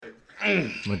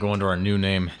I'm gonna go into our new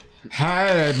name.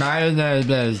 Hi, my name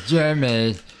is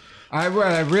Jimmy. I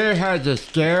really had a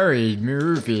scary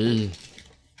movie.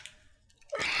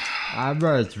 I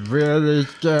was really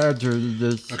scared to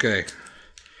this. Okay.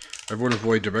 Everyone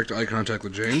avoid direct eye contact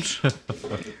with James.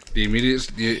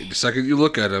 The second you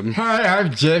look at him... Hi,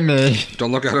 I'm Jimmy.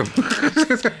 Don't look at him.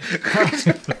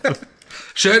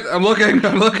 Shit, I'm looking.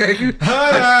 Hello.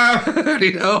 I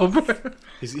need help.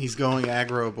 He's going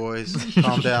aggro, boys.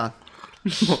 Calm down.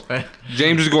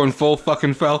 James is going full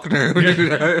fucking Falconer.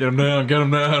 Get him down. Get him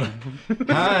down.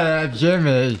 Hi, I'm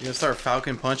Jimmy. You gonna start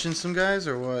Falcon punching some guys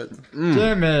or what?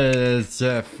 Jimmy is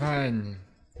fun.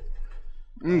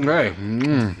 Okay.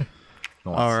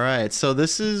 All right, so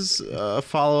this is a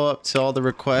follow-up to all the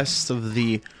requests of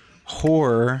the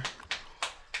horror,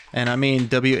 and I mean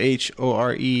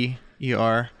WHOREER.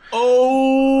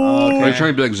 Oh. Are you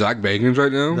trying to be like Zach Bagans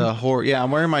right now? The horror. Yeah,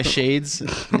 I'm wearing my shades,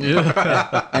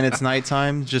 and it's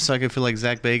nighttime, just so I can feel like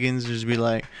Zach Bagans. Just be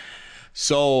like,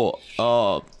 so,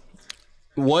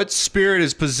 what spirit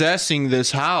is possessing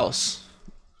this house?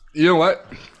 You know what?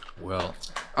 Well,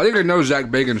 I think I know Zach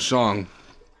Bagans' song.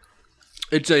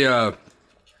 It's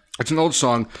an old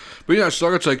song, but you know that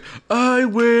song. It's like I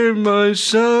wear my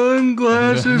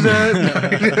sunglasses at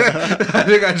night. I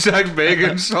think that's Zach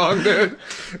Bagans' song, dude.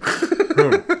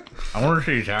 I want to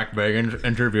see Zach Bagans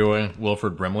interviewing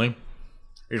Wilford Brimley.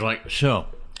 He's like, so,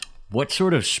 what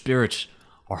sort of spirits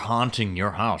are haunting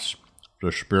your house?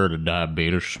 The spirit of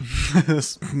diabetes.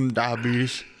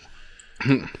 Diabetes.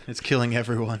 It's killing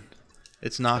everyone.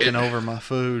 It's knocking over my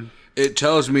food. It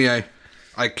tells me I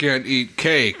can't eat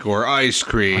cake or ice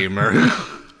cream or.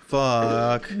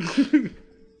 Fuck.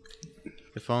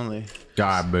 If only.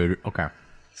 Diabetes. Okay.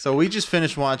 So we just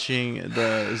finished watching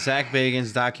the Zach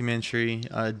Bagans documentary,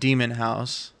 Demon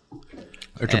House.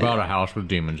 It's about a house with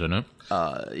demons in it.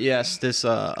 Yes, this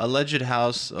alleged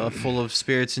house full of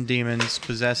spirits and demons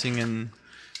possessing and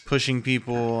pushing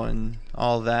people and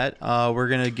all that. We're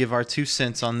gonna give our 2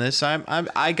 cents on this.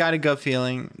 I got a gut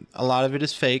feeling a lot of it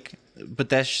is fake, but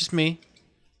that's just me.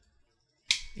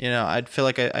 You know, I'd feel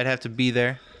like I'd have to be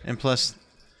there, and plus,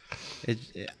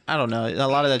 I don't know. A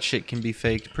lot of that shit can be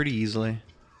faked pretty easily,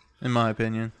 in my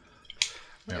opinion.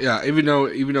 Yeah, even though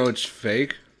it's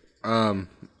fake, it's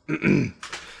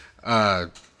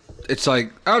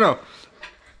like I don't know.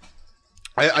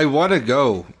 I want to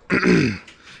go, and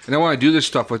I want to do this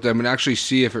stuff with them and actually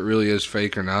see if it really is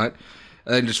fake or not,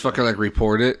 and then just fucking like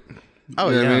report it. Oh,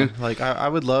 you know yeah. what I mean? Like, I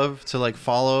would love to, like,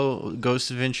 follow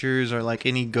Ghost Adventures or, like,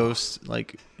 any ghost,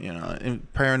 like, you know,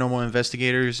 paranormal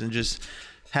investigators and just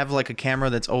have, like, a camera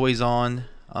that's always on,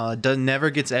 never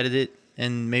gets edited,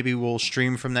 and maybe we'll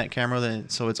stream from that camera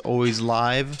so it's always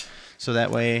live. So that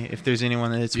way, if there's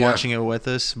anyone that's watching it with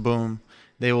us, boom,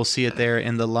 they will see it there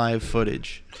in the live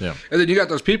footage. Yeah. And then you got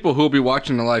those people who will be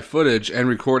watching the live footage and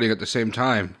recording at the same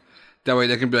time. That way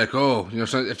they can be like, oh, you know,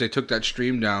 so if they took that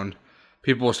stream down,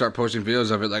 people will start posting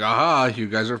videos of it like, aha, you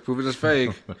guys are proving it's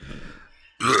fake.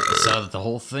 I saw the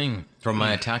whole thing from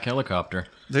my attack helicopter.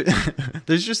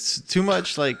 There's just too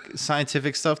much, like,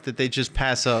 scientific stuff that they just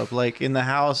pass up. Like, in the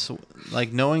house,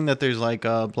 like, knowing that there's, like,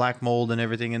 black mold and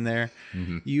everything in there,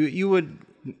 you would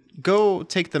go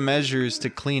take the measures to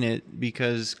clean it,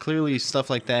 because clearly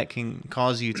stuff like that can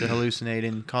cause you to hallucinate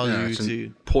and cause you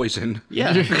to... Poison.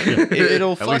 Yeah,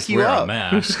 it'll At fuck least you wear up. a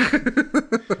mask.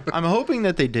 I'm hoping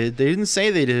that they did. They didn't say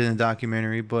they did in the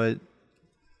documentary, but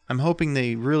I'm hoping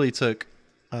they really took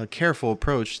a careful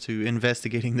approach to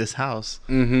investigating this house.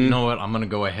 You know what? I'm going to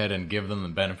go ahead and give them the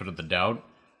benefit of the doubt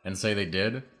and say they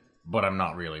did, but I'm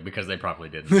not really, because they probably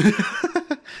didn't.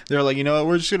 They're like, you know what?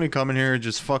 We're just going to come in here and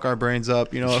just fuck our brains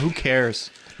up. You know, who cares?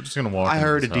 We're just going to walk I into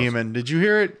heard a this house. demon. Did you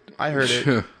hear it? I heard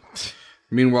it.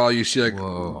 Meanwhile, you see like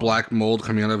black mold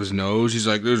coming out of his nose. He's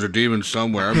like, "There's a demon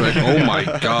somewhere." I'm like, "Oh my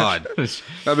god!" I'm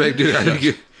like,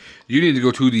 "Dude, you need to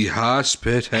go to the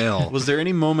hospital." Was there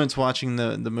any moments watching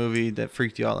the movie that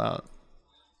freaked you all out?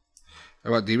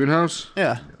 About Demon House?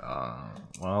 Yeah.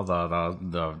 Well,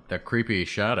 the creepy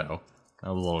shadow.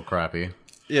 That was a little crappy.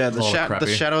 Yeah, A little the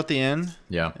crappy. shadow at the end.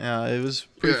 Yeah. Yeah, it was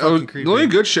pretty Yeah, fucking creepy. the only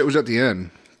good shit was at the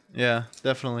end. Yeah,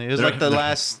 definitely. It was like the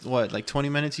last, like 20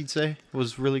 minutes, you'd say,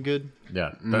 was really good.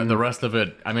 Yeah. The rest of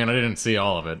it, I mean, I didn't see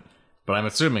all of it, but I'm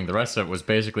assuming the rest of it was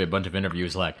basically a bunch of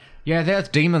interviews like, Yeah, there's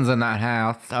demons in that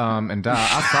house. And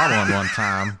I saw one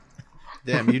time.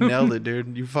 Damn, you nailed it,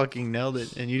 dude. You fucking nailed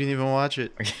it, and you didn't even watch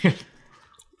it.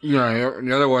 Yeah,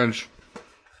 the other ones,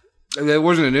 there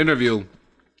wasn't an interview.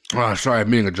 Oh, sorry,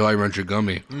 I'm eating a Jolly Rancher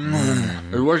gummy.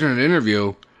 It wasn't an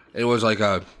interview. It was like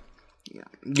a,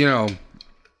 you know,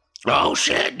 oh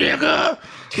shit, nigga.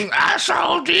 I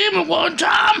saw a demon one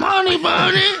time, honey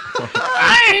bunny.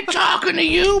 I ain't talking to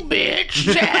you, bitch,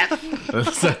 Jack.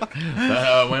 That's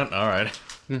how it went? All right.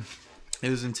 It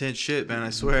was intense shit, man, I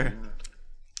swear.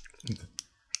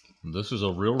 This is a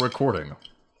real recording.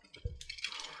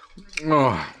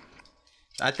 Oh,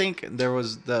 I think there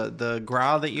was the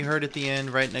growl that you heard at the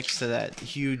end right next to that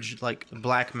huge, like,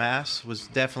 black mass was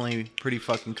definitely pretty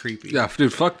fucking creepy. yeah,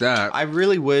 dude, fuck that. I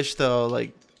really wish, though,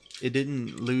 like, it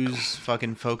didn't lose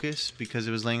fucking focus because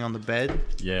it was laying on the bed.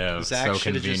 Yeah, it's Zach so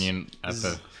should've convenient at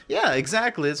the... Yeah,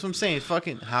 exactly. That's what I'm saying.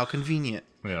 Fucking, how convenient.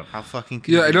 Yeah. How fucking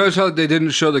Yeah, I convenient. noticed how they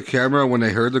didn't show the camera when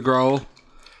they heard the growl.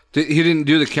 He didn't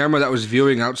do the camera that was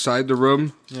viewing outside the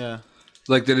room. Yeah.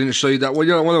 Like, they didn't show you that one.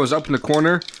 You know, the one that was up in the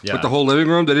corner Yeah. with the whole living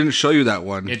room? They didn't show you that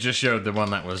one. It just showed the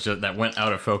one that went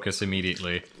out of focus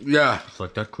immediately. Yeah. It's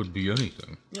like, that could be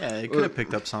anything. Yeah, it could have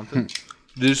picked up something.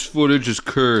 This footage is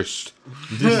cursed.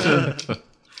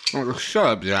 Oh, shut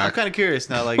up, I'm Zach. kind of curious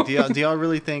now. Like, do y'all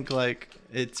really think, like,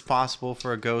 it's possible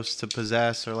for a ghost to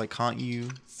possess or, like, haunt you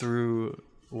through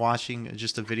watching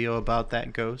just a video about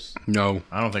that ghost? No.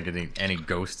 I don't think any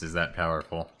ghost is that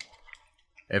powerful.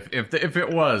 If it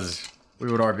was, we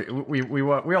would argue.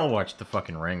 We all watched The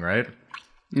fucking Ring, right?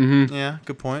 Yeah,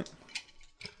 good point.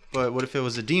 But what if it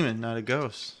was a demon, not a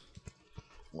ghost?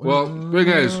 Well, thing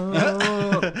is,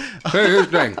 here's the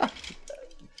thing.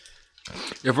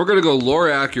 If we're gonna go lore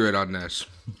accurate on this,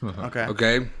 Okay.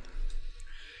 okay,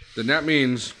 then that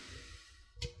means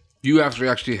you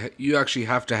actually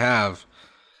have to have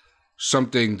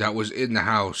something that was in the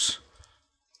house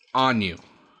on you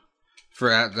for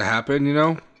that to happen, you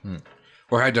know,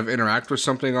 or had to interact with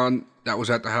something on that was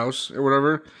at the house or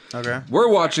whatever. Okay. We're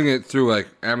watching it through like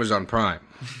Amazon Prime,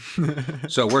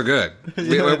 so we're good.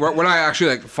 We're not actually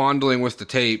like fondling with the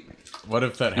tape. What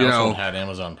if that You know- household had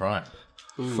Amazon Prime?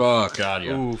 Fuck. God,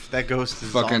 yeah. Oof, that ghost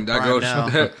is Fucking on that Prime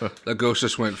ghost. now. That ghost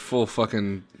just went full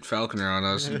fucking Falconer on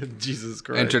us. Jesus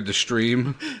Christ. Entered the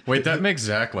stream. Wait, that makes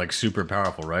Zach like super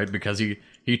powerful, right? Because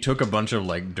he took a bunch of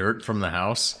like dirt from the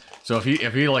house. So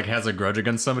if he like has a grudge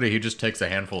against somebody, he just takes a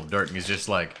handful of dirt and he's just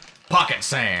like pocket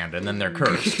sand, and then they're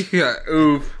cursed. Yeah,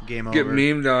 oof. Game Get over.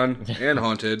 memed on and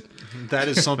haunted. That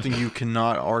is something you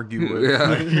cannot argue with.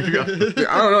 Yeah.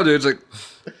 I don't know, dude. It's like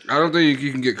I don't think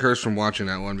you can get cursed from watching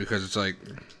that one because it's like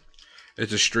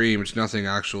it's a stream. It's nothing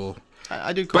actual.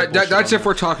 I do call But bullshit that's on if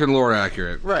we're talking lore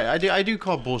accurate. Right, I do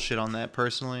call bullshit on that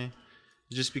personally.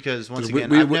 Just because, once We- again,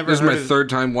 we- I've never this is heard my of, third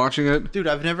time watching it. Dude,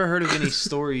 I've never heard of any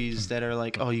stories that are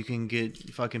like, oh, you can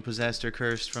get fucking possessed or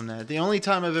cursed from that. The only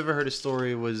time I've ever heard a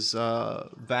story was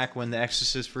back when The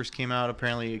Exorcist first came out.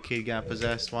 Apparently, a kid got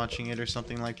possessed watching it or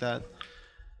something like that.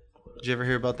 Did you ever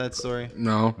hear about that story?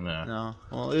 No. Nah. No.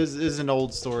 Well, it is an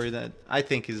old story that I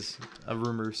think is a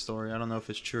rumor story. I don't know if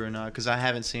it's true or not because I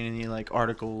haven't seen any like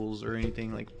articles or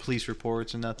anything like police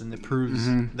reports or nothing that proves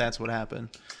that's what happened.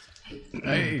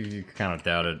 I kind of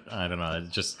doubt it. I don't know. It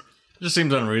just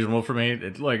seems unreasonable for me.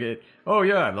 It's like oh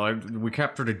yeah, like we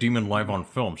captured a demon live on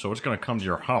film, so it's gonna come to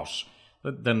your house.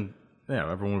 But then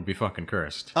yeah, everyone would be fucking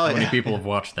cursed. Oh, How many yeah. people have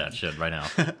watched that shit right now?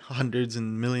 Hundreds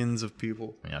and millions of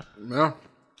people. Yeah. Yeah.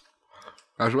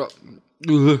 That's what.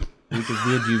 We could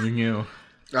be a demon, you.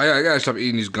 I gotta stop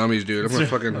eating these gummies, dude.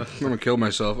 I'm gonna kill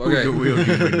myself. Okay. We'll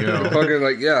demon, you. Fucking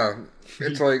like yeah.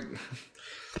 It's like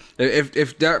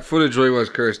if that footage really was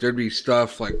cursed, there'd be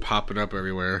stuff like popping up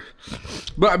everywhere.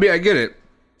 But I mean, I get it.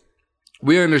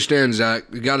 We understand, Zach.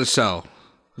 You gotta sell.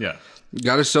 Yeah. You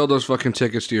gotta sell those fucking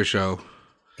tickets to your show.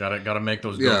 Gotta make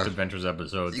those Yeah. Ghost Adventures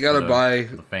episodes. You gotta for buy-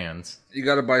 the fans. You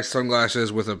gotta buy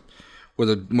sunglasses with a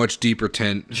much deeper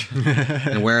tint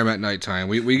and wear them at nighttime.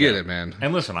 We get it, man.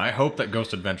 And listen, I hope that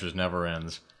Ghost Adventures never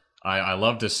ends. I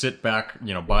love to sit back,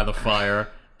 by the fire,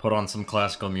 put on some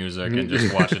classical music, and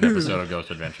just watch an episode of Ghost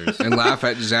Adventures. And laugh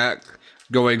at Zach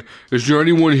going, "Is there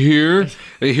anyone here?" And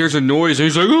he hears a noise, and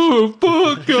he's like, "Oh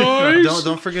fuck, guys!"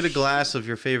 Don't forget a glass of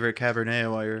your favorite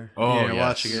Cabernet while you're Oh, yes.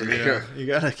 watching it. Yeah. You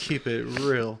gotta keep it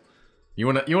real. You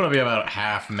wanna be about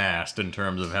half-mast in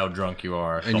terms of how drunk you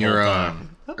are And the your whole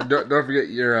time. don't forget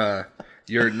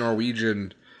your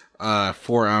Norwegian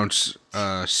 4-ounce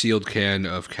sealed can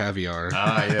of caviar.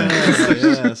 Ah, yeah.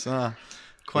 Yes.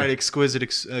 Quite exquisite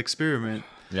experiment.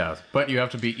 Yeah, but you have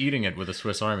to be eating it with a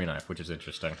Swiss Army knife, which is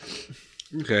interesting.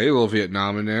 Okay, a little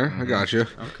Vietnam in there. I got you.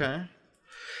 Okay.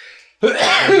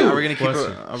 Are we gonna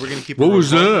keep? What a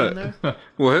was revolver in that? there?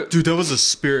 What? Dude, that was a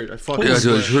spirit. I fucking Yeah,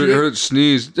 dude, I swear. heard it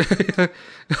sneeze. What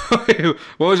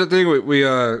was that thing we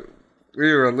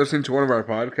were listening to one of our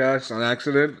podcasts on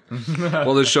accident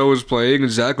while the show was playing,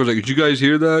 and Zach was like, "Did you guys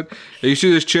hear that? Hey, you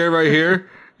see this chair right here?"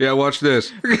 Yeah, watch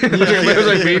this. It was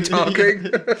like me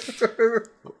talking.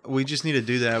 We just need to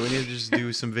do that. We need to just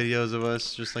do some videos of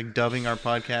us just like dubbing our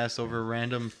podcast over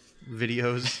random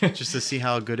videos just to see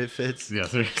how good it fits. Yeah,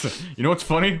 seriously. You know what's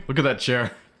funny? Look at that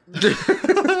chair.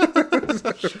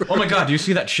 Oh my god, do you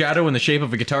see that shadow in the shape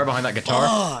of a guitar behind that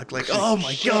guitar? Fuck, like, oh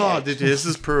my god, dude, this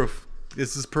is proof.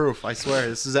 This is proof. I swear,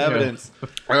 this is evidence.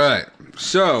 All right,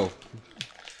 so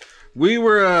we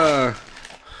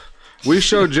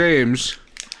showed James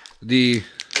the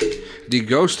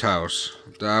ghost house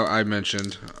that I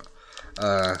mentioned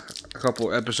a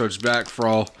couple episodes back for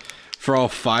all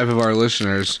 5 of our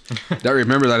listeners that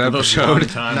remember that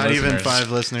episode. Not even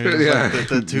 5 listeners. Yeah. Like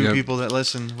the 2 people that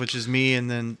listen, which is me and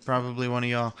then probably one of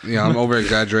y'all. Yeah, I'm over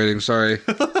exaggerating. Sorry.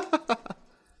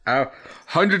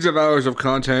 Hundreds of hours of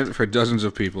content for dozens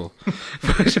of people.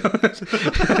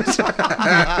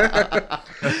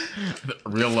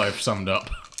 Real life summed up.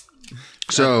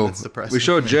 So That's depressing. we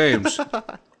showed James,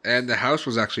 and the house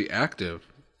was actually active.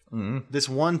 This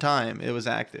one time, it was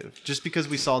active just because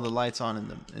we saw the lights on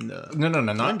in the. No,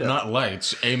 not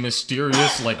lights. A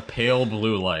mysterious, like, pale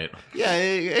blue light. Yeah,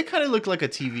 it kind of looked like a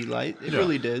TV light. It Yeah.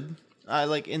 really did. I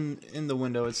like in the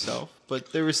window itself,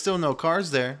 but there was still no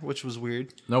cars there, which was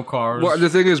weird. No cars. Well, the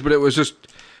thing is, but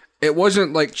it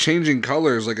wasn't like changing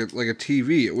colors like a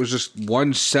TV. It was just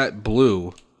one set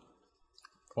blue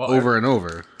Well, over and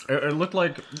over. It looked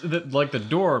like the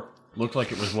door looked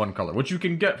like it was one color, which you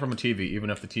can get from a TV, even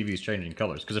if the TV is changing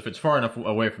colors. Because if it's far enough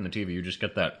away from the TV, you just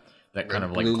get that kind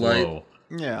of like blue glow.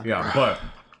 Yeah. Yeah, but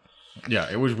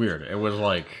yeah, it was weird. It was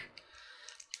like,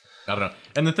 I don't know.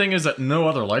 And the thing is that no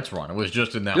other lights were on. It was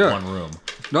just in that one room.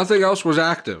 Nothing else was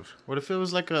active. What if it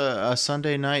was like a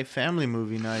Sunday night family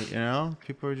movie night? You know,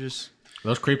 people are just.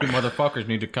 Those creepy motherfuckers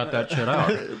need to cut that shit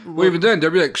out. Well, even then,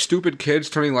 there'd be like stupid kids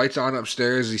turning lights on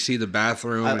upstairs. You see the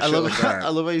bathroom and I shit love like that. I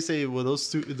love how you say, well, those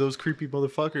creepy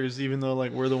motherfuckers, even though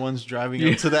like we're the ones driving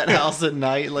up to that house at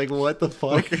night. Like, what the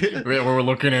fuck? We're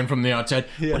looking in from the outside.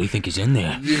 What do you think is in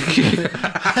there?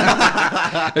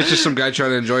 It's just some guy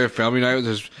trying to enjoy a family night with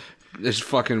his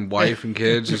fucking wife and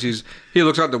kids. He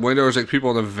looks out the window. There's like people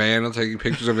in the van taking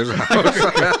pictures of his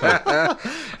house.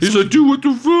 He's like, dude, what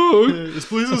the fuck? This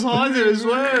place is haunted, I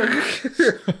swear.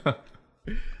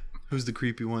 Who's the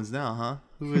creepy ones now, huh?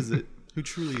 Who is it? Who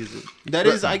truly is it? That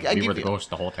is, I We give were the you, ghost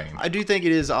the whole time. I do think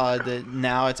it is odd that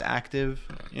now it's active,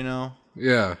 you know,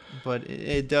 Yeah. but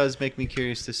it does make me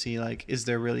curious to see, like, is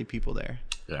there really people there?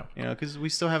 Yeah. You know, because we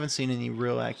still haven't seen any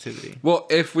real activity. Well,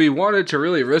 if we wanted to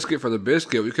really risk it for the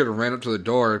biscuit, we could have ran up to the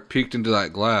door, peeked into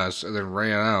that glass, and then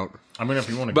ran out. I mean, if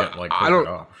you want to But get like, I don't.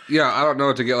 off. Yeah, I don't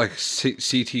know to get like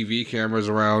CTV cameras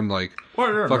around, like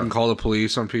fucking call the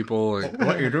police on people. Like,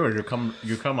 What you do is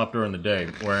you come up during the day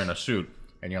wearing a suit,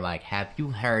 and you're like, "Have you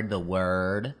heard the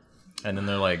word?" And then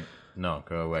they're like, "No,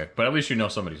 go away." But at least you know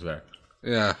somebody's there.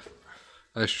 yeah,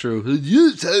 that's true.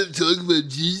 You talk about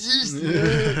Jesus?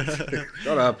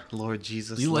 Shut up. Lord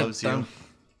Jesus You loves you.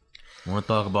 Want to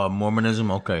talk about Mormonism?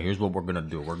 Okay, here's what we're gonna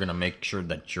do. We're gonna make sure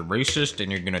that you're racist,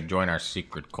 and you're gonna join our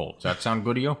secret cult. Does that sound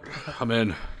good to you? I'm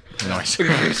in. Nice.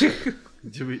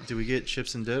 Do we get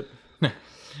chips and dip?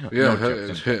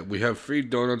 Yeah, we have free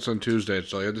donuts on Tuesday.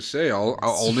 That's all you have to say. I'll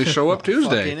only show up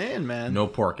Tuesday. Fucking in, man. No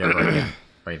pork ever again.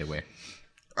 By the way.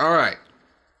 All right.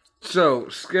 So,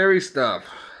 scary stuff.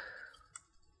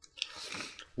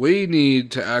 We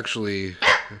need to actually...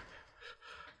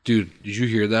 Dude, did you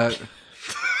hear that?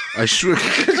 I swear.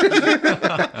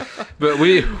 But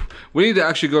we need to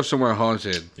actually go somewhere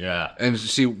haunted. Yeah. And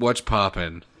see what's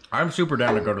popping. I'm super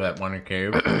down to go to that one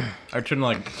cave. Actually, in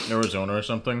like Arizona or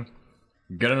something.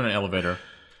 Get in an elevator.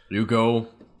 You go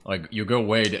like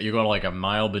a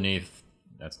mile beneath.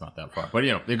 That's not that far, but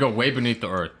you go way beneath the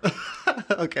earth.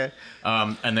 Okay.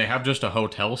 And they have just a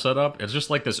hotel set up. It's just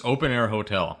like this open air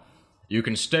hotel. You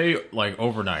can stay like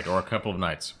overnight or a couple of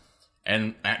nights,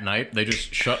 and at night they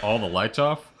just shut all the lights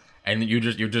off, and you're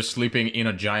just sleeping in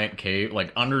a giant cave,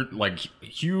 like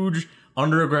huge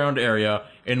underground area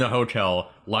in the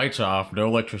hotel. Lights off, no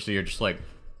electricity. You're just like.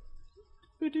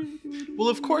 Well,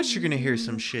 of course you're gonna hear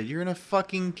some shit. You're in a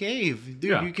fucking cave,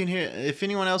 dude. Yeah. You can hear if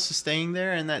anyone else is staying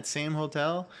there in that same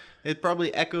hotel. It'd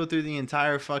probably echo through the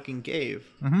entire fucking cave.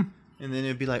 Mm-hmm. And then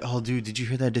it'd be like, "Oh, dude, did you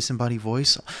hear that disembodied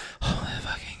voice? Oh my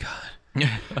fucking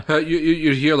god!"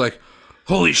 You'd hear like,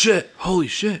 holy shit, holy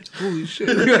shit, holy shit.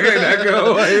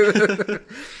 Echo.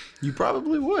 You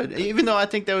probably would, even though I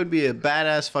think that would be a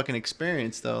badass fucking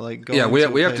experience, though. Like, going Yeah, we to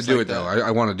a have to place do like it, though. that. I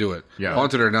want to do it. Yeah.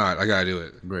 Haunted or not, I got to do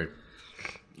it. Great.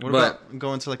 What But- about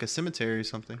going to like a cemetery or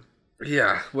something?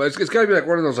 Yeah, well, it's got to be like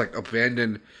one of those like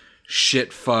abandoned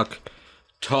shit fuck,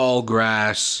 tall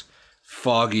grass,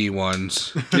 foggy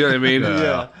ones. You know what I mean?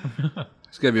 Yeah.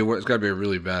 It's gotta be a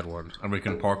really bad one. And we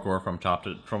can parkour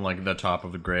from like the top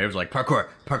of the graves, like parkour.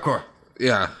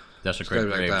 Yeah. Desecrate gotta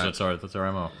be like graves. that. That's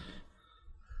our MO.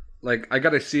 Like, I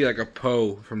gotta see, like, a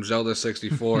Poe from Zelda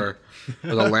 64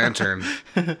 with a lantern.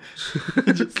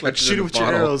 Like, shoot it with your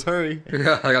arrows, hurry.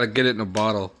 Yeah, I gotta get it in a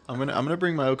bottle. I'm gonna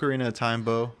bring my Ocarina of Time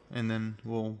bow, and then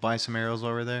we'll buy some arrows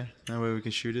while we're there. That way we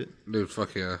can shoot it. Dude,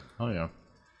 fuck yeah. Oh yeah.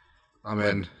 I'm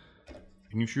in.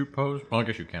 Can you shoot pose? Well, I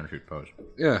guess you can shoot pose.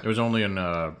 Yeah. It was only in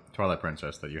Twilight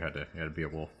Princess that you had to be a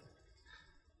wolf.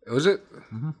 Was it?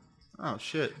 Oh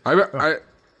shit. I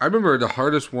remember the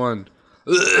hardest one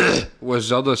was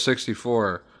Zelda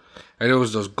 64. And it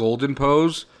was those golden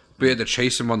pose, but you had to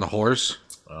chase him on the horse.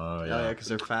 Oh Yeah, because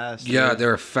they're fast. Yeah, dude. they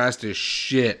were fast as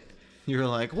shit. You were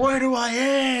like, where do I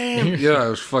aim? Yeah, it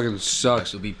was fucking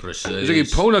sucks. To be precise. He's like,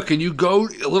 Epona, can you go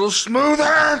a little smoother?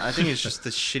 I think it's just the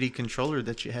shitty controller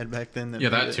that you had back then. Yeah,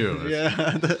 that too.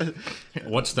 Yeah.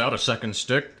 What's that? A second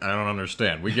stick? I don't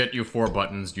understand. We get you 4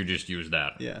 buttons. You just use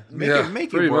that. Yeah. Yeah,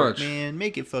 Make pretty it work, much. man.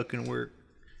 Make it fucking work.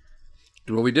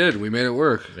 Well, we did. We made it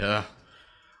work. Yeah.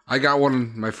 I got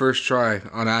one my first try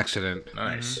on accident.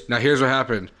 Nice. Now, here's what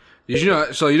happened. You know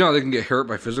how they can get hurt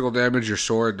by physical damage, your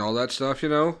sword, and all that stuff, you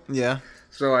know? Yeah.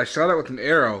 So I shot it with an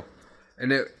arrow,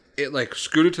 and it like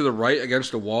scooted to the right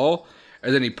against the wall,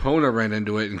 and then Epona ran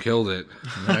into it and killed it.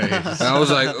 Nice. And I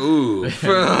was like, ooh.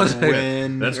 I was like,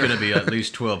 When That's going to be at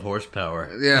least 12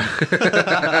 horsepower.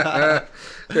 yeah.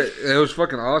 It was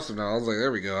fucking awesome. Now I was like,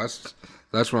 there we go.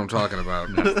 That's what I'm talking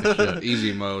about.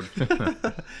 Easy mode.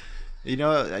 you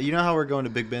know how we're going to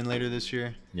Big Ben later this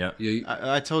year? Yeah. Yeah.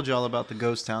 I told you all about the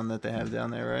ghost town that they have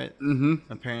down there, right?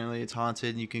 Mm-hmm. Apparently it's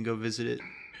haunted and you can go visit it.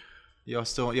 Y'all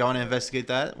want to investigate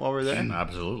that while we're there?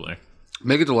 Absolutely.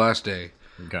 Make it the last day.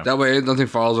 Okay. That way nothing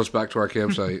follows us back to our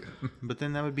campsite. But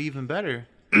then that would be even better.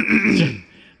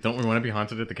 Don't we want to be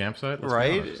haunted at the campsite? Let's be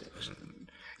Right? honest.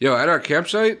 Yo, at our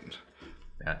campsite,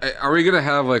 Yeah. are we going to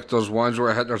have like those ones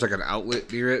where there's like an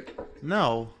outlet near it?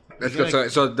 No. That's You're gonna-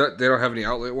 so they don't have any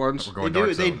outlet ones? We're going They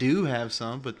dark zone. do have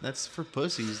some, but that's for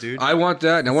pussies, dude. I want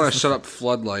that, and I want to set up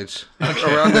floodlights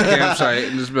around the campsite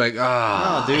and just be like,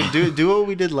 ah. No, dude, do what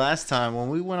we did last time when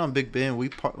we went on Big Ben.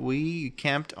 We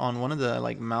camped on one of the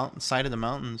like side of the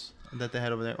mountains that they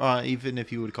had over there. Even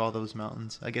if you would call those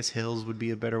mountains, I guess hills would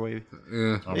be a better way.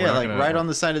 Yeah. Oh, we're Yeah, not like gonna- right on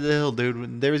the side of the hill,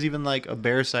 dude. There was even like a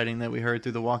bear sighting that we heard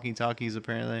through the walkie-talkies.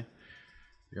 Apparently,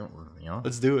 You don't,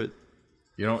 let's do it.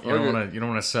 you don't want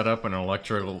to set up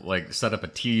set up a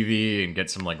TV and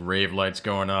get some like rave lights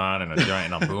going on and a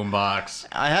giant boom box.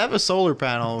 I have a solar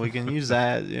panel. We can use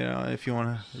that, if you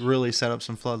want to really set up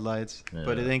some floodlights.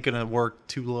 But it ain't gonna work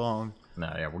too long.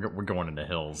 Nah, yeah, we're going into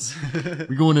hills.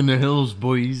 We're going into hills,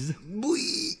 boys.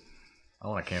 I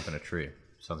want to camp in a tree.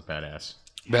 Sounds badass.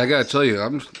 But I gotta tell you,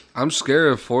 I'm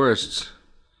scared of forests.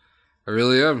 I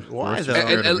really am. Why though?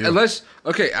 Unless,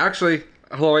 okay, actually,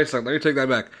 hold on, wait a second. Let me take that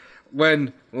back.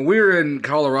 When we were in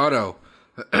Colorado,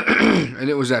 and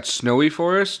it was that snowy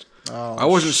forest, I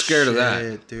wasn't scared of that.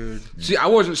 Shit, dude. See, I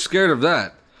wasn't scared of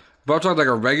that. But I'm talking like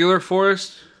a regular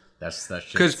forest, That shit.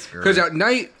 because at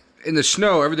night in the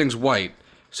snow everything's white.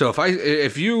 So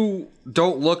if you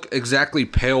don't look exactly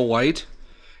pale white,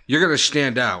 you're gonna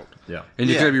stand out. Yeah. And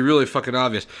you're Yeah. gonna be really fucking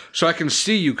obvious. So I can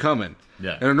see you coming.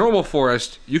 Yeah. In a normal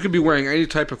forest, you could be wearing any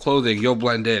type of clothing, you'll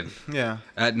blend in Yeah.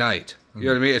 at night. You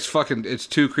know what I mean? It's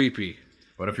too creepy.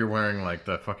 What if you're wearing like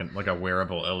a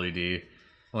wearable LED?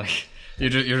 Like you're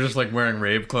just like wearing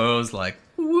rave clothes, like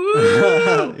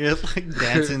You're like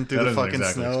dancing through that the doesn't fucking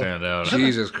exactly snow. stand out.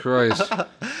 Jesus Christ.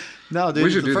 No, dude.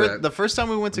 We should do that. The first time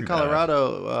we went to That'd be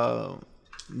Colorado,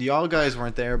 y'all guys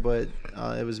weren't there, but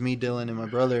it was me, Dylan, and my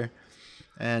brother,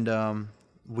 and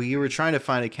we were trying to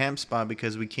find a camp spot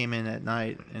because we came in at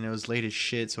night and it was late as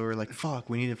shit. So we were like, "Fuck,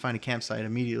 we need to find a campsite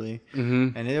immediately."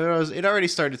 Mm-hmm. And it already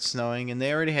started snowing, and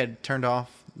they already had turned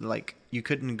off. Like, you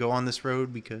couldn't go on this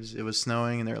road because it was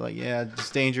snowing, and they're like, "Yeah, it's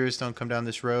dangerous. Don't come down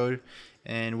this road."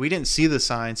 And we didn't see the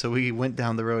sign, so we went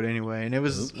down the road anyway. And it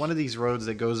was one of these roads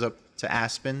that goes up to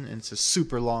Aspen, and it's a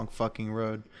super long fucking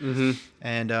road. Mm-hmm.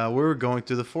 And we were going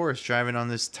through the forest, driving on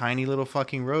this tiny little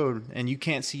fucking road, and you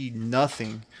can't see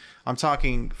nothing. I'm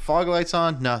talking fog lights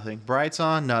on, nothing. Brights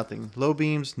on, nothing. Low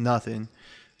beams, nothing.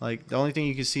 Like, the only thing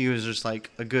you could see was just like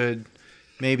a good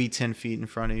maybe 10 feet in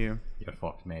front of you. You're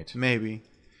fucked, mate. Maybe.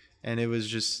 And it was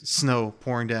just snow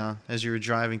pouring down as you were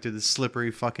driving through the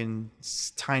slippery fucking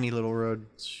tiny little road.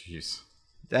 Jeez.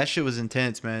 That shit was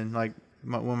intense, man. Like,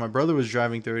 when my brother was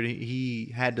driving through it,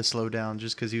 he had to slow down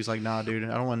just because he was like, "Nah, dude,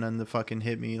 I don't want nothing to fucking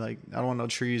hit me. Like, I don't want no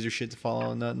trees or shit to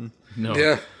fall or nothing." No.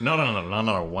 Yeah. No, not on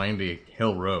a windy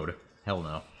hill road. Hell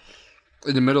no.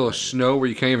 in the middle of snow where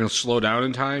you can't even slow down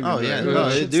in time. Oh You're yeah, like, no,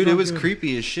 "Ugh." dude, it was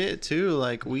creepy as shit too.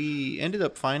 Like we ended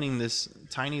up finding this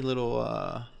tiny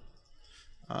little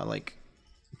like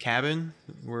cabin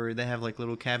where they have like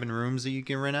little cabin rooms that you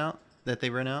can rent out that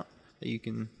you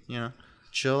can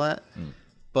chill at.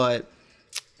 But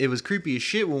it was creepy as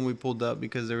shit when we pulled up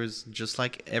because there was just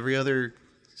like every other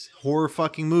horror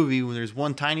fucking movie when there's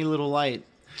one tiny little light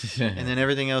and then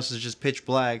everything else is just pitch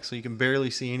black, so you can barely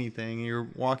see anything. And you're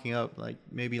walking up like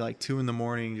maybe like 2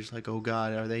 a.m, just like, oh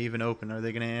god, are they even open? Are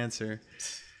they gonna answer?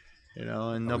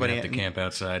 And nobody have to camp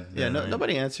outside. Yeah,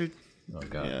 nobody answered. Oh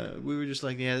god. Yeah, we were just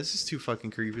like, yeah, this is too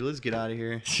fucking creepy. Let's get out of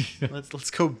here.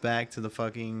 let's go back to the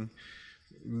fucking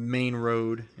main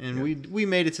road. And we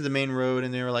made it to the main road,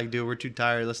 and they were like, dude, we're too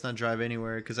tired. Let's not drive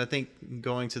anywhere, because I think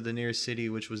going to the nearest city,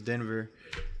 which was Denver,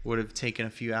 would have taken a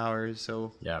few hours.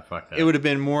 So Yeah, fuck that. it would have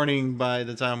been morning by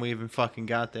the time we even fucking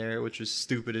got there, which was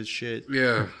stupid as shit.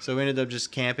 Yeah. So we ended up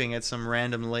just camping at some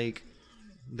random lake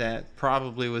that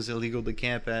probably was illegal to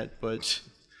camp at, but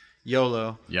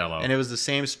YOLO. And it was the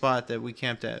same spot that we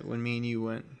camped at when me and you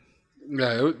went.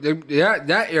 Yeah,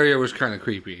 that area was kind of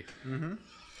creepy. Mm-hmm.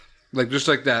 Like, just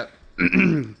like that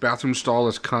bathroom stall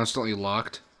is constantly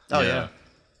locked. Oh, yeah.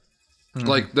 Mm-hmm.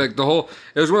 Like the whole,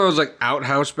 it was one of those like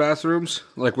outhouse bathrooms,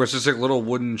 like where it's just like little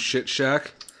wooden shit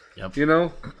shack. Yep.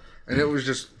 And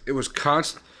it was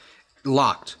constant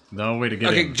locked. No way to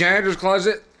get in. Janitor's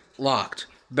closet locked.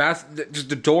 Just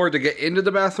the door to get into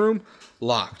the bathroom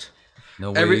locked.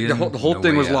 No way in, the whole no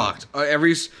thing was out. locked.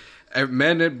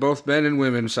 Both men and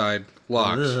women side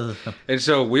locked. And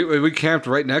so we camped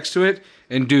right next to it.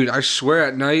 And dude, I swear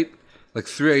at night, like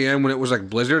 3 a.m. when it was like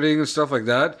blizzarding and stuff like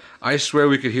that, I swear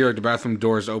we could hear like the bathroom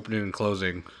doors opening and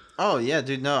closing. Oh yeah,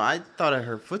 dude. No, I thought I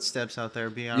heard footsteps out there.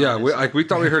 Be honest. Yeah, we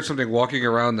thought we heard something walking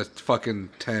around the fucking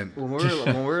tent. When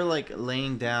we were like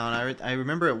laying down, I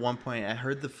remember at one point I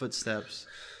heard the footsteps,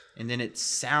 and then it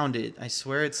sounded. I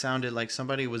swear it sounded like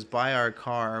somebody was by our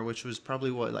car, which was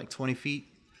probably like 20 feet,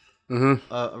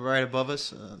 right above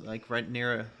us, like right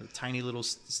near a tiny little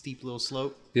steep little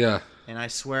slope. Yeah. And I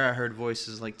swear I heard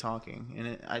voices like talking,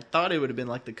 and I thought it would have been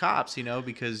like the cops,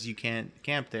 because you can't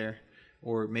camp there.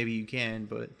 Or maybe you can,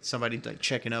 but somebody like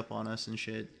checking up on us and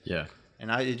shit. Yeah. And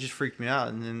it just freaked me out.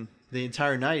 And then the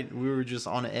entire night we were just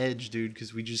on edge, dude,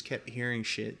 because we just kept hearing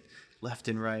shit left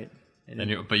and right.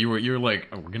 But you were like,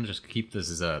 oh, we're gonna just keep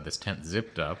this tent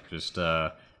zipped up, just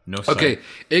no. Okay,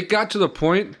 it got to the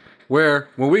point where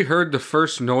when we heard the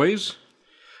first noise,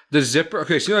 the zipper.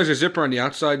 Okay, so there's a zipper on the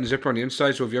outside and a zipper on the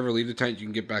inside. So if you ever leave the tent, you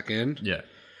can get back in. Yeah.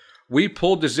 We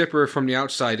pulled the zipper from the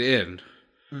outside in.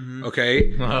 Mm-hmm.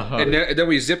 Okay, and then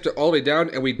we zipped it all the way down,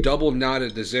 and we double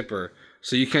knotted the zipper,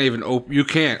 so you can't even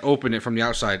open it from the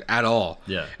outside at all.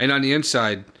 Yeah, and on the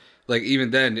inside, like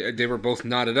even then, they were both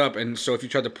knotted up, and so if you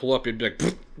tried to pull up, it'd be like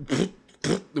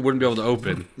it wouldn't be able to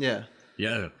open. Yeah.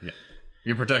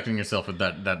 You're protecting yourself with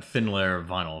that thin layer of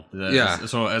vinyl.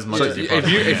 So as much so as you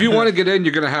if you want to get in,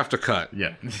 you're gonna have to cut.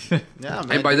 Yeah. Yeah,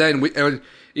 man. And by then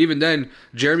even then,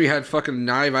 Jeremy had fucking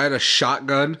knife. I had a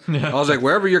shotgun. I was like,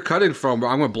 wherever you're cutting from,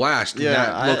 I'm gonna blast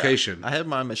that location. I had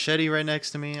my machete right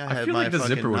next to me. I had feel my like the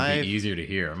fucking zipper knife. would be easier to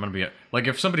hear. I'm gonna be like,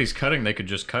 if somebody's cutting, they could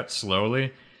just cut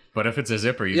slowly. But if it's a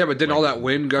zipper, but then all that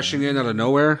wind gushing in out of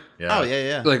nowhere. Yeah. Oh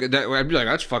yeah. Like that, I'd be like,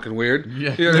 that's fucking weird.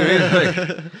 Yeah. You know what I mean?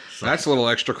 Like, that's a little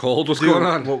extra cold. What's going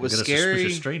on? What was Get a scary?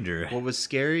 suspicious stranger. What was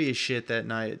scary as shit that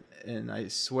night, and I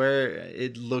swear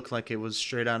it looked like it was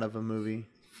straight out of a movie,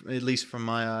 at least from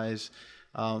my eyes.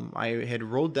 I had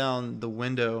rolled down the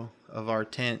window of our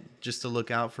tent just to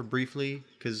look out for briefly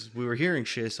because we were hearing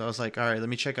shit. So I was like, all right, let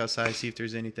me check outside, see if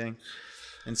there's anything.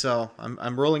 And so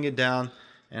I'm rolling it down,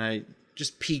 and I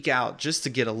just peek out just to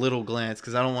get a little glance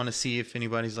because I don't want to see if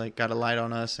anybody's like got a light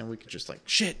on us and we could just like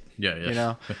shit.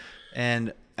 Yeah.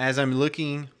 And as I'm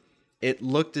looking, it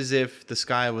looked as if the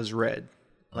sky was red,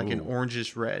 like an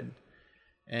orangish red.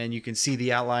 And you can see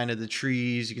the outline of the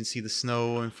trees. You can see the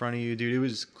snow in front of you, dude. It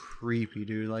was creepy,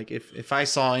 dude. Like if I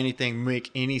saw anything make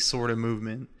any sort of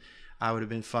movement, I would have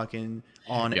been fucking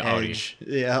on edge.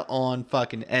 Yeah, on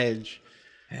fucking edge.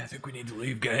 Yeah, I think we need to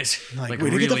leave, guys. Like we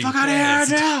need to get the fuck out of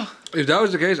here now. If that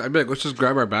was the case, I'd be like, let's just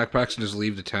grab our backpacks and just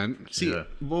leave the tent. See,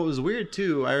 what was weird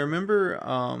too, I remember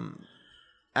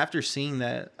after seeing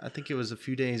that, I think it was a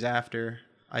few days after,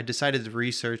 I decided to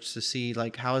research to see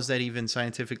like how is that even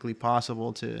scientifically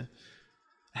possible to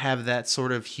have that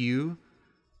sort of hue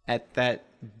at that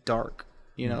dark,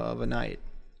 of a night.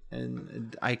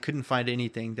 And I couldn't find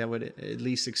anything that would at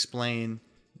least explain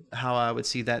how I would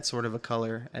see that sort of a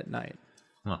color at night.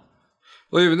 Huh.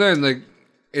 Well, even then, like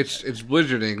it's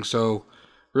blizzarding, so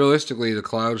realistically, the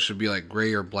clouds should be like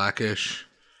gray or blackish,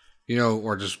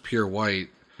 or just pure white.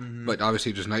 But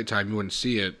obviously, just nighttime, you wouldn't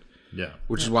see it. Yeah.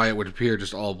 Which is why it would appear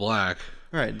just all black.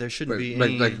 Right, there shouldn't be Like,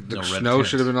 any... like the No red snow tints.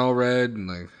 should have been all red and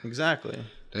like, Exactly.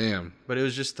 damn. But it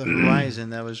was just the horizon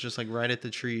that was just like right at the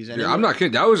trees. And Yeah, I'm not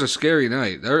kidding. That was a scary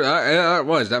night. That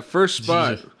was that first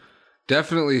spot. Jesus.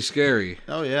 Definitely scary.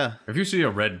 Oh, yeah. If you see a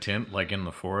red tint like in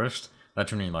the forest,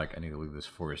 that's when you're like, I need to leave this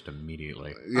forest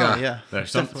immediately. Yeah. Oh, yeah.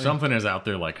 There's Definitely. something is out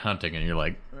there like hunting, and you're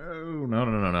like, oh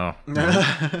no.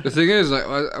 The thing is, like,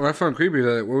 what I found creepy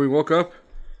that when we woke up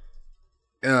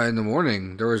in the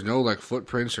morning, there was no like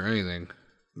footprints or anything.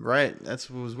 Right, that's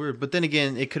what was weird. But then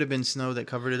again, it could have been snow that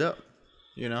covered it up,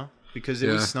 because it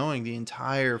was snowing the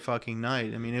entire fucking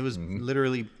night. I mean, it was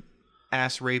literally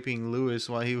ass raping Lewis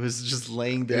while he was just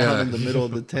laying down in the middle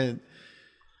of the tent.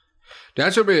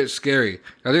 That's what made it scary.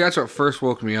 I think that's what first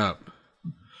woke me up.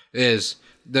 Is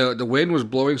the wind was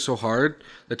blowing so hard,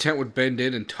 the tent would bend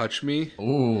in and touch me.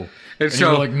 Ooh. And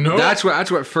so you're like, no. that's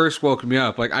what first woke me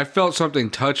up. Like I felt something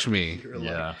touch me.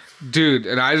 Yeah. Dude,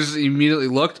 and I just immediately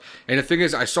looked, and the thing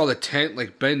is, I saw the tent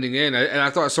like bending in, and I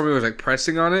thought somebody was like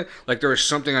pressing on it, like there was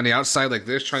something on the outside like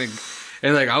this trying to,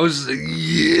 and like I was like,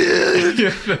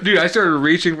 yeah, dude, I started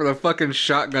reaching for the fucking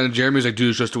shotgun, and Jeremy was like, dude,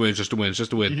 it's just a wind, it's just a wind, it's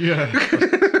just a wind. Yeah.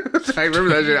 I remember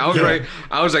that shit. I was right.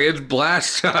 I was like, it's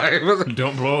blast time.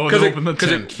 Don't blow it open the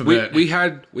tent for that. We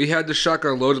had the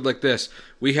shotgun loaded like this.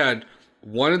 We had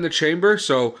one in the chamber,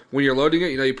 so when you're loading it,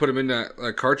 you put them in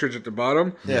that cartridge at the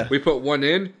bottom. Yeah. We put one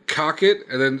in, cock it,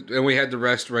 and we had the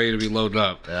rest ready to be loaded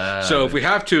up. So if we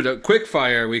have to quick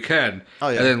fire, we can. Oh,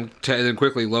 yeah. And then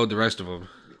quickly load the rest of them.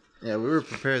 Yeah, we were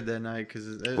prepared that night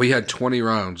because We had 20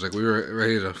 rounds. Like we were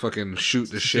ready to fucking shoot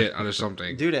the shit out of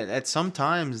something. dude. At some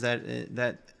times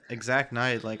that exact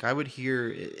night, like I would hear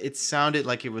it sounded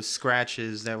like it was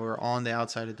scratches that were on the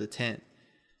outside of the tent.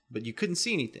 But you couldn't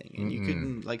see anything, and you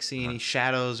couldn't like see any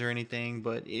shadows or anything.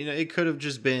 But it could have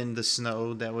just been the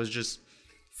snow that was just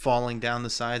falling down the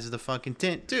sides of the fucking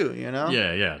tent too. Yeah.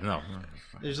 No.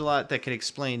 There's a lot that could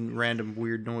explain random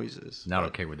weird noises. Not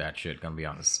okay with that shit. Gonna be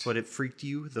honest. But it freaked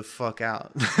you the fuck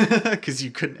out because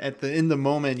you couldn't in the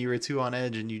moment you were too on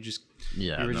edge, and you just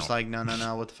just like no,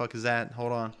 what the fuck is that?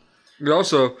 Hold on. And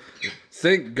also,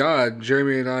 thank God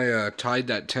Jeremy and I tied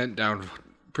that tent down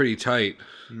pretty tight.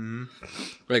 Mm-hmm.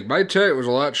 Like my tent was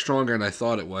a lot stronger than I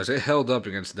thought it was. It held up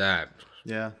against that.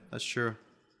 Yeah, that's true.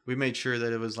 We made sure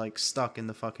that it was like stuck in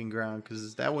the fucking ground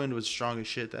because that wind was strong as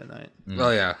shit that night. Oh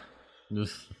yeah.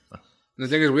 The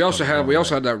thing is, we also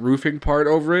had that roofing part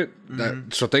over it.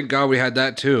 So thank God we had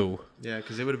that too. Yeah,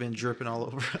 because it would have been dripping all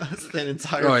over us that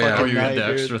entire Oh, yeah. Oh, fucking you night, had the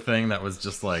dude. extra thing that was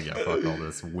just like, yeah, fuck all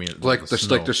this wind. Like the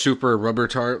snow. super rubber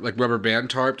tarp, like rubber band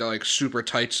tarp that like super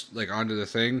tights like onto the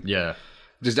thing. Yeah.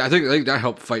 I think that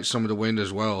helped fight some of the wind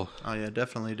as well. Oh yeah,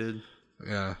 definitely did.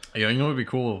 Yeah. Yeah, you know what would be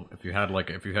cool if you had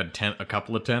a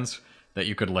couple of tents that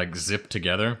you could like zip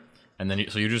together, and then you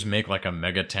just make like a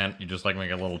mega tent. You just like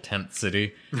make a little tent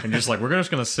city, and just like we're gonna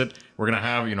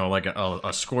have like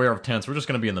a square of tents. We're just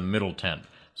gonna be in the middle tent.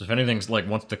 So if anything's like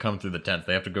wants to come through the tent,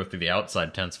 they have to go through the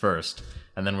outside tents first,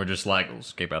 and then we're just like we'll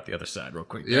escape out the other side real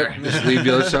quick. Yep. Just leave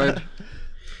the other side.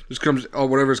 Just comes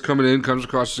whatever's coming in comes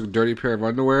across a dirty pair of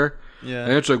underwear. Yeah.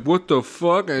 And it's like, what the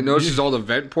fuck? And it notices all the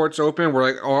vent ports open. We're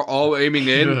like, all aiming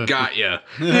in. Got ya.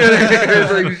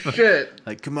 It's like, shit.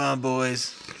 Like, come on,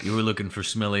 boys. You were looking for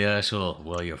smelly asshole.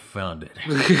 Well, you found it.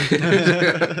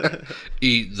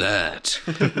 Eat that.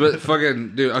 But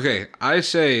fucking, dude, okay. I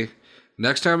say,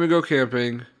 next time we go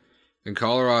camping in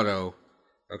Colorado,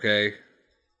 okay,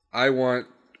 I want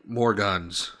more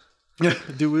guns.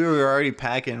 Dude, we were already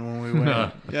packing when we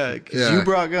went. Yeah, because you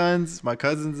brought guns, my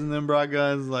cousins and them brought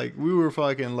guns. Like, we were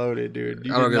fucking loaded, dude.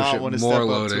 You I don't did give a not shit. want to More step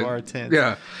loaded. up to our tent.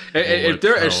 Yeah.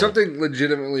 If something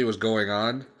legitimately was going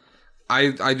on,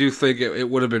 I do think it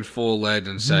would have been full lead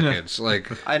in seconds.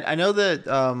 Like, I know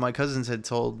that my cousins had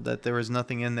told that there was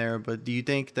nothing in there, but do you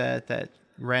think that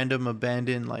random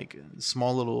abandoned, like,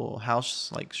 small little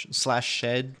house, like, slash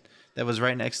shed that was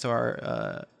right next to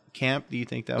our camp, do you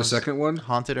think that was the second one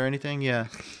haunted or anything? Yeah.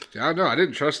 I don't know. I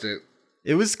didn't trust it.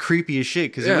 It was creepy as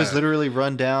shit because it was literally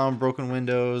run down, broken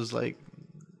windows. Like,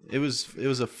 it was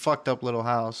a fucked up little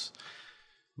house.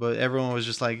 But everyone was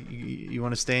just like, "You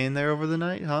want to stay in there over the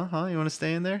night, huh? You want to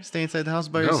stay in there? Stay inside the house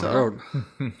by yourself?"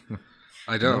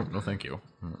 I don't. No, thank you.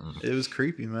 It was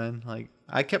creepy, man. Like,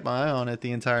 I kept my eye on it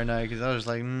the entire night because I was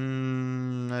like,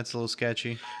 that's a little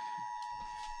sketchy.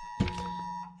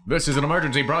 This is an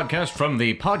emergency broadcast from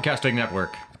the Podcasting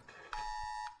Network.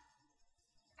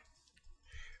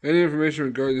 Any information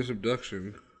regarding this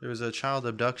abduction? There was a child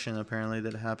abduction apparently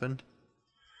that happened.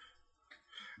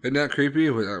 Isn't that creepy?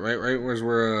 Right was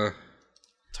where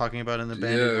Talking about in the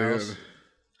abandoned house.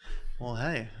 Well,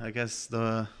 hey, I guess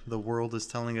the world is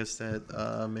telling us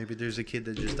that maybe there's a kid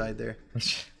that just died there.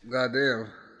 Goddamn.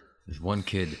 There's one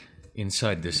kid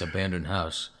inside this abandoned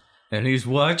house, and he's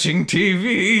watching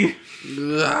TV.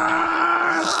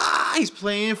 He's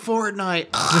playing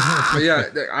Fortnite. But yeah,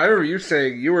 I remember you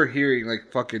saying you were hearing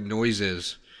like fucking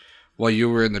noises while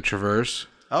you were in the Traverse.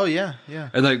 Oh, yeah.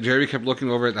 And like Jeremy kept looking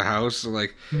over at the house and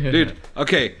like, dude,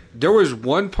 okay, there was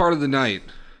one part of the night,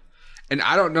 and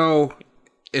I don't know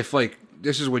if like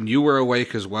this is when you were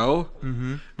awake as well,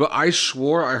 but I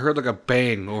swore I heard like a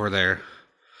bang over there.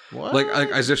 What? Like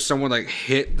as if someone like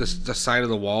hit the side of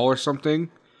the wall or something.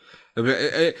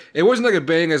 It wasn't like a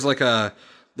bang as like a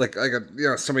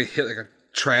somebody hit like a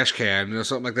trash can or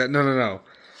something like that. No.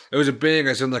 It was a bang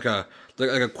as in like a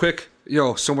quick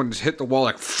someone just hit the wall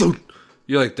like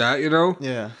you like that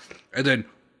Yeah. and then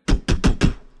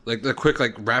like the quick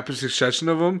like rapid succession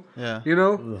of them. Yeah.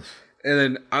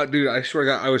 And then, dude, I swear to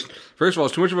God, first of all,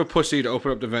 it's too much of a pussy to open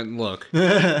up the vent and look.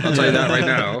 I'll tell you that right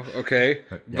now, okay?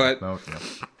 But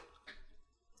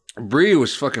Bree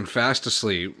was fucking fast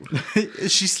asleep.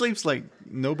 She sleeps like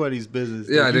nobody's business.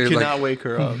 Yeah, you dude, cannot wake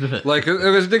her up. Like,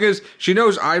 the thing is, she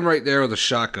knows I'm right there with a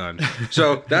shotgun.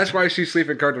 So that's why she's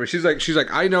sleeping comfortably. She's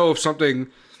like, I know if something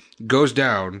goes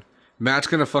down, Matt's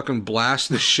gonna fucking blast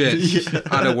the shit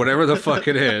out of whatever the fuck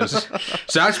it is.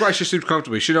 So that's why she sleeps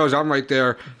comfortably. She knows I'm right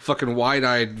there, fucking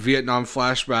wide-eyed Vietnam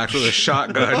flashbacks with a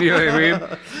shotgun. You know what I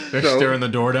mean? They're staring the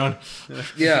door down.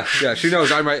 Yeah. She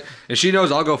knows I'm right, and she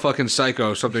knows I'll go fucking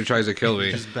psycho if something tries to kill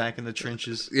me. Just back in the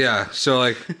trenches. Yeah. So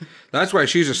like, that's why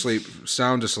she's asleep,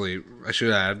 sound asleep. I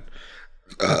should add.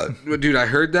 Dude, I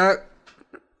heard that,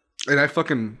 and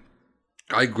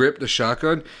I gripped the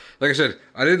shotgun. Like I said,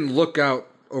 I didn't look out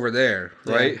over there,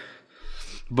 right? Yeah.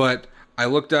 But I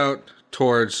looked out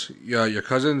towards your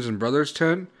cousins and brother's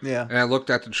tent, and I looked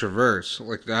at the Traverse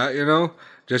like that,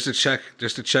 just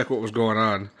to check what was going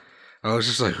on. I was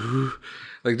just like, ooh.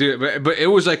 Like, dude, but it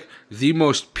was like the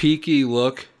most peaky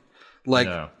look.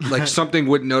 Like something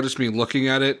wouldn't notice me looking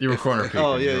at it. You were corner peeking.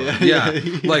 Oh yeah.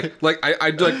 Like I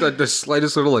do like the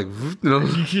slightest little like, you know what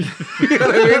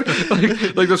I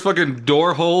mean? Like those fucking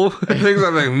door hole things.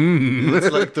 I'm like,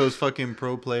 It's like those fucking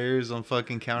pro players on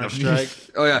fucking Counter-Strike.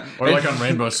 Oh yeah, or like on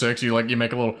Rainbow Six, you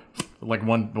make a little like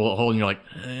one bullet hole, and you're like,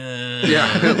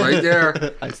 yeah, right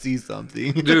there. I see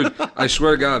something, dude. I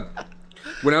swear to God,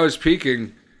 when I was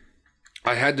peeking,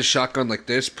 I had the shotgun like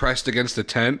this pressed against the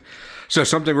tent. So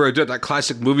something where I did that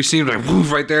classic movie scene, like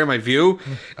move right there in my view.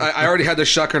 I already had the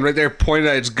shotgun right there pointed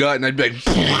at its gut, and I'd be like,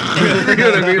 you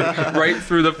know what I mean, right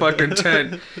through the fucking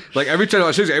tent. Like every time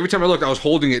I looked, I was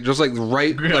holding it just like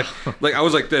right, like I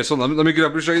was like this. Hold on, let me get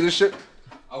up and show you this shit.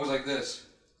 I was like this,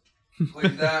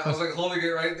 like that. I was like holding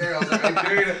it right there. I was like, I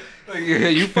dare you. Like, yeah,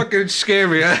 you fucking scare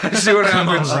me. I see what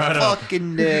happens. Right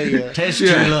fucking dare you. Test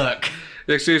your luck.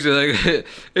 Like seriously, like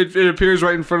it appears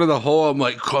right in front of the hole. I'm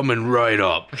like, coming right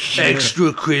up,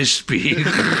 extra crispy. You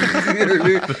know what I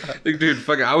mean? Like, dude,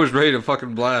 fucking, I was ready to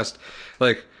fucking blast.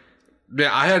 Like,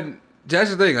 man, that's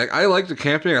the thing. Like, I liked the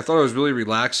camping. I thought it was really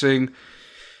relaxing.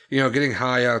 Getting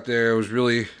high out there was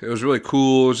really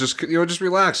cool. It was just just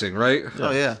relaxing, right?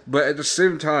 Oh yeah. But at the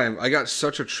same time, I got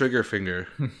such a trigger finger.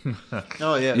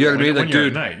 Oh yeah. You know what I mean? Like, dude,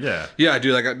 at night, yeah. Yeah,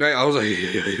 dude. Like at night, I was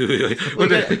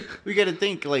like, we got to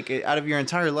think, like, out of your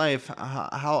entire life,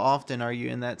 how often are you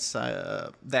in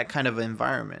that kind of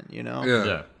environment?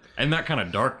 Yeah, and that kind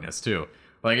of darkness too.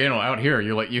 Like, out here,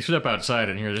 you step outside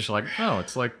and you're just like, oh,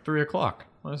 it's like 3:00.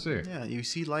 Let's see. Yeah, you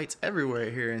see lights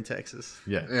everywhere here in Texas.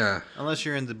 Yeah. Unless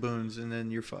you're in the boons, and then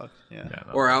you're fucked. Yeah.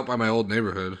 Or out by my old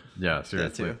neighborhood. Yeah,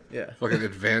 seriously. That too. Yeah. Fucking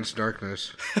advanced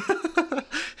darkness.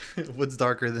 What's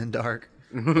darker than dark?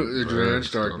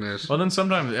 Advanced darkness. Well, then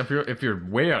sometimes if you're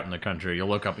way out in the country, you'll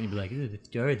look up and you'll be like, "Ooh, the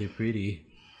stars are pretty."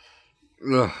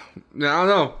 Ugh. Now I don't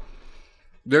know.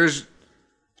 There's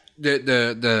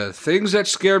the things that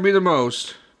scare me the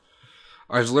most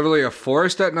are literally a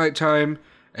forest at nighttime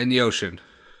and the ocean.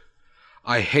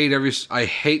 I hate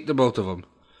the both of them.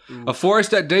 Ooh. A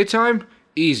forest at daytime,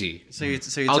 easy. So you're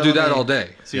I'll do that all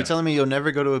day. So you're telling me you'll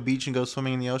never go to a beach and go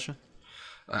swimming in the ocean?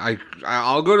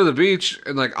 I'll go to the beach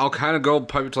and like I'll kind of go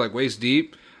probably to like waist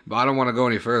deep, but I don't want to go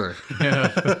any further.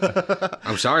 Yeah.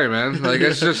 I'm sorry, man. Like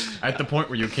it's just at the point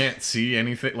where you can't see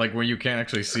anything, like where you can't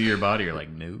actually see your body. You're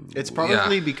like, no. It's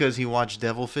probably because he watched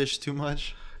Devilfish too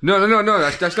much. No.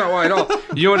 That's not why at all.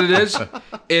 You know what it is?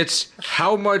 It's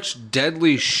how much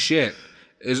deadly shit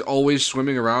is always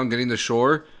swimming around getting to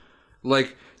shore.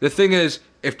 Like, the thing is,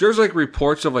 if there's like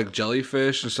reports of like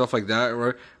jellyfish and stuff like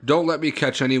that, don't let me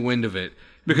catch any wind of it.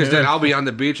 Because then I'll be on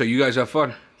the beach like, you guys have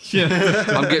fun.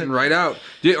 I'm getting right out.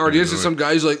 Or this is some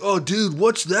guy's like, oh, dude,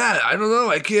 what's that? I don't know.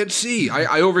 I can't see.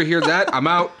 I overhear that. I'm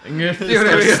out. You know what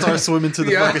I mean? Start swimming to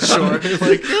the fucking shore.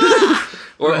 Like,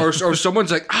 or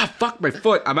someone's like, fuck my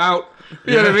foot. I'm out.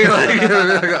 You know what I mean?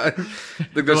 Like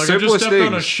the Like, I just simplest stepped on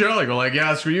a things. shell. I go like, yeah,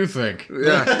 that's what you think.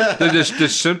 Yeah, they're just the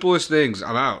simplest things.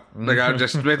 I'm out. Like I'm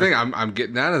just main thing. I'm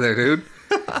getting out of there, dude.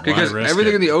 Because risk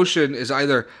everything it? in the ocean is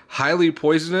either highly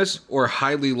poisonous or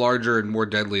highly larger and more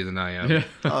deadly than I am.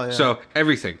 oh, yeah. So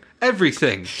everything.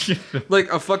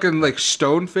 Like a fucking like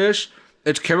stonefish.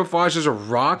 It's camouflaged as a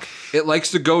rock. It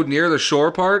likes to go near the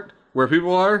shore part where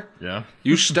people are. Yeah.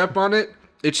 You step on it.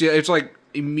 It's like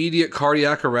immediate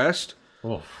cardiac arrest.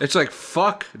 Oh, It's like,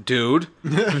 fuck, dude.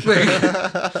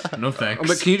 Like, no thanks. I'm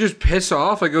like, can you just piss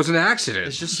off? Like it was an accident.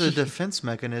 it's just a defense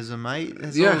mechanism, mate.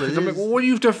 That's Yeah. all it I'm like, is. well, what are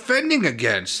you defending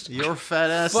against? Your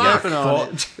fat ass Fuck. stepping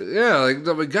on it. Yeah, like,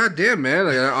 I'm like, goddamn, man.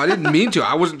 Like, I didn't mean to.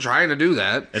 I wasn't trying to do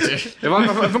that. If I'm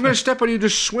going to step on you,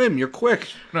 just swim. You're quick.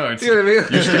 No, it's, You know what I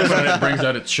mean? you step on it, brings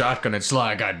out its shotgun. It's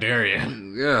like, I dare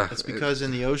you. Yeah. It's because in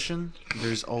the ocean,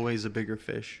 there's always a bigger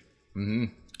fish.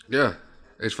 Yeah.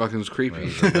 It's fucking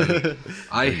creepy.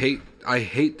 I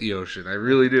hate the ocean. I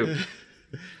really do.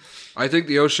 I think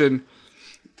the ocean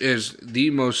is the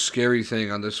most scary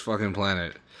thing on this fucking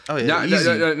planet. Oh, yeah,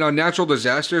 easy. No, natural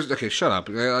disasters. Okay, shut up.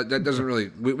 That doesn't really.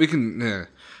 We can. Yeah.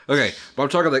 Okay, but I'm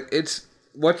talking like it's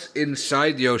what's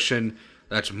inside the ocean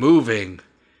that's moving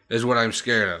is what I'm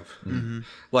scared of. Mm-hmm.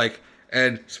 Like,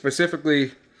 and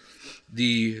specifically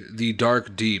the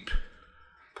dark deep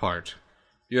part.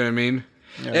 You know what I mean?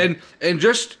 Yeah. And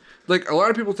just like a lot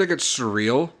of people think it's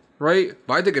surreal, right?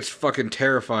 But I think it's fucking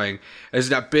terrifying. As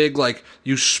that big like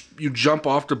you jump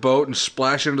off the boat and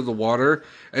splash into the water,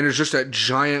 and there's just that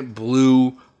giant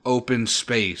blue open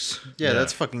space. Yeah,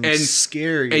 that's fucking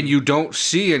scary. And you don't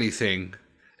see anything.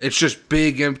 It's just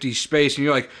big empty space, and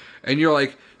you're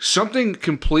like something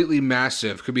completely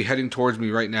massive could be heading towards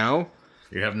me right now.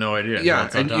 You have no idea. Yeah,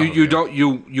 and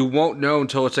you won't know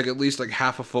until it's like at least like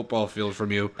half a football field from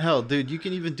you. Hell, dude, you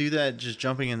can even do that just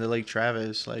jumping into Lake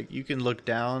Travis. Like, you can look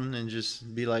down and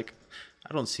just be like,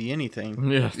 I don't see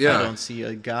anything. Yeah. Yeah. I don't see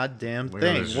a goddamn Look at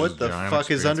thing. this What just the giant fuck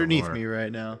is expanse of underneath water. me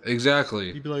right now?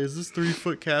 Exactly. You'd be like, is this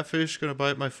 3-foot catfish gonna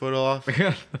bite my foot off?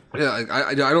 Yeah, like,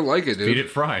 I don't like it, dude. Feed it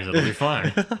fries. It'll be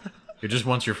fine. It just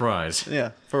wants your fries.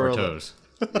 Yeah, for Or real. toes.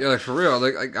 Yeah, like for real.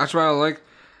 Like that's why I like.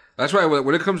 That's why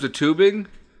when it comes to tubing,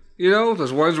 you know,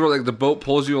 those ones where like the boat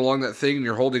pulls you along that thing and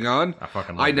you're holding on. I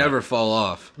fucking love that. never fall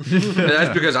off. And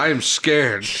that's because I am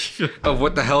scared of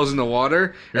what the hell's in the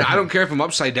water. And I don't care if I'm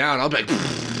upside down. I'll be like,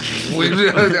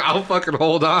 I'll fucking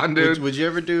hold on, dude. Would you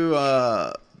ever do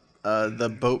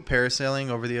the boat parasailing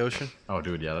over the ocean? Oh,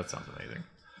 dude, yeah, that sounds amazing.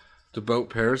 The boat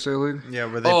parasailing. Yeah,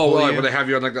 where they pull you. Where they have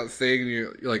you on like that thing and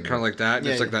you're like kind of like that. And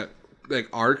Yeah, it's like that like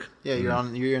arc. Yeah,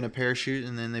 you're in a parachute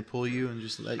and then they pull you and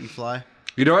just let you fly.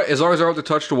 You know what? As long as I don't have to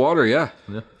touch the water, yeah.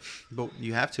 But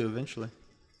you have to eventually.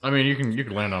 I mean, you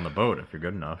can land on the boat if you're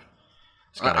good enough.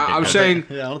 I'm saying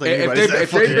Yeah, I don't think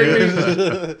if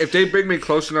anybody's if they bring me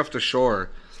close enough to shore,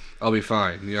 I'll be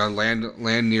fine. You know,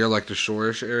 land near like the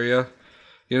shore-ish area.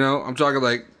 You know, I'm talking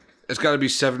like it's got to be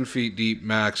 7 feet deep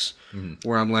max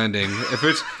where I'm landing. If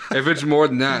it's more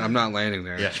than that, I'm not landing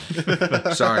there.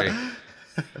 Yeah. Sorry, I'm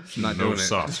not No doing it.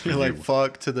 sauce for You're like, you.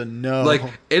 fuck to the no. Like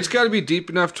it's got to be deep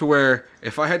enough to where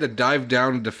if I had to dive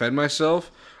down and defend myself,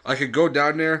 I could go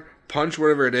down there, punch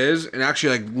whatever it is, and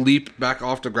actually like leap back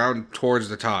off the ground towards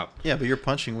the top. yeah, but your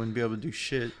punching wouldn't be able to do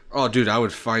shit. Oh, dude, I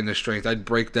would find the strength. I'd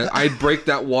break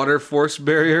that water force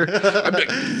barrier. I'd be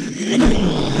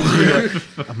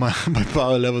like, My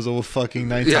power level's over fucking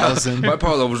yeah, 9,000. my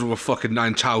power levels were fucking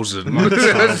 9,000.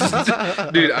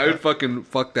 Dude, I would fucking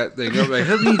fuck that thing. I'd be like,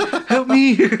 help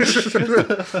me.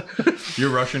 You're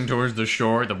rushing towards the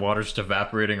shore. The water's just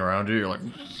evaporating around you. You're like,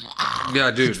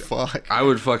 Yeah, dude. Fuck. I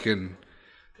would fucking,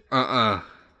 Like,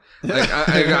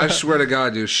 I swear to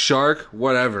God, dude, shark,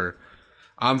 whatever.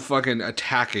 I'm fucking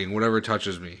attacking whatever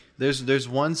touches me. There's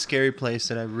one scary place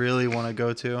that I really want to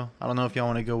go to. I don't know if y'all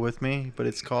want to go with me, but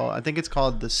I think it's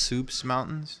called the Soups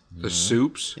Mountains. The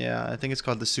soups? Yeah, I think it's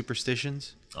called the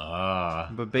Superstitions. But But I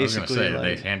was gonna basically, say, like-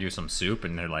 they hand you some soup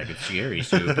and they're like, it's scary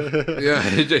soup. Yeah,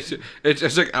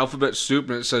 it's like alphabet soup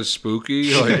and it says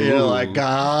spooky. Like, You're ooh. like,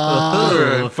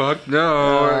 God, Fuck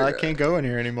no. I can't go in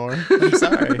here anymore. I'm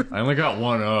sorry. I only got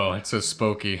one O. It says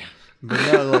spooky. But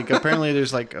no, like apparently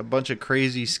there's like a bunch of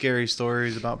crazy, scary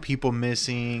stories about people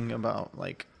missing, about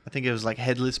like I think it was like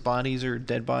headless bodies or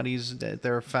dead bodies that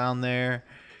they were found there.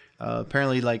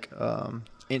 Apparently, like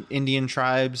Indian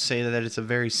tribes say that it's a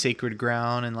very sacred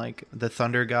ground, and like the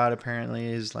thunder god apparently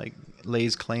is like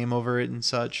lays claim over it and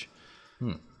such.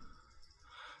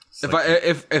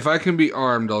 If I can be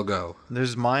armed, I'll go.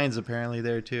 There's mines apparently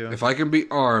there too. If I can be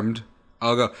armed,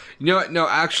 I'll go. You know what? No,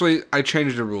 actually, I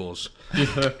changed the rules.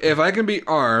 If I can be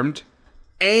armed,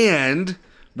 and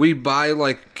we buy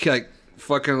like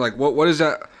fucking like what is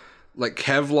that, like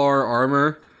Kevlar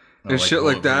armor and like shit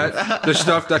like bulletproof. that. The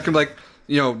stuff that can like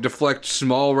deflect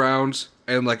small rounds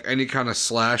and like any kind of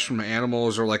slash from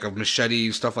animals or like a machete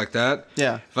and stuff like that.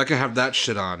 Yeah. If I can have that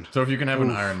shit on. So if you can have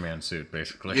an Iron Man suit,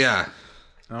 basically. Yeah.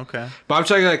 Okay. But I'm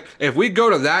saying, like, if we go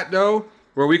to that, though,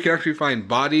 where we can actually find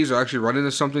bodies or actually run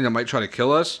into something that might try to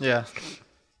kill us, Yeah.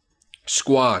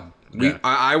 squad. Yeah.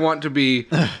 I want to be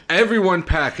everyone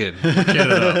packing.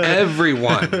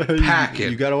 Everyone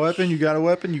packing. You got a weapon. You got a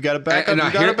weapon. You got a backup. Now,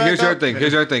 here's the other thing.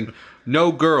 Here's the other thing.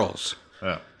 No girls.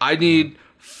 Yeah. I need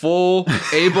full,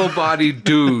 able-bodied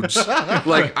dudes.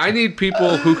 Like, I need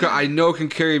people who I know can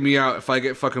carry me out if I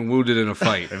get fucking wounded in a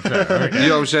fight. You know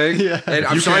what I'm saying? Yeah. And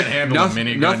I'm You sorry, can't handle a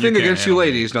minigun, nothing you against can't you handle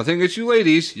ladies. Nothing against you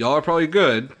ladies. Y'all are probably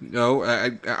good,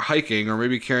 at hiking or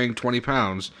maybe carrying 20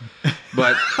 pounds.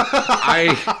 But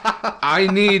I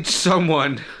need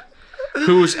someone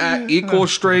who's at equal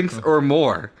strength or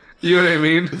more. You know what I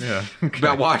mean? Yeah.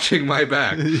 About watching my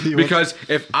back. Because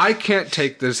if I can't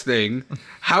take this thing,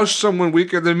 how's someone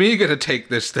weaker than me gonna take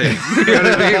this thing? You know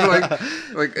what I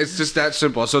mean? Like it's just that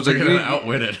simple. So it's You're like gonna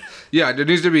outwit it. yeah, there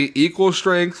needs to be equal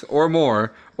strength or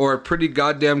more, or pretty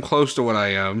goddamn close to what I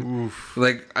am. Oof.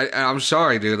 Like I'm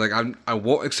sorry, dude. Like I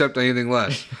won't accept anything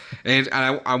less, and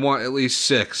I want at least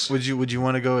 6. Would you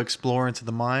want to go explore into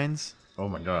the mines? Oh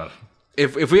my god.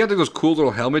 If we have those cool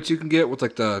little helmets you can get with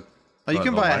like the. Oh, you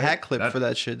can the buy a light? hat clip for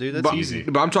that shit, dude. That's easy.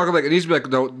 But I'm talking like it needs to be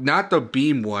like not the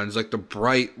beam ones, like the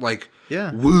bright like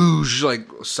Yeah. whoosh like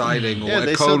siding or Yeah, like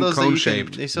they sell those cone that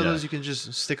shaped. they sell Yeah. those you can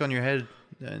just stick on your head,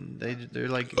 and they're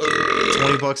like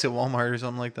 $20 at Walmart or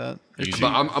something like that. They're Easy. cheap.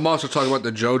 But I'm also talking about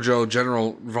the JoJo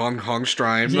General Von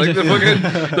Hongstrein, like the fucking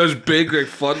those big like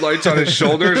floodlights on his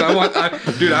shoulders. I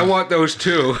want those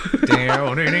too.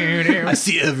 I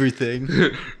see everything.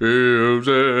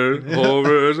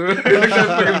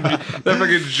 that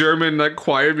fucking German like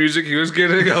choir music he was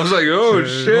getting. I was like, oh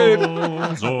shit.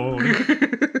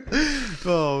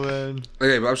 Oh man.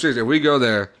 Okay, but I'm serious. If we go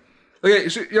there, okay,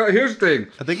 so, here's the thing.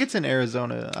 I think it's in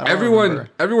Arizona. I don't remember.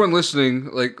 Everyone listening,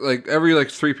 like every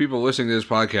 3 people listening to this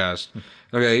podcast,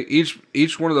 okay,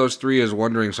 each one of those 3 is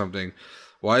wondering something.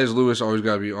 Why is Lewis always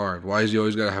got to be armed? Why is he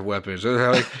always got to have weapons?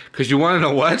 Because you want to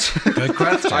know what?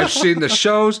 I've seen the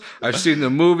shows. I've seen the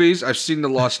movies. I've seen the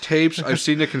lost tapes. I've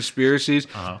seen the conspiracies.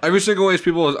 Every single one of these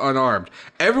people is unarmed.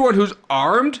 Everyone who's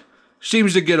armed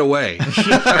seems to get away. So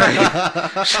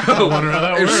I wonder how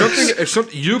that works. if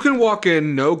something, you can walk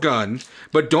in no gun,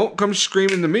 but don't come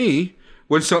screaming to me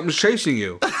when something's chasing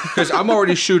you, because I'm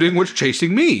already shooting what's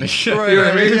chasing me. You know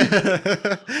what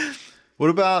I mean? What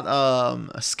about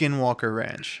a Skinwalker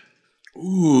Ranch?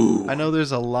 Ooh. I know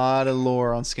there's a lot of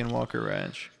lore on Skinwalker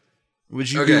Ranch.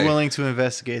 Would you Okay. be willing to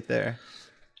investigate there?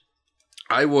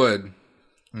 I would.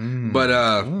 But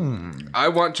I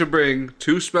want to bring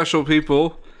 2 special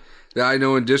people that I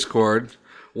know in Discord.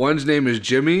 One's name is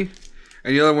Jimmy,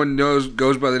 and the other one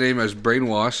goes by the name as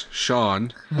Brainwash,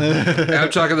 Sean. And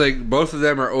I'm talking like both of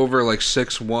them are over like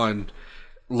 6'1",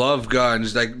 love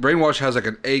guns. Like Brainwash has like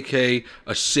an AK,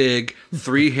 a SIG,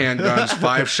 3 handguns,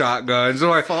 5 shotguns. I'm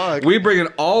like, Fuck. we bring in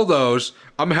all those.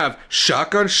 I'm gonna have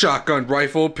shotgun,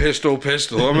 rifle, pistol.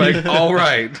 I'm like, all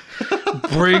right,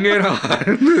 bring it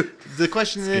on. The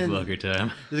question Good then, lucky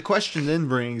time. the question then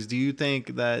brings: do you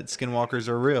think that Skinwalkers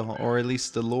are real, or at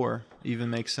least the lore even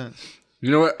makes sense? You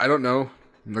know what? I don't know.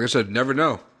 Like I said, never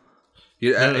know.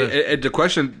 The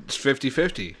question is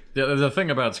 50-50. The thing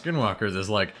about skinwalkers is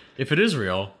like, if it is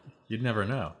real, you'd never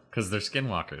know because they're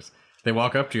skinwalkers. They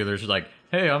walk up to you, they're just like,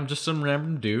 "Hey, I'm just some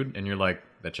random dude," and you're like,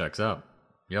 "That checks out."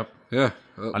 Yep. Yeah.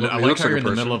 I like how you're in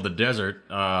the middle of the desert.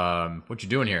 What you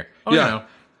doing here? Oh, Yeah. you know.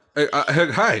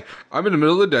 Hi, I'm in the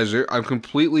middle of the desert. I'm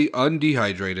completely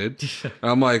undehydrated.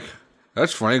 And I'm like,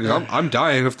 that's funny because I'm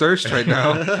dying of thirst right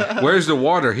now. Where's the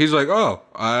water? He's like, oh,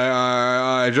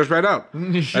 I just ran out.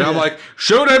 And I'm like,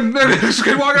 shoot him,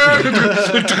 Skinwalker!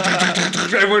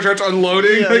 Everyone starts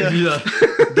unloading.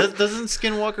 Doesn't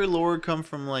Skinwalker lore come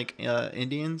from like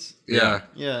Indians? Yeah.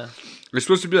 Yeah. It's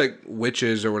supposed to be like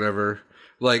witches or whatever.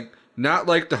 Like, not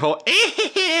like the whole,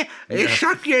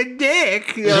 suck your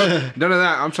dick. You know? None of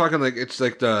that. I'm talking like, it's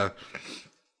like the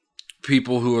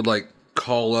people who would like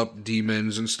call up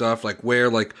demons and stuff, like wear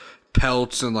like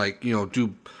pelts and like,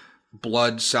 do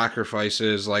blood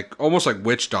sacrifices, like almost like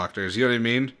witch doctors. You know what I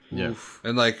mean? Yeah.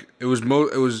 And like, it was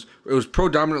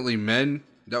predominantly men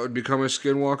that would become a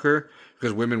skinwalker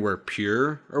because women were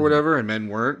pure or whatever and men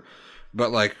weren't.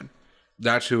 But like,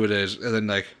 That's who it is. And then,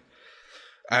 like,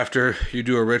 after you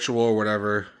do a ritual or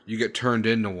whatever, you get turned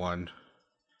into one.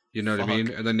 You know what I mean?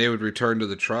 And then they would return to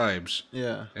the tribes.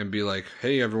 Yeah. And be like,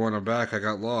 hey, everyone, I'm back. I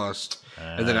got lost.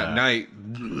 And then at night,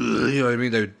 you know what I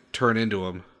mean? They would turn into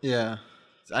them. Yeah.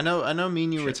 I know me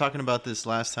and you were talking about this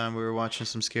last time we were watching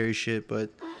some scary shit, but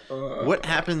what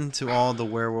happened to all the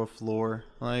werewolf lore?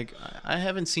 Like, I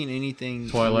haven't seen anything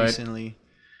Twilight. recently.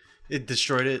 It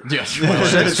destroyed it. Yes.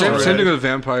 Same thing with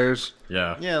vampires.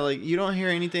 Yeah. Yeah, like, you don't hear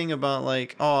anything about,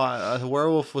 like, oh, a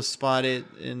werewolf was spotted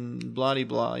in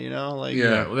blah-de-blah, you know? Like,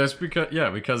 Yeah. Well, that's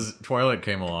because Twilight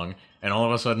came along, and all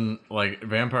of a sudden, like,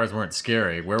 vampires weren't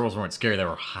scary, werewolves weren't scary, they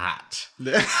were hot.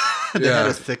 they had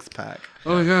a six-pack.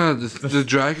 Oh my god, does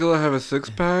Dracula have a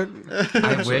six-pack?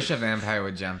 I wish a vampire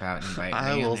would jump out and bite me.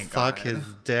 I will and suck God. his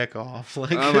dick off.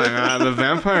 Like, Oh my god, the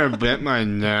vampire bit my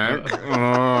neck.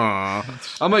 Oh.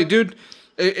 I'm like, dude,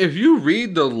 if you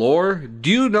read the lore, do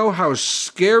you know how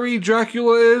scary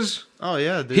Dracula is? oh,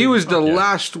 yeah, dude. He was the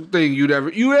last thing you'd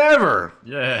ever.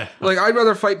 Yeah. Like, I'd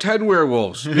rather fight 10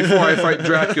 werewolves before I fight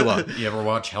Dracula. You ever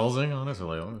watch Helsing,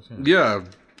 honestly? Yeah.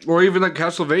 Or even like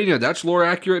Castlevania, that's lore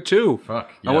accurate too.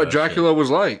 Fuck. On what Dracula was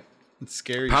like. It's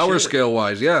scary Power shit. scale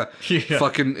wise, yeah. Yeah.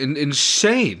 Fucking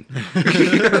insane.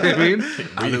 You know what I mean?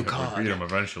 We beat him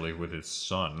eventually with his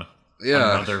son.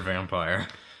 Yeah. Another vampire.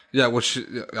 Yeah, which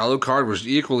Alucard was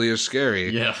equally as scary.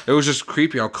 Yeah. It was just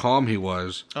creepy how calm he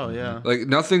was. Oh, yeah. Like,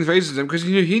 nothing phases him because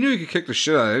he knew he could kick the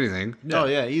shit out of anything. Oh,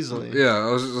 yeah, easily. Yeah,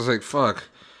 I was like, fuck.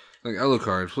 Like,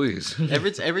 Alucard, please.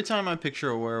 Every time I picture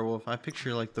a werewolf, I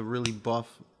picture, like, the really buff,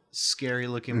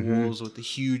 scary-looking wolves with the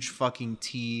huge fucking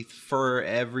teeth, fur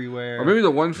everywhere. Or maybe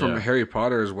the one from Yeah. Harry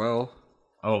Potter as well.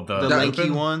 Oh, the lanky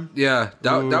one. Yeah,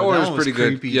 that Ooh, one was pretty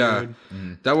good. creepy, Yeah,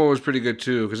 dude. that one was pretty good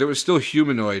too because it was still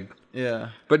humanoid. Yeah.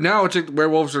 But now it's like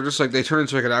werewolves are just like they turn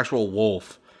into like an actual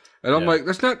wolf, and I'm Yeah. like,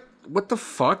 that's not what the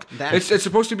fuck. That's- It's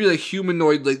supposed to be like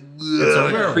humanoid, like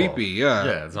werewolf. creepy. Yeah.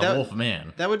 Yeah, it's a That- wolf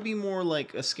man. That would be more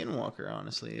like a skinwalker,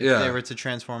 honestly. If Yeah. they were to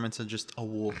transform into just a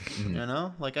wolf, you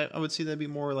know? Like, I would see that be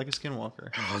more like a skinwalker.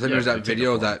 Oh, then Yeah, there's they that take a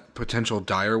video of form. that potential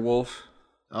dire wolf.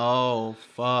 Oh,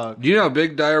 fuck. Do you know how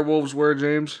big dire wolves were,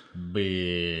 James?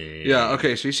 Big. Yeah.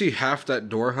 Okay, so you see half that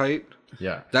door height.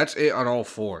 Yeah. That's it on all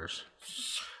fours.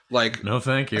 Like, No,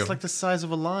 thank you. It's like the size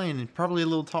of a lion, and probably a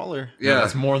little taller. Yeah, yeah,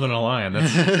 that's more than a lion.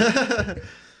 That's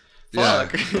yeah.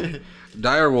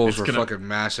 Dire wolves were gonna- fucking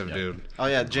massive, dude. Oh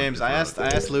yeah, James. I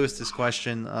asked Lewis this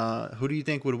question. Who do you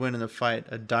think would win in a fight,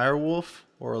 a dire wolf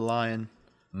or a lion?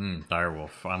 dire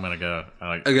wolf. I'm gonna go.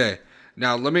 Okay,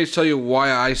 now let me tell you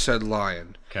why I said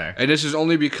lion. Okay. And this is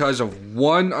only because of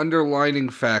one underlining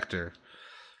factor.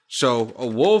 So a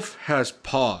wolf has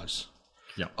paws.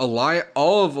 Yeah.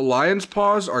 All of a lion's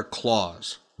paws are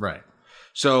claws. Right.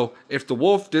 So if the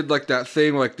wolf did like that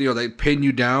thing, like, you know, they pin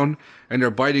you down and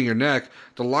they're biting your neck,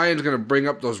 the lion's gonna bring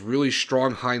up those really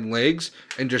strong hind legs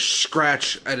and just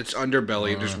scratch at its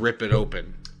underbelly and just rip it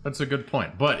open. That's a good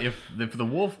point. But if the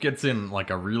wolf gets in like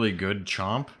a really good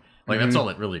chomp, like that's all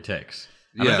it really takes.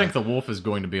 And I Yeah. think the wolf is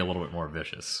going to be a little bit more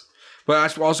vicious. But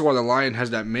that's also why the lion has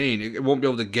that mane. It won't be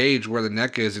able to gauge where the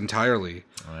neck is entirely.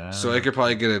 Yeah. So it could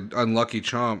probably get an unlucky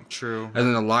chomp. True. And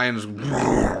then the lion's...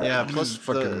 Yeah. Plus,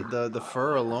 fucking- the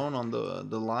fur alone on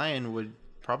the lion would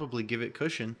probably give it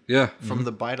cushion Yeah. from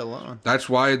the bite alone. That's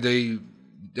why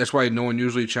no one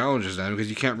usually challenges them, because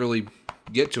you can't really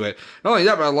get to it. Not only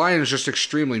that, but a lion is just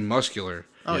extremely muscular.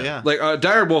 Oh yeah. Like a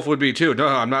dire wolf would be too. No,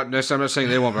 I'm not saying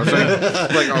they won't. But I'm saying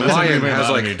like a lion has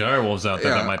like any dire wolves out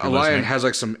there that might be a lion listening. has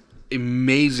like some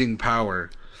amazing power,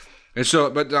 and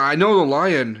so. But I know the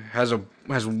lion has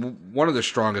one of the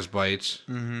strongest bites.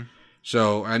 Mm-hmm.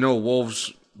 So I know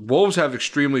wolves have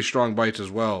extremely strong bites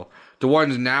as well. The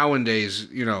ones nowadays,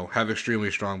 you know, have extremely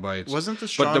strong bites. Wasn't the But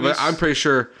strongest? I'm pretty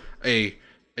sure a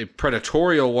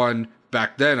predatorial one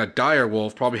back then, a dire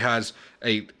wolf, probably has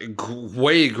a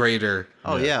way greater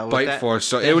Oh yeah. with bite that- force.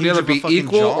 So that it would huge either of a be fucking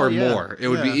equal jaw, or yeah. more. It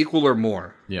would be Yeah. equal or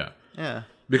more. Yeah. Yeah.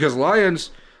 Because lions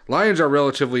are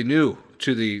relatively new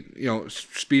to the, you know,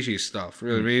 species stuff. You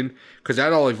know what I mean? Because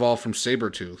that all evolved from saber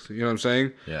tooth. You know what I'm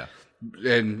saying? Yeah.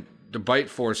 And the bite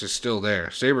force is still there.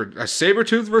 A saber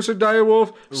tooth versus dire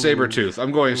wolf. Saber tooth.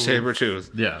 I'm going saber tooth.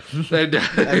 Yeah.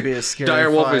 That'd be a scary dire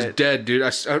wolf is fight. dead, dude.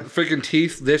 Freaking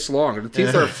teeth this long. The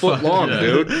teeth are a foot long,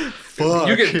 dude.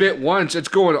 You get bit once, it's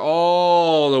going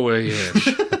all the way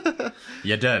in.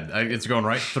 You're dead. It's going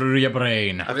right through your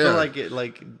brain. I feel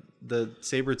like the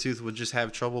saber tooth would just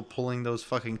have trouble pulling those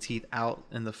fucking teeth out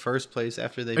in the first place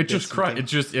after they It just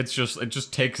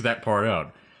takes that part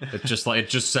out. It's just like it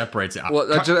just separates it. Well,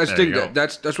 that's There the you thing. go.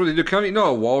 That's what they do. Kind of, you know,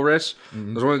 a walrus.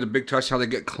 There's one of the big tests how they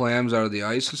get clams out of the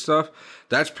ice and stuff.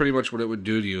 That's pretty much what it would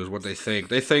do to you. Is what they think.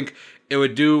 They think it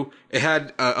would do. It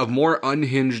had a more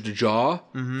unhinged jaw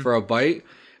for a bite.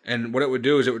 And what it would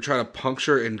do is it would try to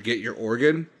puncture and get your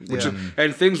organ,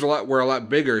 and things were a lot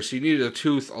bigger, so you needed a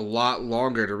tooth a lot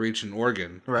longer to reach an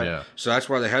organ. Right. Yeah. So that's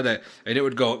why they had that, and it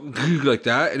would go like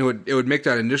that, and it would make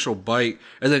that initial bite,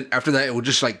 and then after that it would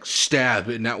just like stab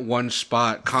in that one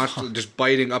spot, constantly just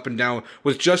biting up and down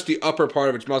with just the upper part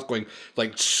of its mouth going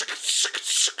like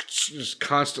just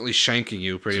constantly shanking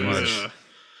you, pretty much.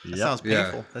 That sounds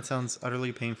painful. That sounds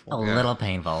utterly painful. A little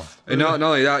painful. And not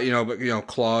only that, but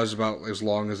claws about as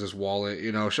long as this wallet,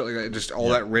 shit like that. Just all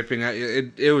that ripping at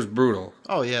you. It was brutal.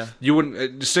 Oh yeah. You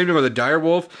wouldn't. The same thing with a dire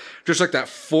wolf. Just like that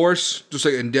force, just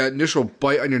like that initial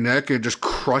bite on your neck, and it just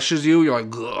crushes you. You're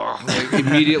like, ugh, like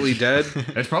immediately dead.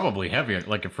 It's probably heavier.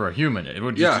 Like for a human, it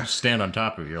would just stand on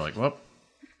top of you. You're like, well.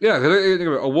 Yeah, think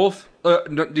about it. A wolf.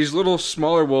 These little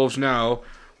smaller wolves now,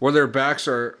 where their backs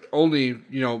are only,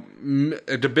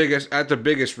 at the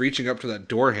biggest, reaching up to that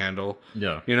door handle.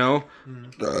 Yeah.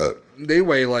 They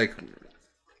weigh like,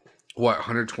 what,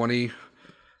 120,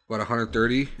 what,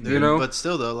 130, But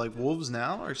still, though, like, wolves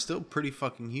now are still pretty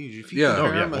fucking huge. If you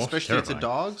compare them, wolves especially to terrifying.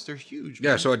 dogs, they're huge.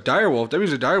 Yeah, Man. so a dire wolf, that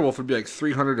means a dire wolf would be like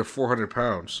 300 to 400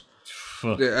 pounds.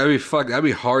 Fuck. Yeah, that'd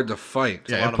be hard to fight.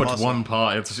 Yeah, lot it of puts muscle. one paw.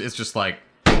 It's just like,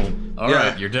 all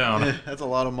right, you're down. That's a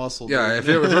lot of muscle. Yeah,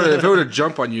 dude. if it were to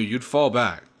jump on you, you'd fall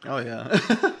back. Oh, yeah.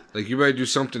 Like, you better do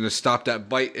something to stop that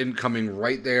bite incoming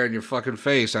right there in your fucking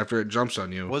face after it jumps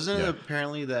on you. Wasn't it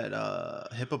apparently that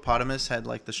hippopotamus had,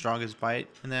 like, the strongest bite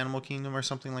in the animal kingdom or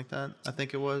something like that? I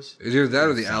think it was. It's either that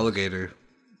or the alligator.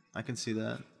 I can see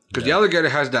that. Because the alligator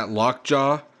has that lock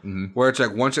jaw, where it's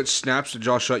like once it snaps the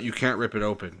jaw shut, you can't rip it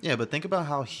open. Yeah, but think about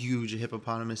how huge a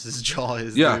hippopotamus's jaw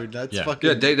is, Yeah. dude. That's Yeah. fucking...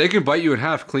 Yeah, they can bite you in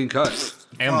half clean cut.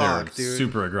 And Fuck, they're dude.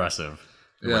 super aggressive.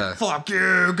 They're Yeah. like, fuck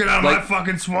you, get out of my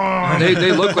fucking swamp.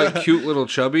 They look like cute little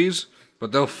chubbies,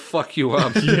 but they'll fuck you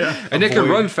up. Yeah. And they can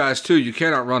run fast too. You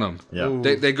cannot run them.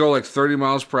 Yeah. They go like 30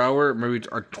 miles per hour, maybe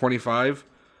or 25.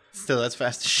 Still, that's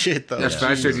fast as shit, though. That's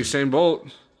faster than Usain Bolt.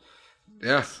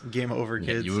 Yeah. Game over,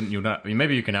 kids. You not. I mean,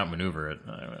 maybe you can outmaneuver it.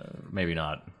 Maybe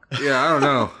not. Yeah, I don't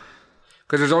know.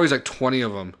 Because there's always like 20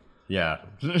 of them Yeah.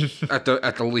 at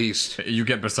the least. You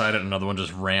get beside it, another one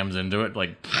just rams into it.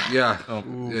 Like, Yeah. Yeah,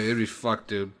 it'd be fucked,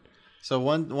 dude. So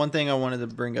one thing I wanted to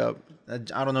bring up, I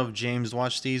don't know if James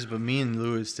watched these, but me and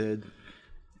Lewis did.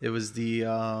 It was the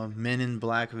Men in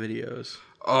Black videos.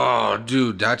 Oh,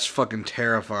 dude, that's fucking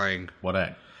terrifying. what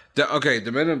a.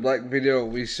 The Men in Black video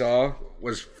we saw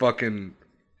was fucking,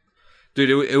 dude.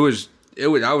 It was.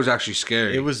 I was actually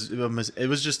scared. It was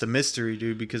just a mystery,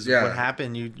 dude, because Yeah. what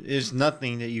happened, there's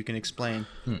nothing that you can explain.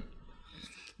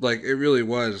 Like, it really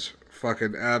was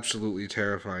fucking absolutely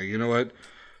terrifying. You know what?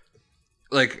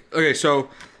 Like, okay, so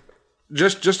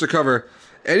just to cover,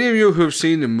 any of you who have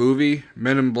seen the movie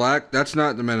Men in Black, that's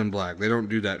not the Men in Black. They don't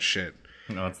do that shit.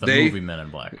 No, it's the They- movie Men in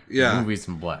Black. Yeah. The movies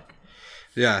in black.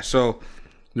 Yeah, so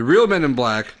the real Men in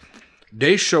Black,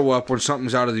 they show up when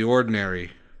something's out of the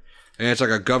ordinary. And it's like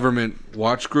a government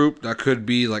watch group that could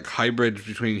be like hybrids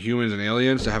between humans and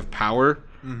aliens to have power,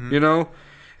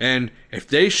 And if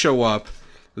they show up,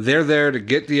 they're there to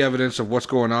get the evidence of what's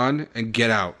going on and get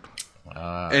out.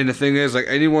 And the thing is, like,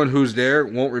 anyone who's there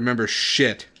won't remember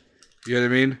shit. You know what I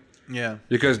mean? Yeah.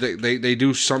 Because they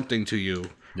do something to you.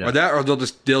 Yeah. Or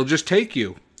they'll just take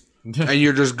you. And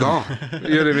you're just gone. You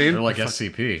know what I mean? They're like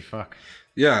SCP. Fuck.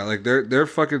 Yeah, like they're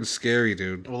fucking scary,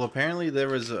 dude. Well, apparently there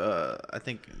was, I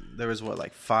think there was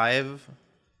like 5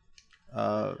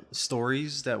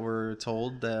 stories that were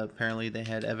told that apparently they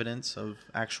had evidence of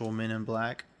actual Men in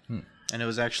Black. And it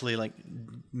was actually like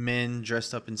men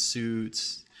dressed up in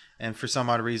suits. And for some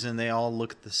odd reason, they all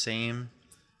looked the same.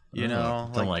 You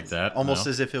know? Don't like that, Almost no.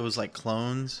 as if it was like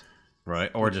clones. Right.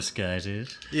 Or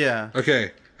disguises. Yeah.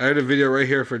 Okay, I had a video right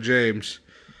here for James.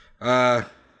 All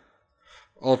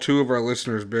 2 of our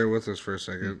listeners, bear with us for a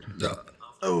second.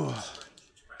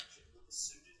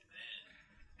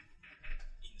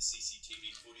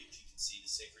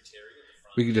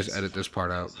 We can just edit this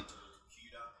part out.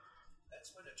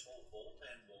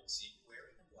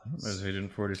 There's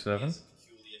Agent 47.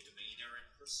 Peculiar demeanor and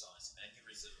precise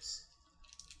mannerisms.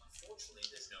 Unfortunately,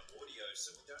 there's no audio,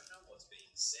 so we don't know what's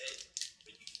being said,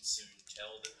 but you can soon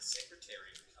tell that the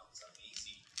secretary becomes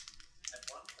uneasy. At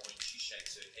one point, she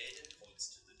shakes her head and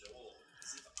points to the door,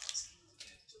 as if asking the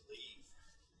man to leave.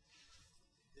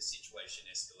 The situation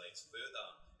escalates further,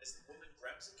 as the woman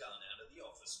grabs a gun out of the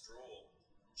office drawer.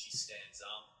 She stands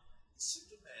up. The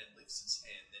suited man lifts his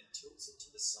hand, then tilts it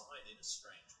to the the side in a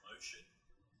strange motion.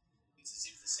 It's as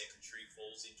if the secretary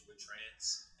falls into a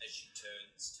trance as she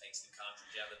turns, takes the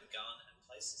cartridge out of the gun, and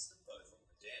places them both on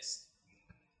the desk.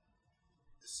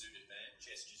 The suited man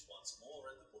gestures once more,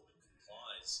 and the woman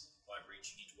complies by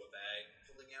reaching into a bag,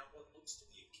 pulling out what looks to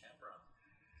be a camera.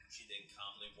 She then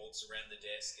calmly walks around the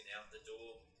desk and out the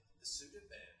door. The suited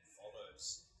man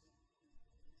follows.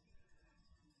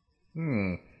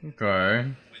 Okay.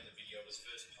 When the video was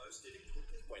first posted, it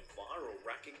quickly went viral,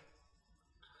 racking.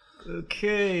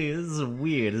 Okay, this is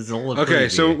weird. This is all Okay,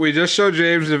 so we just showed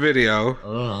James the video.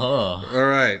 Uh-huh. All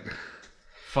right.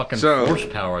 Fucking So- force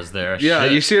powers there. Yeah,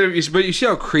 Shit. but you see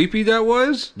how creepy that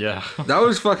was? Yeah. That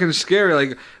was fucking scary.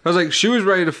 Like, I was like, she was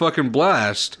ready to fucking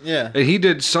blast. Yeah. And he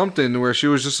did something where she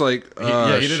was just like, He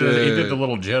did shit. the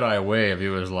little Jedi wave. He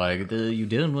was like, "You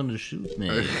didn't want to shoot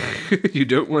me." You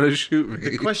don't want to shoot me.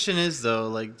 The question is, though,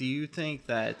 like, do you think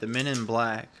that the Men in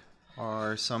Black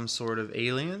are some sort of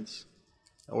aliens?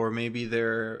 Or maybe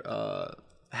they're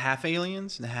half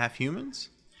aliens and half humans?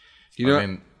 You know, I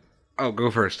mean, oh,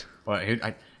 go first. well,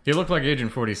 he looked like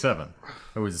Agent 47.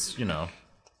 It was,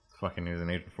 fucking he was an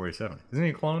Agent 47. Isn't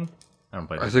he a clone? I haven't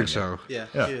played I this think game yet. so. Yeah,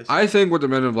 Yeah. he is. I think what the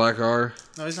Men in Black are.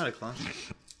 No, he's not a clone.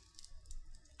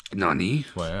 Nani?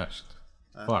 That's why I asked.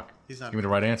 Fuck. he's not- Give me the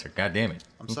right answer. God damn it.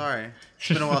 I'm sorry. It's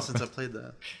been a while since I played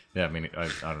that. Yeah, I mean, I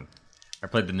don't. I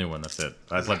played the new one. That's it.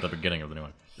 I played the beginning of the new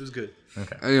one. It was good.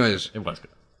 Okay. Anyways, It was good.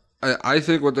 I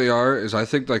think what they are is I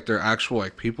think like they're actual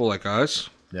like people like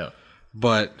us, Yeah.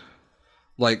 but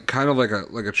like kind of like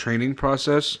a training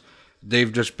process.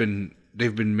 They've been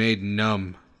made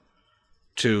numb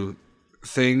to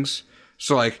things.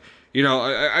 So like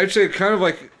I'd say kind of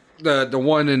like the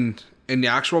one in the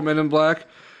actual Men in Black.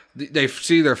 They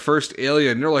see their first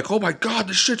alien, they're like, "Oh my god,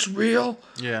 this shit's real!"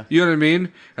 Yeah. You know what I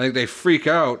mean? I think they freak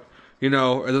out, and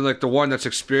then like the one that's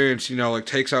experienced, like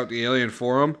takes out the alien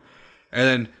for them, and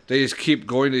then they just keep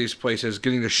going to these places,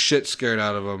 getting the shit scared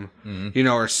out of them,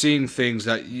 or seeing things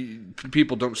that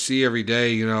people don't see every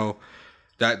day,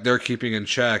 that they're keeping in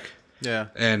check, Yeah.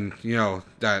 and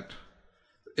that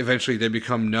eventually they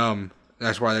become numb.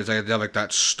 That's why they have like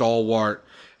that stalwart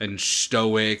and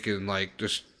stoic and like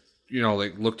just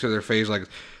like look to their face like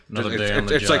Another day on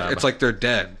the it's job. like they're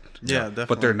dead. Yeah, definitely.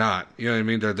 But they're not. You know what I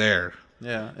mean? They're there.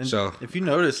 Yeah. And So- if you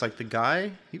notice, like the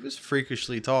guy, he was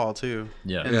freakishly tall too.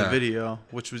 Yeah. In Yeah. the video,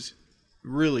 which was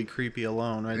really creepy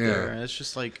alone right Yeah. there. And it's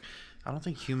just like, I don't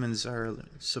think humans are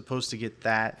supposed to get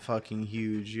that fucking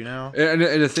huge, And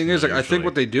the thing is, like, I think usually.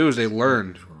 what they do is they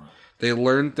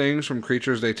learn things from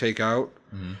creatures they take out.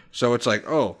 So it's like,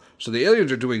 oh, so the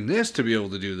aliens are doing this to be able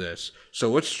to do this. So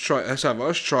let's have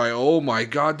us try. Oh my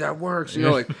god, that works.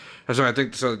 Like that's what I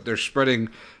think. So they're spreading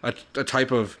a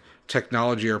type of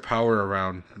technology or power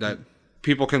around that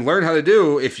people can learn how to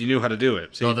do if you knew how to do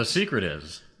it. So the secret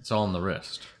is, it's all in the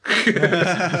wrist.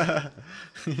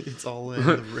 It's all in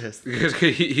the wrist. Because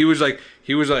he was like,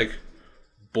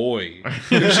 boy.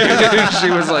 she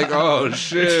was like, oh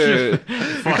shit.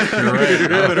 Fuck, you're right.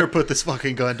 I better put this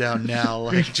fucking gun down now.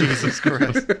 Like, Jesus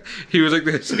Christ. He was like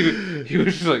this. He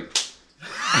was just like.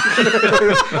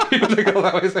 He was like, oh,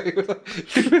 I was like,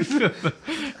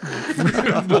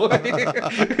 boy.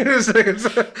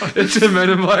 It's a Men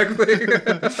in Black thing.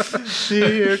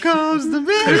 Here comes the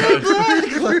Man in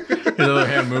Black. His other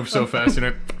hand moves so fast,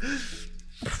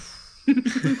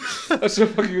 That's so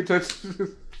fucking intense.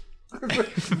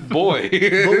 Boy.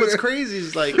 But what's crazy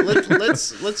is like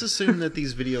let's assume that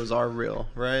these videos are real,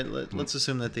 right? Let's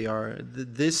assume that they are.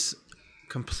 This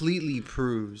completely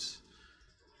proves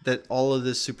that all of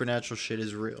this supernatural shit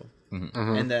is real,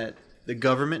 and that the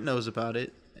government knows about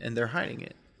it and they're hiding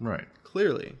it Right.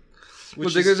 clearly.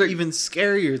 Which the thing is is, like- even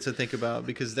scarier to think about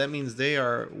because that means they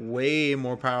are way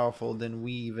more powerful than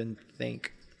we even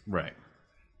think. Right.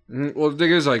 Well, the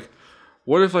thing is, like,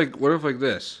 what if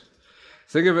this?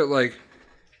 Think of it like,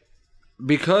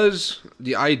 because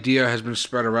the idea has been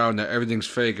spread around that everything's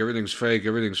fake, even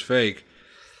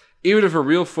if a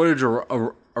real footage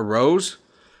arose,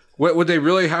 would they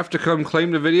really have to come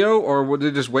claim the video, or would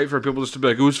they just wait for people just to be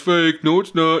like, it was fake, no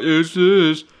it's not, it's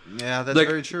this? Yeah, that's Like,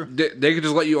 very true. They could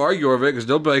just let you argue over it, because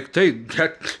they'll be like, hey,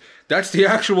 that's the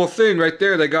actual thing right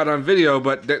there they got on video,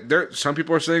 but some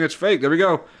people are saying it's fake. There we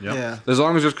go. Yep. Yeah. As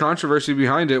long as there's controversy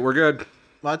behind it, we're good.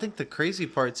 Well, I think the crazy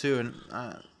part too, and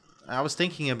I was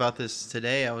thinking about this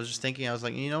today. I was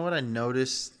like, you know what I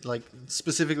noticed, like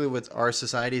specifically with our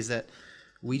society, is that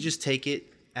we just take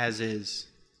it as is.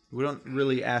 We don't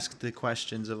really ask the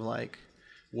questions of like,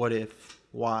 what if,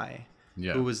 why,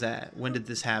 Yeah. who was that, when did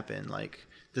this happen, like,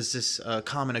 is this a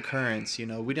common occurrence?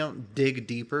 We don't dig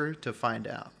deeper to find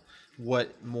out.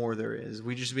 what more there is.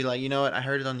 We just be like, you know what? I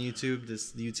heard it on YouTube.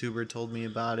 This YouTuber told me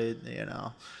about it. You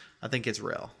know, I think it's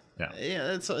real.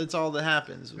 Yeah, it's all that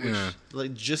happens. Which,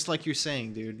 like just like you're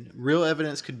saying, dude, real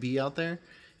evidence could be out there,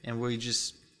 and we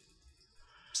just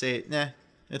say, nah,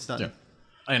 it's not. Yeah.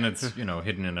 And it's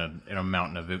hidden in a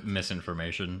mountain of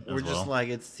misinformation. We're just like,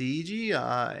 it's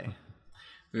CGI.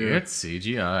 It's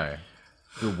CGI.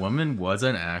 The woman was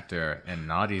an actor, and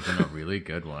not even a really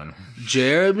good one.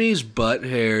 Jeremy's butt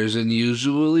hair is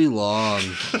unusually long.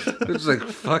 It's like,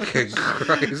 fucking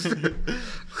Christ.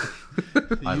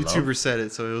 The YouTuber said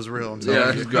it, so it was real.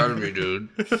 Yeah, it's gotta be, dude.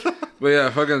 But yeah,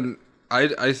 fucking,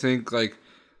 I think, like,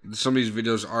 some of these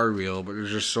videos are real, but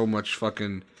there's just so much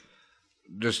fucking,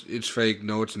 just, it's fake,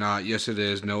 no it's not, yes it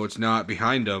is, no it's not,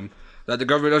 behind them, that the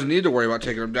government doesn't need to worry about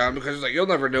taking them down, because it's like, you'll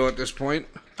never know at this point.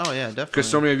 Oh, yeah, definitely. Because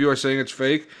so many of you are saying it's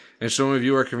fake, and so many of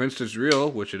you are convinced it's real,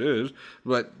 which it is,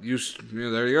 but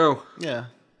there you go. Yeah.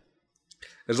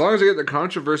 As long as they get the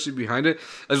controversy behind it,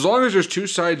 as long as there's two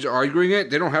sides arguing it,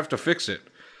 they don't have to fix it.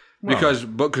 Because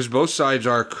both sides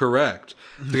are correct.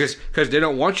 Because they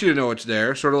don't want you to know it's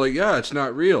there. Sort of like, yeah, it's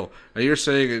not real. And you're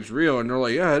saying it's real, and they're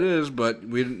like, yeah, it is, but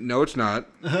we know it's not.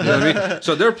 You know what I mean?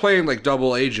 So they're playing like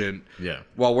double agent. Yeah.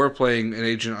 While we're playing an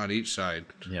agent on each side.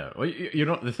 Yeah. Well,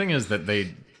 the thing is that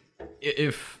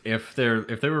if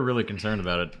they were really concerned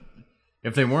about it,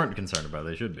 if they weren't concerned about it,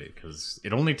 they should be, because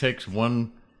it only takes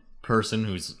one person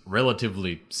who's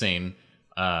relatively sane,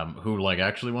 who like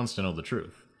actually wants to know the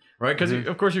truth. Right, because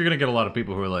of course you're gonna get a lot of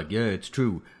people who are like, "Yeah, it's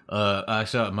true. I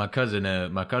saw my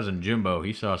cousin Jimbo.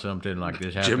 He saw something like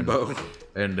this happen." Jimbo,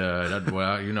 and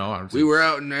we were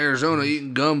out in Arizona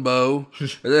eating gumbo.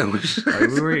 And then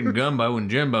we were eating gumbo, and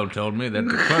Jimbo told me that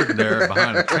the clerk there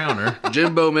behind the counter,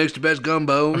 Jimbo makes the best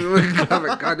gumbo.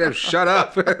 Goddamn, shut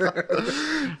up.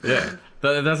 Yeah.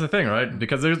 That's the thing, right?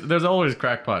 Because there's always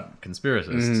crackpot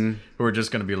conspiracists who are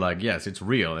just going to be like, yes, it's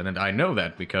real. And I know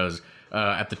that because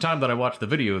at the time that I watched the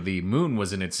video, the moon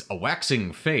was in its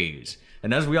waxing phase.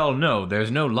 And as we all know, there's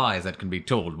no lies that can be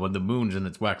told when the moon's in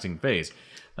its waxing phase.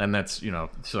 And that's,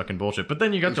 sucking bullshit. But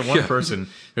then you got the one person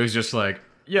who's just like,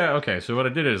 yeah, okay, so what I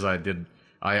did is I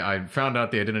found out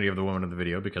the identity of the woman in the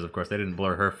video because, of course, they didn't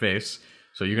blur her face.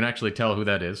 So you can actually tell who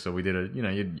that is. So we did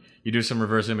you do some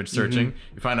reverse image searching.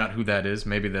 You find out who that is.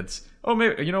 Maybe that's,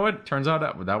 maybe, you know what? Turns out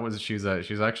she's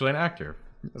actually an actor.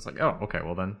 It's like, oh, okay,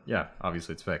 well then, yeah,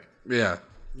 obviously it's fake. Yeah.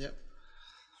 Yep.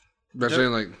 But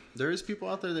saying like, there is people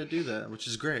out there that do that, which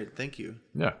is great. Thank you.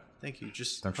 Yeah. Thank you.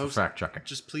 Just thanks for fact checking.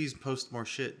 Just please post more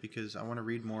shit because I want to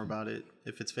read more about it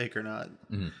if it's fake or not.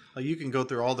 Like you can go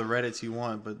through all the Reddits you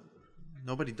want, but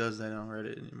nobody does that on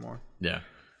Reddit anymore. Yeah.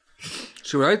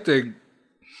 So what I think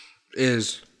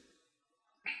is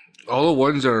all the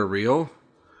ones that are real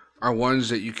are ones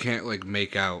that you can't like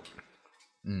make out.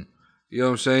 You know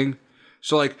what I'm saying?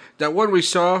 So like that one we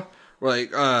saw where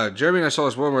like Jeremy and I saw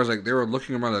this one where it was like they were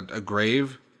looking around a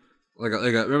grave.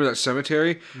 Remember that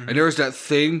cemetery? And there was that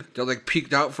thing that like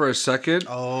peeked out for a second.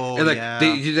 Oh, and like yeah.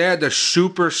 they had to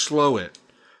super slow it.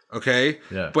 Okay?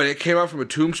 Yeah. But it came out from a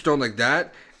tombstone like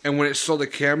that, and when it saw the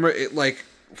camera, it like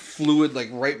fluid like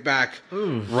right back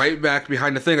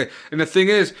behind the thing. Like, and the thing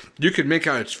is, you could make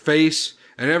out its face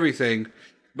and everything,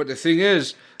 but the thing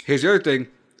is, here's the other thing: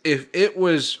 if it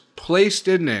was placed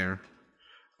in there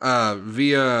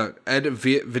via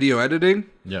video editing,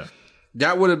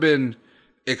 that would have been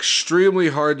extremely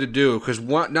hard to do because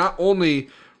not only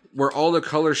were all the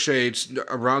color shades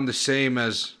around the same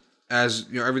as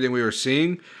everything we were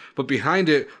seeing, but behind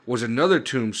it was another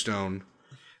tombstone.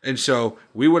 And so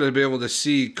we would have been able to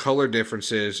see color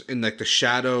differences in like the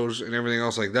shadows and everything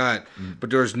else like that. But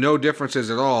there was no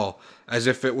differences at all, as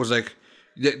if it was like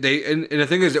and the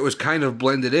thing is, it was kind of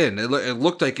blended in. It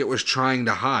looked like it was trying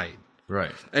to hide.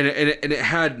 Right. And it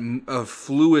had a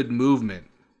fluid movement.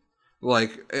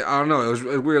 Like I don't know, it was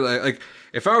weird. Like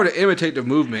if I were to imitate the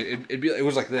movement, it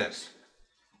was like this.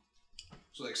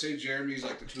 So like say Jeremy's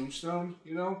like the tombstone,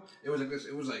 it was like this.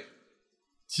 It was like.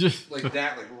 Like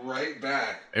that, like right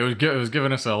back. It was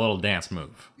giving us a little dance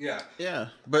move. Yeah. Yeah.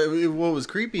 But what was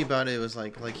creepy about it was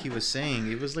like he was saying,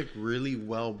 it was like really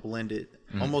well blended.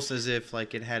 Almost as if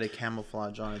like it had a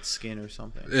camouflage on its skin or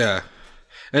something. Yeah.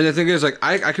 And the thing is, like,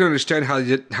 I can understand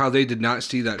how they did not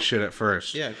see that shit at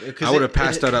first. Yeah. I would have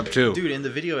passed that up too. Dude, in the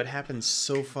video, it happened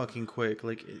so fucking quick.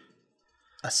 Like,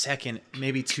 a second,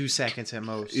 maybe 2 seconds at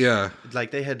most. Yeah. Like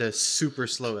they had to super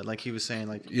slow it. Like he was saying,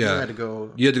 like you had to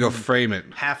go frame it.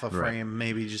 Half a frame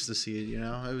maybe just to see it,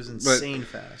 It was insane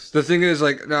fast. The thing is,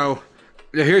 like, now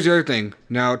here's the other thing.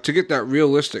 Now to get that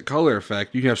realistic color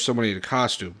effect, you have somebody in a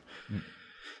costume.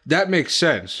 That makes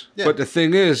sense. Yeah. But the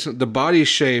thing is, the body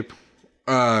shape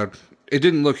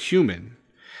didn't look human.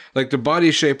 Like the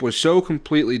body shape was so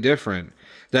completely different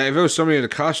that if it was somebody in a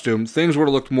costume, things would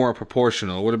have looked more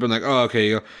proportional. It would have been like, oh,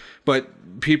 okay,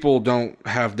 but people don't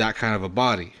have that kind of a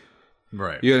body.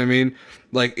 Right. You know what I mean?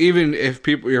 Like, even if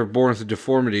you're born with a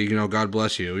deformity, God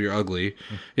bless you, you're ugly.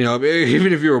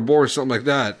 Even if you were born with something like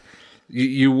that,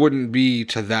 you wouldn't be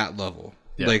to that level.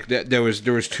 Yeah. Like there was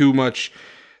too much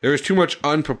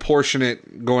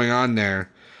unproportionate going on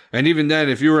there. And even then,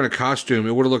 if you were in a costume,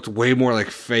 it would have looked way more like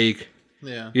fake.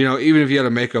 Yeah. Even if you had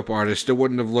a makeup artist, it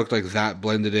wouldn't have looked like that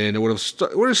blended in. It would have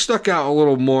stuck out a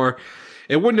little more.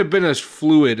 It wouldn't have been as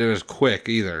fluid and as quick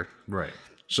either. Right.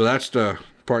 So that's the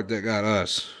part that got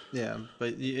us. Yeah,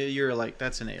 but you're like,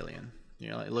 that's an alien.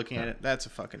 You're like looking at it, that's a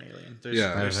fucking alien. There's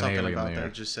There's something about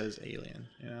that just says alien.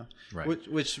 Right.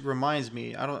 Which reminds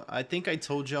me, I think I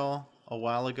told y'all a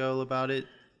while ago about it,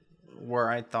 where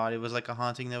I thought it was like a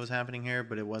haunting that was happening here,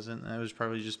 but it wasn't. It was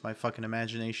probably just my fucking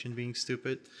imagination being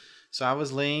stupid. So I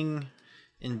was laying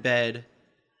in bed,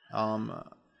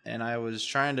 and I was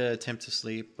trying to attempt to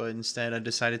sleep, but instead I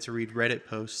decided to read Reddit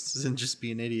posts and just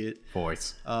be an idiot.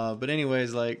 Voice. But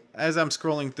anyways, like, as I'm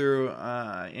scrolling through,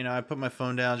 I put my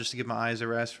phone down just to give my eyes a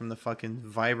rest from the fucking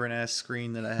vibrant-ass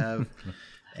screen that I have.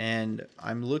 And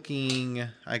I'm looking,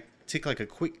 I take like a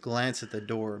quick glance at the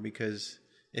door, because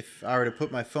if I were to put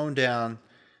my phone down,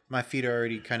 my feet are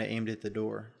already kind of aimed at the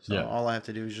door. So all I have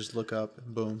to do is just look up,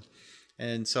 and boom.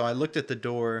 And so I looked at the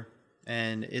door,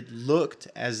 and it looked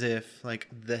as if like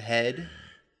the head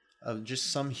of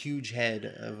just some huge head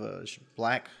of a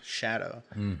black shadow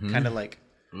kind of like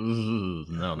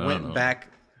went back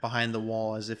behind the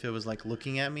wall as if it was like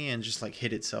looking at me and just like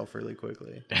hit itself really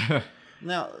quickly.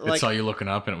 Now, like, it saw you looking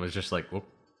up and it was just like, whoop.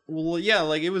 Well, yeah,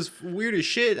 like it was weird as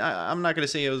shit. I'm not going to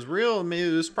say it was real. Maybe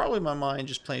it was probably my mind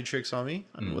just playing tricks on me,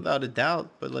 without a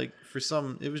doubt. But like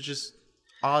it was just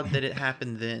odd that it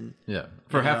happened then. Yeah.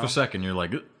 For half a second, you're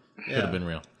like, could have been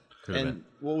real. And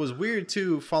what was weird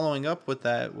too, following up with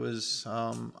that, was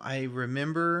I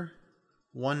remember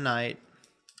one night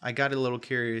I got a little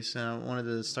curious and I wanted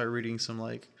to start reading some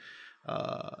like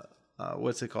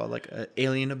what's it called, like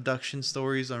alien abduction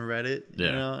stories on Reddit.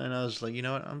 And I was like, you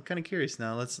know what, I'm kind of curious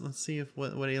now. Let's see if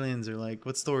what aliens are like.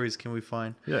 What stories can we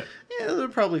find? Yeah, they're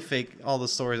probably fake. All the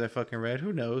stories I fucking read.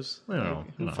 Who knows?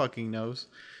 Who fucking knows?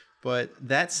 But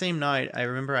that same night, I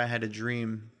remember I had a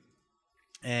dream,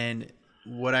 and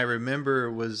what I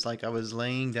remember was like I was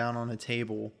laying down on a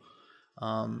table,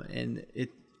 and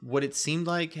what it seemed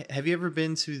like. Have you ever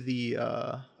been to the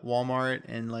Walmart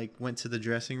and like went to the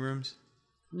dressing rooms?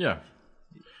 Yeah.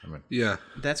 Yeah.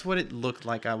 That's what it looked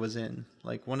like I was in,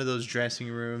 like one of those dressing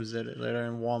rooms that are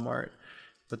in Walmart,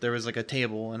 but there was like a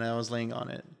table and I was laying on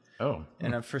it. Oh.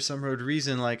 And for some weird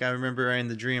reason, like I remember in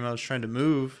the dream I was trying to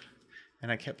move,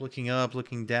 and I kept looking up,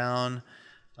 looking down,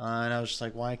 and I was just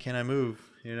like, why can't I move?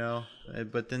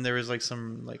 But then there was like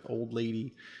some like old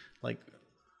lady like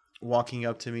walking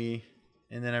up to me,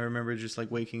 and then I remember just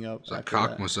like waking up. It's like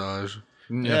cock massage.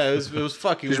 Yeah, it was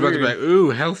fucking She's weird. She's about to be like, ooh,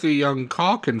 healthy young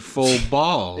cock and full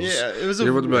balls. Yeah, it was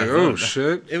You're about to be like, oh,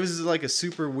 shit. It was like a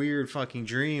super weird fucking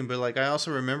dream, but like I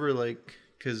also remember like,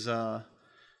 because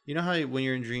you know how when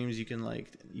you're in dreams you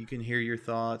can hear your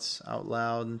thoughts out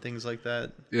loud and things like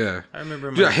that? Yeah. I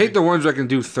remember. Dude, I hate the ones that can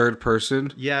do third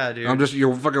person. Yeah, dude.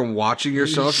 You're fucking watching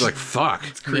yourself. You're like, fuck.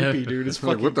 It's creepy, dude. It's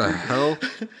fucking like, what the hell?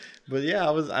 But yeah,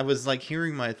 I was like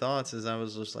hearing my thoughts as I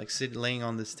was just like laying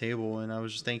on this table, and I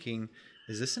was just thinking,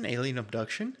 is this an alien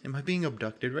abduction? Am I being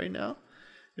abducted right now?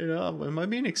 Am I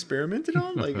being experimented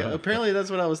on? Like, apparently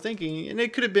that's what I was thinking. And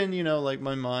it could have been, like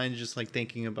my mind just like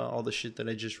thinking about all the shit that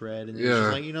I just read. And it's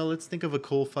just like, let's think of a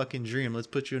cool fucking dream. Let's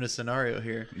put you in a scenario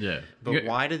here. Yeah. But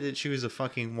why did it choose a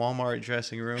fucking Walmart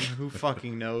dressing room? Who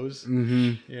fucking knows?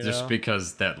 Mm-hmm. Just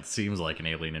because that seems like an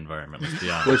alien environment, let's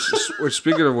be honest. Which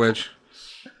speaking of which,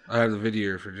 I have the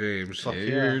video for James. Fuck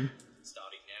yeah.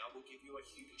 Starting now, we'll give you a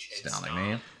huge head Astounding, start.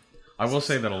 man. I will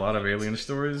say that a lot of alien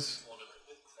stories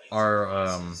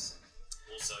are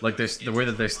like the way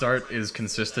that they start is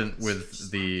consistent with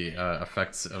the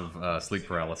effects of sleep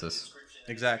paralysis.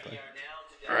 Exactly.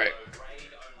 All right.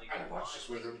 I watched this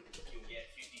with him.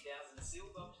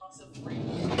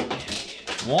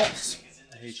 What?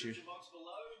 I hate you.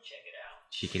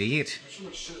 Check it out.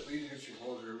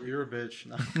 You're a bitch.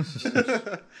 No.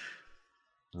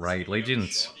 Right,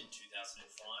 legends.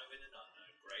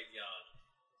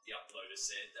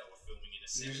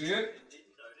 Did you see it?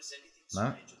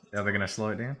 No? Are they gonna slow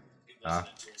it down?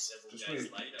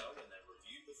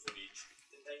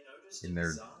 In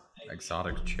their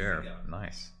exotic chair.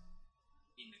 Nice.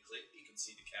 In the clip, you can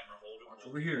see the camera holder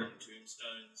over here. On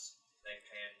tombstones. They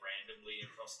pan randomly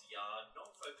across the yard, not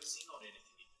focusing on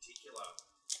anything in particular.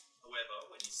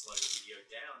 However, when you slow the video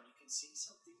down, you can see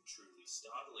something truly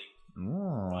startling.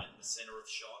 Oh. Right in the center of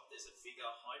shot, there's a figure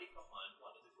hiding behind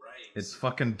one of the graves. It's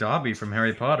fucking Dobby from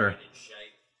Harry Potter. In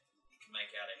shape, you can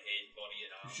make out a head, body,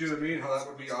 and arms. You see what I mean? How that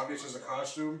would be obvious as a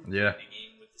costume? Yeah.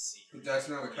 Begin with the secret. But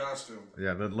that's not a costume.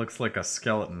 Yeah, that looks like a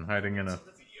skeleton hiding in a...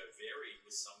 The video varied,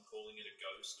 with some calling it a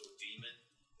ghost or demon,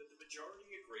 but the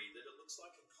majority agree that it looks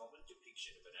like a common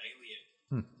depiction of an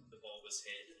alien. The bulbous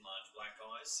head and large black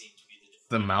eyes seem to be the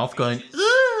The defining mouth going... features.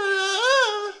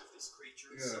 This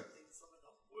creature is something from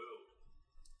another world.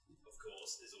 Of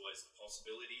course, there's always the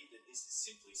possibility that this is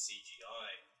simply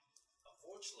CGI.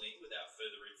 Unfortunately, without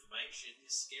further information,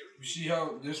 this scary... You see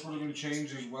how this would have been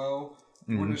changed as well?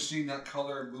 You wouldn't have seen that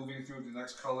color moving through the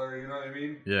next color, you know what I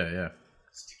mean? Yeah.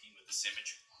 Sticking with the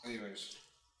symmetry. Anyways.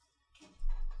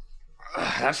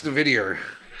 That's the video.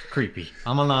 Creepy.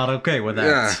 I'm not okay with that.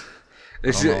 Yeah.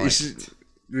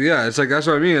 It's like, that's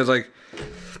what I mean. It's like,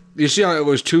 you see how it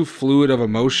was too fluid of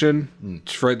emotion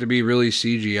for it to be really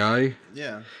CGI?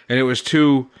 Yeah. And it was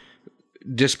too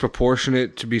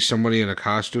disproportionate to be somebody in a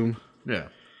costume? Yeah.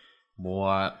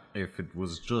 What if it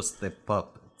was just a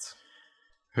puppet?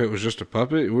 If it was just a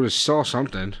puppet, it would have saw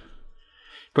something.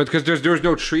 But because there's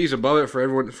no trees above it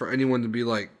for anyone to be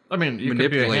like, I mean, it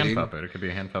could be a hand manipulating. puppet. It could be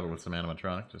a hand puppet with some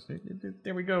animatronic. Just,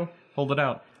 there we go. Hold it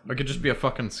out. Or it could just be a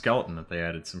fucking skeleton that they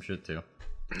added some shit to.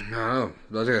 I don't know.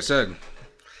 Like I said,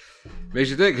 makes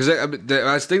you think. Because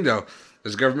that's the thing, though.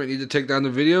 Does government need to take down the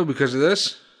video because of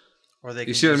this? Or they You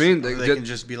can see what I just- mean? or They they can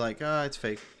just be like, it's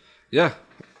fake. Yeah.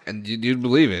 And you'd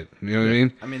believe it. You know what I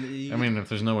mean? I mean, I mean, if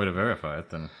there's no way to verify it,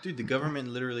 then... dude, the government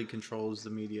literally controls the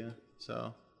media.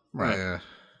 So, Right. Yeah.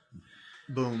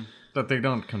 boom. But they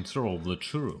don't control the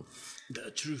truth. The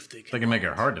truth they They can make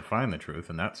it hard to find the truth,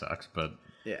 and that sucks, but...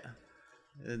 Yeah.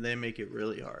 And they make it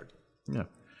really hard. Yeah.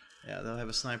 Yeah, they'll have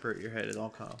a sniper at your head at all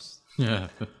costs. Yeah.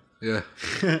 Yeah.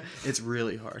 It's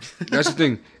really hard. That's the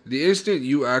thing. The instant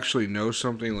you actually know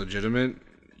something legitimate,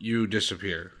 you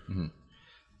disappear. Mm-hmm.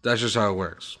 That's just how it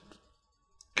works.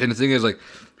 And the thing is, like,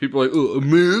 people are like, oh,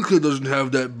 America doesn't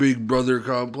have that big brother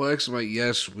complex. I'm like,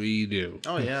 yes, we do.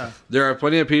 Oh, yeah. There are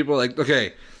plenty of people, like,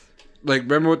 okay, like,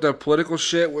 remember with the political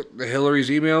shit with the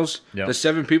Hillary's emails? Yep. The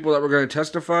 7 people that were going to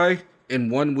testify in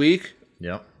 1 week,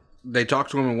 Yep. they talked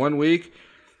to them in 1 week.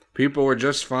 People were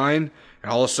just fine.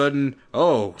 And all of a sudden,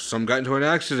 some got into an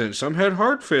accident. Some had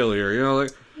heart failure. You know,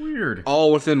 like, Weird.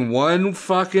 all within 1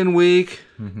 fucking week.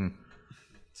 Mm-hmm.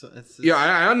 So it's Yeah,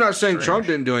 I'm not saying Trump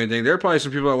didn't do anything. There are probably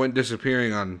some people that went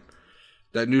disappearing on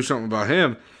that knew something about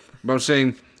him. But I'm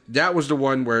saying that was the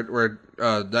one where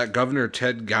that governor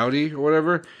Ted Gowdy or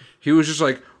whatever, he was just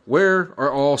like, "Where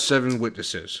are all 7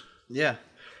 witnesses?" Yeah.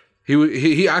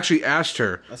 He actually asked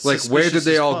her, That's like, where did suspicious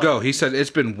they as all fuck. go? He said,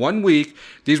 it's been 1 week.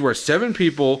 These were 7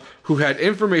 people who had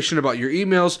information about your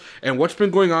emails and what's been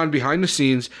going on behind the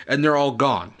scenes, and they're all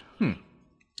gone.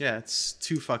 Yeah, it's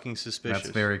too fucking suspicious.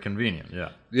 That's very convenient, yeah.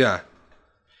 Yeah.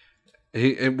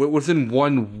 And within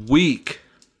 1 week,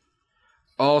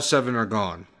 all 7 are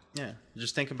gone. Yeah.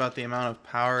 Just think about the amount of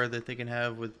power that they can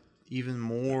have with even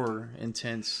more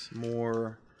intense,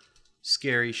 more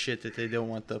scary shit that they don't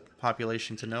want the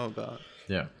population to know about.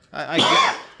 Yeah.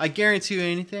 I guarantee you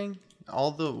anything.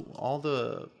 All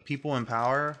the people in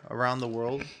power around the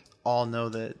world all know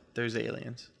that there's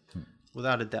aliens,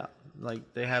 without a doubt.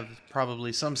 Like, they have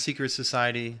probably some secret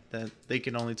society that they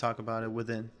can only talk about it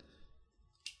within.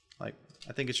 Like,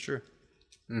 I think it's true.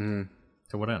 To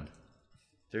what end?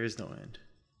 There is no end.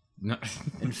 No.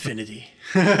 Infinity.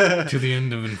 To the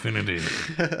end of infinity.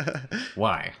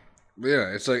 Why?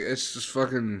 Yeah, it's like, it's just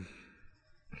fucking,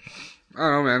 I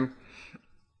don't know, man.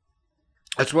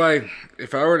 That's why,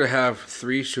 if I were to have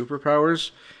 3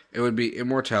 superpowers, it would be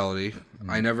immortality.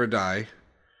 I never die.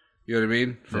 You know what I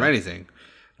mean? From anything.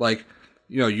 Like,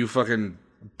 you fucking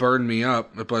burn me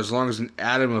up, but as long as an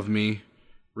atom of me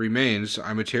remains,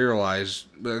 I materialize.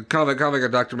 Kind of like a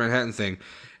Dr. Manhattan thing.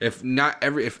 If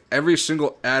every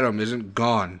single atom isn't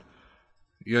gone,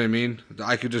 you know what I mean?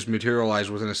 I could just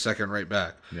materialize within a second right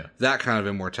back. Yeah. That kind of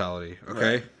immortality,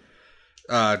 okay?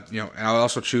 Right. And I would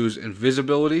also choose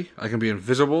invisibility. I can be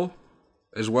invisible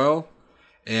as well.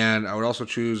 And I would also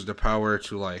choose the power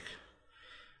to, like,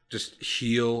 just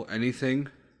heal anything.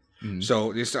 Mm-hmm.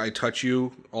 So, the instant I touch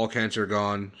you, all cancer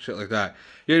gone, shit like that.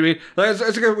 You know what I mean?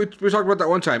 Like, we talked about that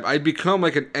one time. I'd become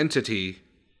like an entity,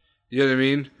 you know what I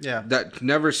mean? Yeah. That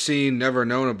never seen, never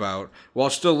known about,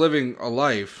 while still living a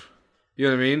life. You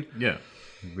know what I mean? Yeah.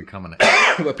 Becoming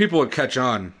But people would catch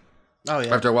on. Oh,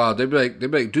 yeah. After a while, they'd be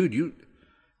like, dude,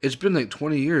 it's been like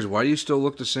 20 years. Why do you still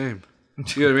look the same?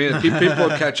 You know what I mean? People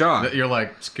would catch on. You're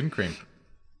like skin cream.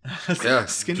 Yeah.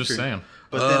 Skin Just cream. saying.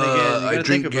 But then again, you I gotta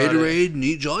drink think about it. Gatorade and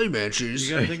eat Jolly Ranchers.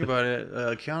 You gotta think about it.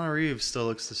 Keanu Reeves still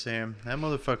looks the same. That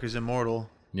motherfucker's immortal.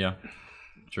 Yeah.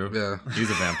 True. Yeah. He's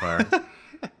a vampire.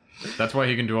 That's why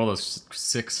he can do all those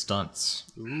sick stunts.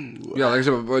 Yeah, like I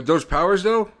said, with those powers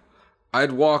though,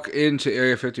 I'd walk into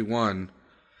Area 51,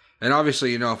 and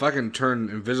obviously, if I can turn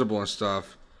invisible and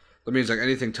stuff, that means like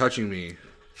anything touching me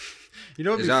You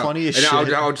know what'd is be out. funny as And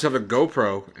shit? I'll just have a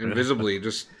GoPro invisibly,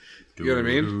 just you know what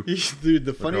I mean? Dude,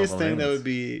 the funniest all the thing that hands. would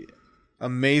be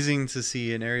amazing to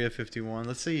see in Area 51.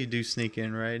 Let's say you do sneak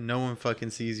in, right? No one fucking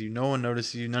sees you. No one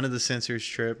notices you. None of the sensors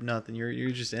trip. Nothing.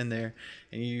 You're just in there,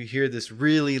 and you hear this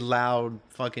really loud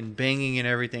fucking banging and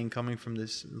everything coming from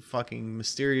this fucking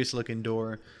mysterious looking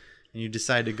door, and you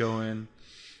decide to go in,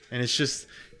 and it's just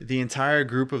the entire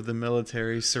group of the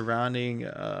military surrounding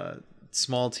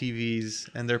small TVs,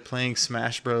 and they're playing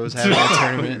Smash Bros. Having a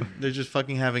tournament. They're just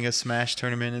fucking having a Smash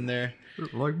tournament in there.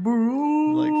 Like, bro.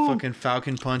 Like fucking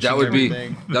Falcon Punch That and would be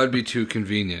everything. too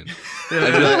convenient.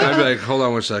 I'd be like, hold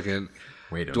on one second.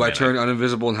 Wait a Do I minute. turn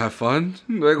uninvisible and have fun?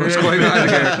 Like, what's going on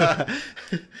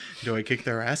here? Do I kick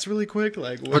their ass really quick?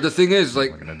 Like, But what? the thing is,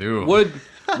 like, gonna do?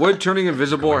 would turning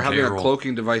invisible or having a J-roll.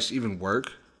 cloaking device even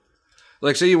work?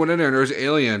 Like, say you went in there and there's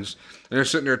aliens, and they're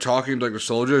sitting there talking to like the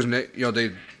soldiers, and they, you know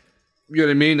what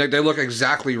I mean? Like, they look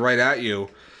exactly right at you,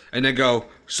 and they go,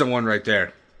 someone right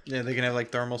there. Yeah, they can have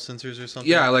like thermal sensors or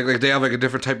something. Yeah, like they have like a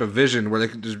different type of vision where they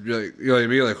can just be like, you know what I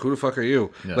mean? Like, who the fuck are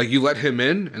you? Yeah. Like, you let him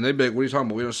in, and they'd be like, what are you talking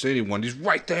about? We don't see anyone. He's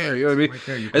right there. You know what I mean? Right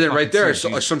there, you And can then right fucking there,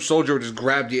 see it. some soldier would just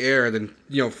grab the air and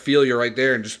then, feel you right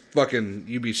there and just fucking,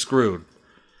 you'd be screwed.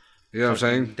 You know what I'm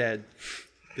saying? Dead.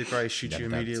 They probably shoot you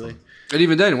that's immediately. And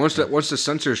even then, once the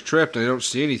sensors tripped and they don't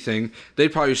see anything,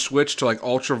 they'd probably switch to like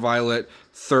ultraviolet,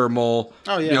 thermal.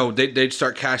 Oh, yeah. They'd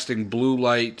start casting blue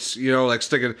lights. Like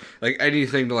sticking like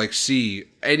anything to like see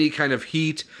any kind of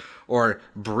heat or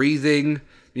breathing.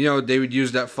 They would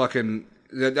use that fucking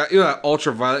that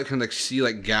ultraviolet can like see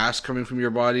like gas coming from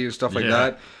your body and stuff like Yeah.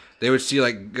 that. They would see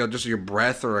like just your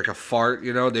breath or like a fart.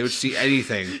 They would see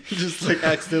anything. Just like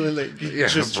accidentally. Like, Yeah.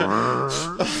 just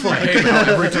I hate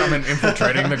how every time I'm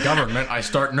infiltrating the government, I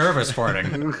start nervous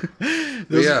farting.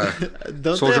 Yeah.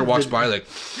 don't Soldier they have walks by like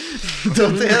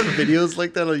Don't they have videos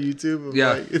like that on YouTube? Of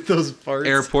Yeah. like, those farts.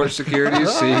 airport security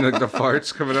seeing like the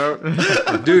farts coming out.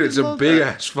 Dude, it's a big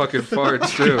ass fucking farts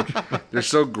too. They're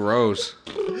so gross.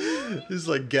 Just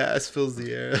like gas fills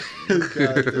the air.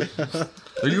 God.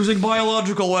 They're using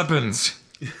biological weapons.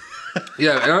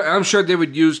 Yeah, and I'm sure they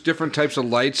would use different types of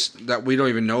lights that we don't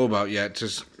even know about yet to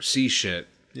see shit.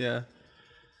 Yeah.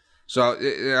 So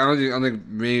I don't think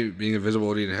me being invisible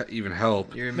would even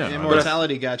help. Your No,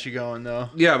 immortality got you going though.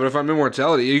 Yeah, but if I'm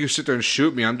immortality, you can sit there and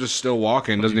shoot me. I'm just still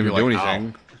walking. Doesn't you'd even be do like,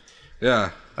 anything.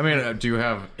 Yeah. I mean, do you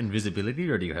have invisibility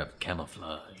or do you have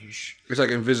camouflage? It's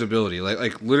like invisibility.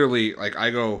 Like literally, like I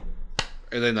go,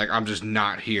 and then like I'm just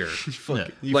not here. Yeah.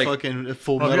 You Like- fucking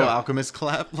Full Metal yeah. Alchemist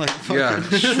clap like fucking. Yeah,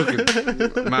 just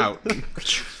fucking, I'm out.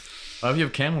 If you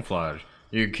have camouflage,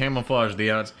 you camouflage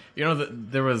the outs.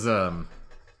 There was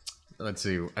let's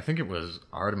see, I think it was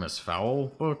Artemis Fowl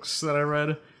books that I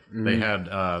read. They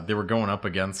had they were going up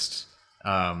against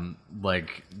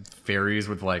like fairies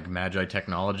with like magi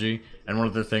technology, and one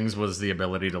of the things was the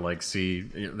ability to like see.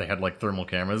 They had like thermal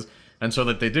cameras, and so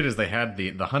what they did is they had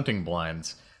the hunting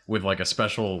blinds with like a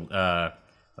special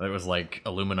it was like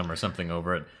aluminum or something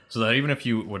over it, so that even if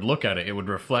you would look at it, it would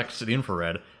reflect the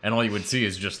infrared, and all you would see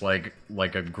is just like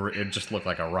it just looked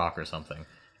like a rock or something,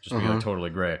 just be like totally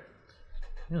gray.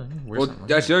 Yeah, Well,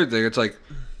 that's the other thing. It's like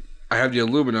I have the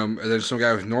aluminum, and then some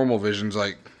guy with normal vision's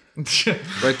like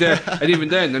right there, and even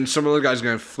then some other guy's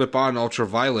gonna flip on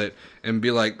ultraviolet and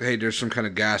be like, "Hey, there's some kind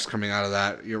of gas coming out of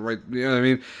that." You're right. You know what I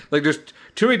mean? Like, there's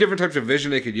too many different types of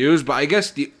vision they could use. But I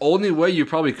guess the only way you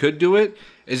probably could do it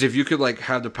is if you could like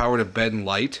have the power to bend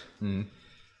light,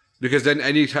 because then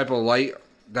any type of light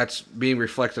that's being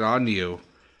reflected onto you.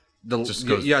 The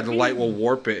light will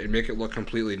warp it and make it look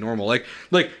completely normal. Like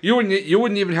you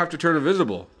wouldn't even have to turn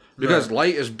invisible because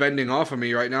light is bending off of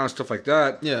me right now and stuff like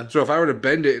that. Yeah. So if I were to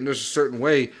bend it in just a certain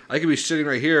way, I could be sitting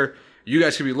right here. You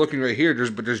guys could be looking right here.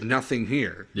 But there's nothing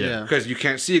here. Yeah. Because you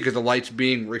can't see it because the light's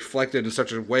being reflected in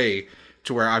such a way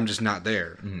to where I'm just not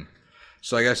there.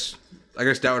 So I guess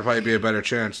that would probably be a better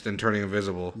chance than turning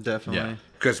invisible. Definitely. Yeah.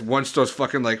 Because once those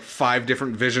fucking like 5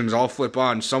 different visions all flip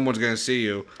on, someone's gonna see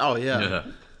you. Oh yeah. Yeah.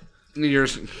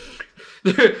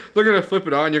 They're gonna flip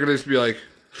it on. You're gonna just be like,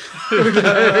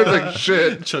 like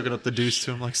shit. Chugging up the deuce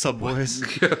to him like Subways.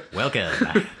 Welcome.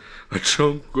 I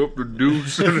chunk up the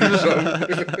deuce.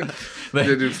 They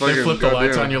They do fucking flip the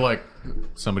lights goddamn. on. You're like,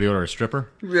 Somebody order a stripper?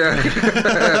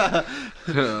 Yeah.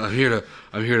 I'm here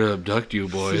to abduct you,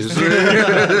 boys.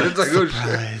 It's like, oh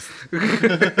shit.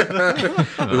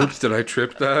 Oops, did I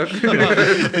trip that?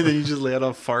 And then you just let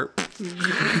off fart.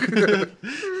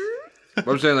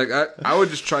 I'm saying, like, I would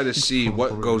just try to see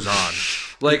what goes on.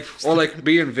 Like, or like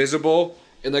be invisible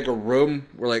in like a room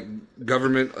where like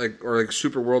government like or like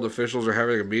super world officials are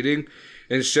having a meeting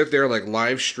and sit there like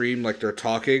live stream like they're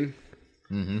talking.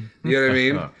 Mm-hmm. You know what I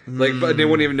mean? Like, but they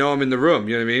wouldn't even know I'm in the room.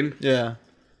 You know what I mean? Yeah.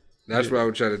 That's what I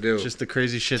would try to do. Just the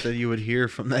crazy shit that you would hear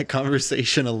from that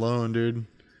conversation alone, dude.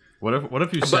 What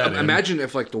if you But said imagine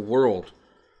if like the world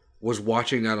was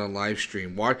watching that on live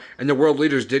stream, and the world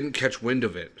leaders didn't catch wind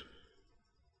of it.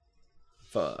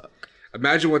 Fuck.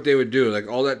 Imagine what they would do. Like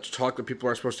all that talk that people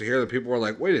are supposed to hear, that people are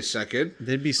like, "Wait a second,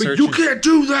 They'd be but searching. you can't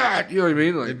do that." You know what I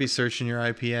mean? Like, They'd be searching your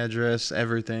IP address,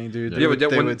 everything, dude. yeah, but They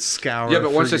when, would scour. yeah,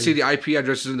 but once for they you. see the IP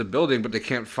address is in the building, but they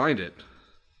can't find it,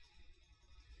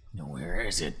 where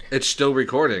is it? it's still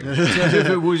recording. As if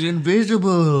it was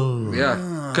invisible. Yeah,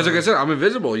 because like I said, I'm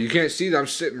invisible. You can't see that I'm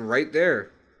sitting right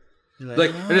there.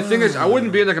 Like, and the thing is, I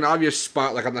wouldn't be in like an obvious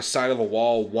spot, like on the side of a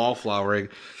wallflowering.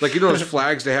 Like, you know those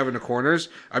flags they have in the corners?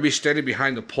 I'd be standing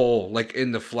behind the pole, like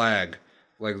in the flag,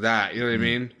 like that. You know what I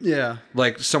mean? Yeah.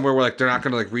 Like somewhere where like they're not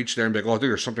gonna like reach there and be like, oh, I think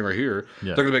there's something right here.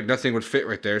 Yeah. They're gonna be like, nothing would fit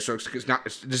right there. So it's not.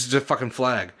 This is a fucking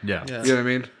flag. Yeah. Yeah. You know what I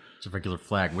mean? It's a regular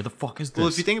flag. Where the fuck is this? Well,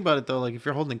 if you think about it, though, like if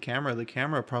you're holding camera, the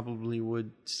camera probably would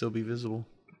still be visible.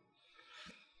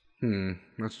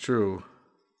 That's true.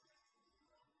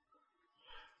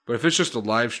 But if it's just a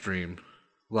live stream,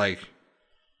 like,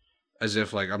 as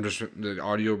if like I'm just the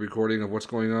audio recording of what's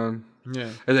going on, Yeah.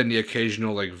 and then the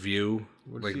occasional like view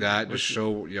like you- that, what just you-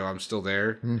 show I'm still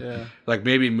there. Yeah. Like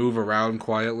maybe move around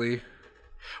quietly.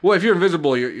 Well, if you're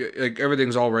invisible, you're like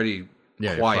everything's already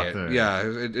Yeah, you're quiet. fucked there. Yeah,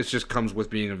 it just comes with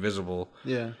being invisible.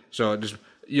 Yeah. So it just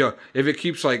if it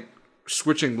keeps like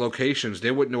switching locations,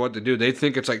 they wouldn't know what to do. They'd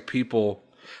think it's like people.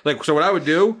 Like, so what I would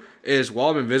do is while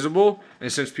I'm invisible,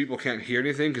 and since people can't hear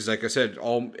anything, because like I said,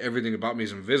 everything about me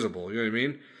is invisible. You know what I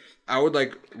mean? I would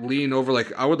like lean over,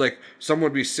 like I would like someone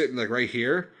would be sitting like right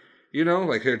here. You know,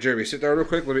 like here, Jeremy, sit down real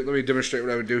quick. Let me demonstrate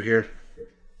what I would do here.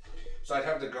 So I'd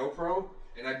have the GoPro,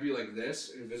 and I'd be like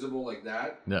this, invisible like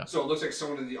that. Yeah. So it looks like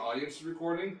someone in the audience is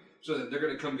recording. So that they're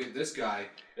gonna come get this guy,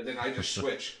 and then I just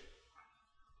switch.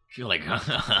 You're like,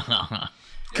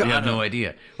 you have no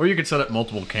idea. Or you could set up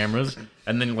multiple cameras,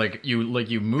 and then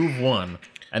you move one,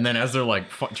 and then as they're like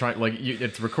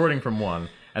it's recording from one,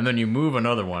 and then you move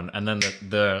another one, and then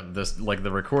the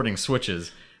recording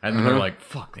switches, and then they're like,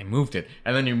 fuck, they moved it,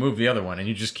 and then you move the other one, and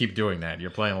you just keep doing that.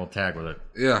 You're playing a little tag with it.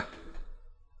 Yeah.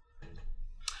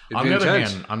 On the other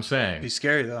hand, I'm saying, Be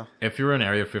scary though. if you're in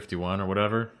Area 51 or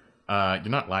whatever, you're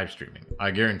not live streaming.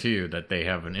 I guarantee you that they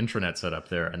have an intranet set up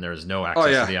there, and there is no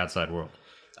access yeah. to the outside world.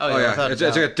 Oh yeah, without a it's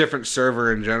like doubt. a different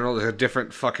server in general. There's a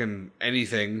different fucking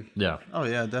anything. Yeah. Oh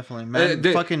yeah, definitely. Man,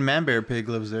 fucking Manbear Pig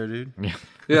lives there, dude. Yeah.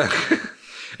 Yeah,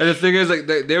 and the thing is, like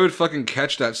they would fucking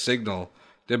catch that signal.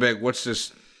 They'd be like, "What's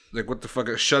this? Like, what the fuck?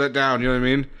 Shut it down!" You know what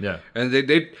I mean? Yeah. And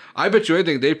I bet you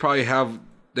anything, they'd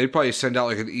probably send out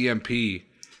like an EMP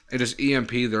and just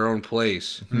EMP their own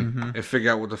place and figure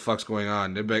out what the fuck's going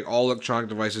on. They'd be like, all electronic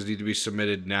devices need to be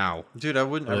submitted now. Dude, I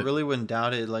really wouldn't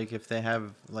doubt it. Like if they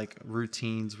have like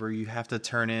routines where you have to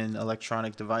turn in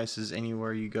electronic devices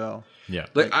anywhere you go. Yeah.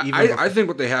 Like, Like, even I think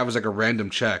what they have is like a random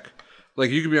check. Like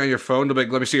you could be on your phone, they'll be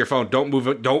like, let me see your phone. Don't move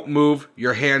it. Don't move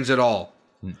your hands at all.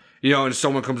 You know, and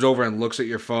someone comes over and looks at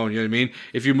your phone. You know what I mean?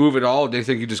 If you move at all, they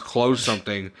think you just closed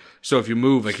something. So if you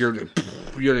move, like you know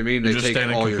what I mean? They You're just take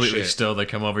standing all your completely shit. still. They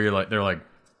come over. They're like,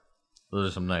 those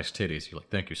are some nice titties. You're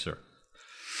like, thank you, sir.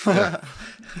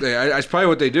 That's probably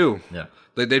what they do. Yeah.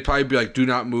 They'd probably be like, do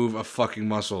not move a fucking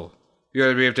muscle. You know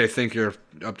what I mean? If they think you're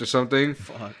up to something.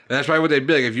 Fuck. And that's probably what they'd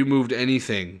be like. If you moved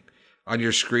anything on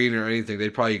your screen or anything,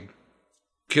 they'd probably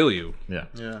kill you. Yeah.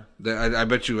 Yeah. I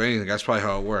bet you anything. That's probably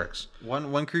how it works.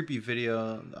 One creepy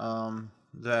video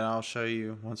that I'll show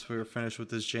you once we're finished with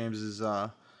this, James, is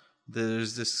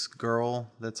there's this girl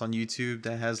that's on YouTube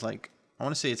that has like, I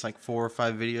want to say it's like 4 or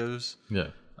 5 videos Yeah.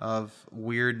 of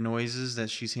weird noises that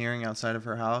she's hearing outside of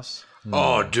her house.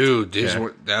 Oh, dude, these Okay.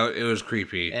 were it was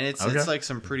creepy. And it's like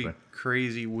some pretty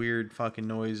crazy, weird fucking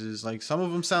noises. Like some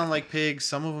of them sound like pigs,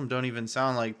 some of them don't even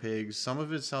sound like pigs. Some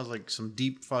of it sounds like some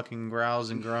deep fucking growls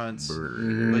and grunts.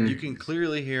 But you can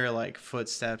clearly hear like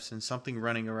footsteps and something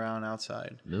running around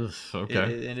outside. Ugh,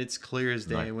 okay. And it's clear as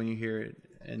day Right. when you hear it.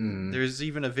 And there's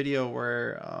even a video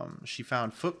where she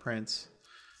found footprints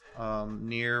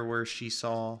near where she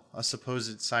saw a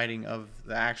supposed sighting of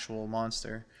the actual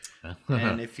monster.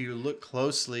 And if you look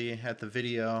closely at the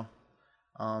video,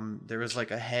 there was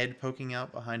like a head poking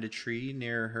out behind a tree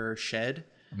near her shed,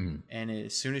 and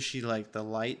as soon as she the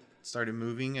light started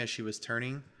moving as she was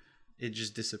turning, it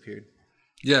just disappeared.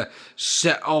 Yeah.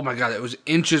 Oh my god! It was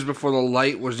inches before the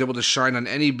light was able to shine on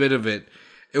any bit of it.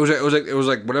 It was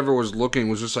like whatever was looking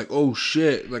was just like, oh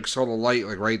shit! Like saw the light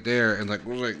like right there and like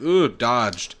was like, ugh,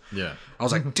 dodged. Yeah. I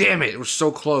was like, damn it! It was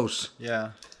so close.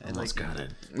 Yeah, and Almost got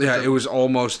it. Yeah, it was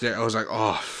almost there. I was like,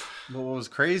 oh. But what was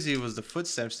crazy was the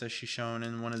footsteps that she shown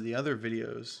in one of the other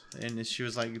videos, and she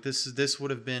was like, "This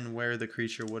would have been where the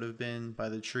creature would have been by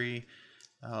the tree,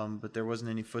 but there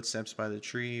wasn't any footsteps by the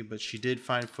tree. But she did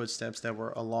find footsteps that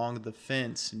were along the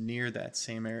fence near that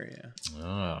same area.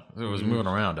 Oh, it was moving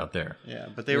around out there. Yeah,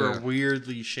 but they were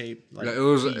weirdly shaped. Like Yeah,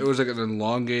 it was like an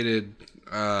elongated,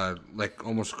 like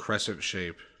almost crescent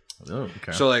shape. Oh,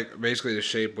 okay. So like basically the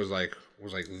shape was like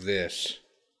this.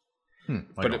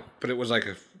 Like But it was like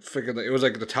it was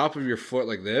like the top of your foot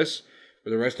like this,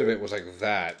 but the rest of it was like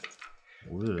that.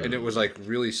 And it was like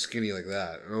really skinny like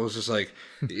that. And it was just like,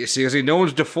 you see, no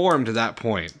one's deformed to that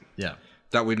point yeah.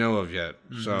 that we know of yet.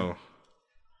 So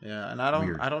yeah, and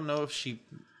I don't know if she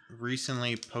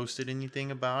recently posted anything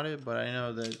about it, but I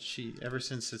know that she ever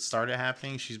since it started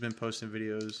happening, she's been posting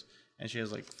videos, and she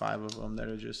has like 5 of them that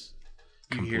are just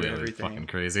you hear Completely everything. fucking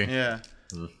crazy. Yeah.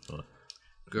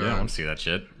 Yeah, I want to see that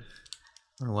shit.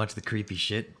 I want to watch the creepy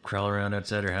shit crawl around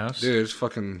outside her house. dude, it's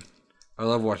fucking. I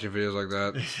love watching videos like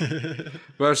that.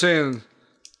 But I'm saying,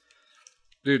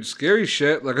 dude, scary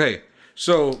shit. Like, hey,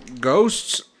 so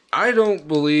ghosts. I don't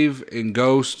believe in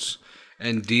ghosts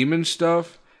and demon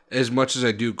stuff as much as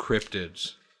I do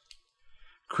cryptids.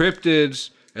 Cryptids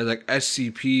and like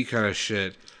SCP kind of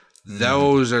shit.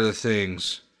 Those are the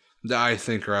things that I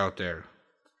think are out there.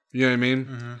 You know what I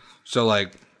mean? So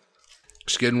like,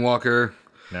 Skinwalker.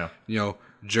 No. You know,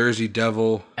 Jersey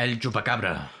Devil. El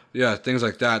Chupacabra. Yeah, things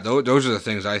like that. Those are the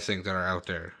things I think that are out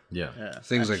there. Yeah.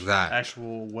 Things like that.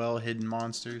 Actual well-hidden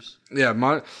monsters. Yeah,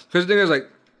 because the thing is, like,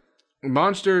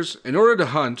 monsters, in order to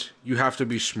hunt, you have to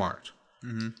be smart.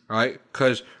 Right?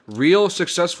 Because real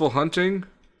successful hunting,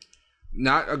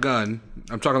 not a gun,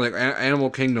 I'm talking like Animal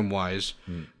Kingdom-wise,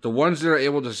 the ones that are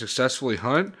able to successfully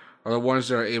hunt are the ones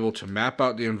that are able to map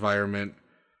out the environment,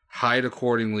 hide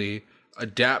accordingly,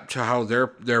 adapt to how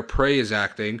their prey is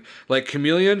acting. Like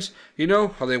chameleons, you know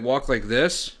how they walk like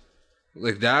this,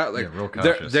 like that. Like real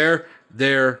cautious.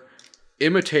 they're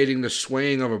imitating the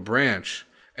swaying of a branch,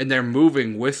 and they're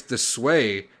moving with the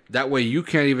sway. That way, you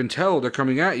can't even tell they're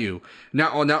coming at you.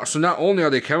 So not only are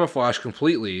they camouflaged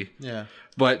completely, Yeah.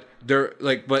 but they're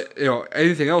like, but you know,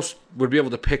 anything else would be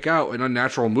able to pick out an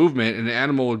unnatural movement, and the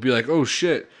animal would be like, oh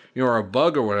shit, you know, or a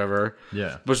bug or whatever.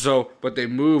 Yeah. But they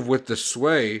move with the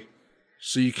sway.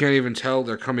 So you can't even tell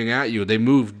they're coming at you. They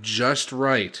move just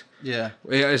right. Yeah.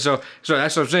 Yeah, so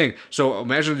that's what I'm saying. So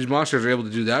imagine these monsters are able to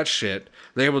do that shit.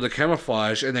 They're able to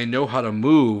camouflage, and they know how to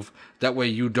move. That way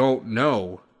you don't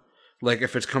know, like,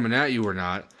 if it's coming at you or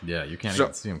not. Yeah, you can't So-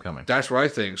 even see them coming. That's what I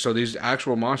think. So these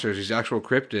actual monsters, these actual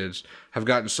cryptids, have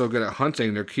gotten so good at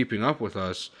hunting, they're keeping up with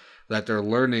us, that they're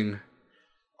learning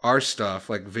our stuff,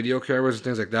 like video cameras and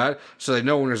things like that. So they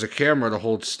know when there's a camera to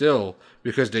hold still,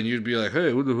 because then you'd be like, hey,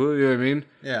 who the hell, you know what I mean?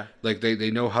 Yeah. Like they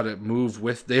know how to move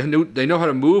with they know how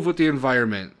to move with the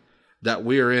environment that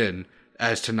we're in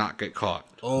as to not get caught.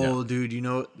 Oh, dude, you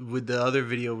know, with the other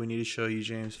video we need to show you,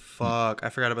 James. Fuck, I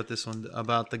forgot about this one.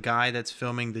 About the guy that's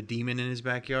filming the demon in his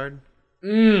backyard.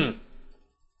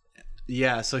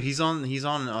 Yeah, so he's on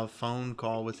a phone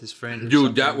call with his friend. or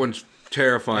Dude, that something. one's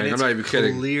terrifying. And I'm it's not even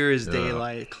kidding. Clear as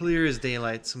daylight. Clear as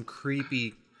daylight. Some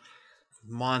creepy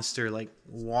monster like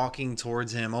walking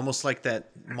towards him, almost like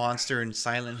that monster in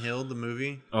Silent Hill, the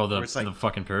movie. Oh, where it's like the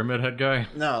fucking pyramid head guy?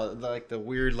 no, like the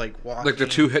weird like walking. Like the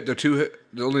two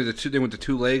thing with the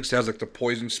 2 legs that has like the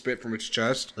poison spit from its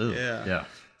chest. Ugh. Yeah. Yeah.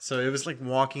 So it was like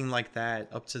walking like that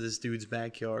up to this dude's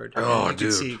backyard. Oh, and you dude.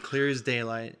 could see it clear as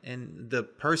daylight. And the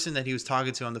person that he was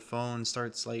talking to on the phone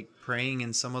starts like praying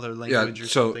in some other Yeah, language or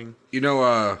so something. you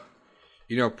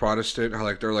know Protestant, how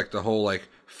like they're like the whole like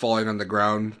falling on the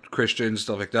ground Christians,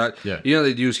 stuff like that. Yeah. You know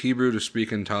they'd use Hebrew to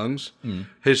speak in tongues.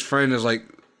 His friend is like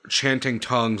chanting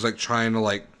tongues, like trying to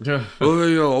like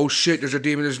oh shit, there's a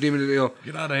demon, you know.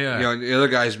 Get out of here. You know, and the other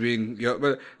guy's being, you know,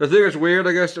 but the thing that's weird,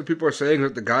 I guess, that people are saying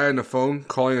that the guy on the phone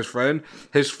calling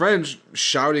his friend's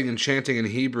shouting and chanting in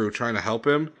Hebrew, trying to help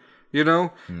him, you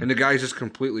know, and the guy's just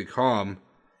completely calm,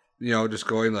 you know, just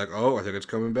going like, oh, I think it's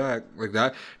coming back, like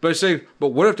that. But it's saying, but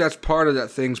what if that's part of that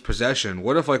thing's possession?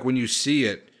 What if, like, when you see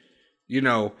it, you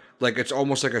know, like, it's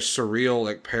almost like a surreal,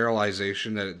 like,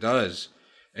 paralyzation that it does,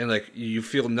 and, like, you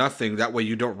feel nothing, that way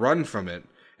you don't run from it.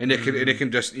 And it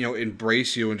can just, you know,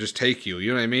 embrace you and just take you.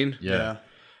 You know what I mean? Yeah.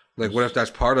 Like, what if that's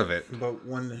part of it? But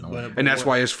And that's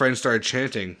why his friends started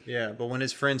chanting. Yeah, but when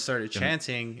his friends started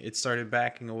chanting, it started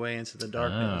backing away into the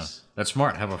darkness. That's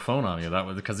smart. Have a phone on you that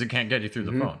way because it can't get you through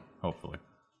the phone. Hopefully.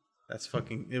 That's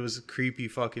fucking. It was a creepy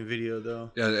fucking video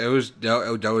though. Yeah, it was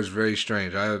that was very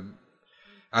strange.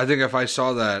 I think if I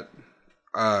saw that,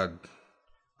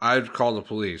 I'd call the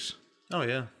police. Oh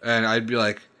yeah. And I'd be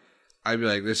like,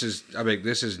 this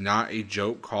is not a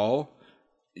joke call.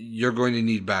 You're going to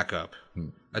need backup.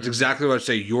 That's exactly what I'd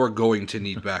say. You're going to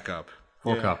need backup.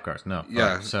 4 cop cars. No.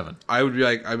 Yeah. 7. I would be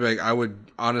like, I would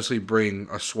honestly bring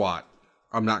a SWAT.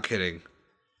 I'm not kidding.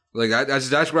 Like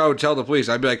that's what I would tell the police.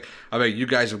 I'd be like, you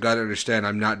guys have got to understand.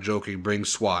 I'm not joking. Bring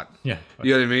SWAT. Yeah.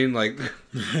 You know what I mean? Like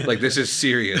this is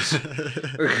serious.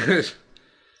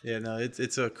 Yeah, no,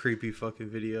 it's a creepy fucking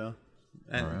video,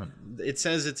 and it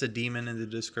says it's a demon in the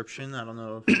description. I don't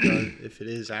know if it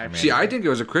is actually. See, I think it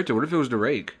was a cryptid. What if it was the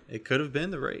rake? It could have been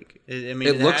the rake.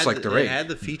 It looks like the rake. It had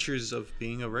the features of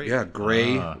being a rake. Yeah,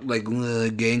 gray, like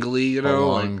gangly, you know,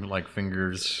 long, like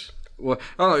fingers. Well,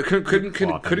 I don't know.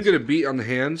 Couldn't get a beat on the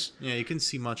hands. Yeah, you can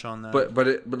see much on that. But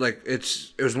it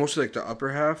was mostly like the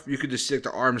upper half. You could just see like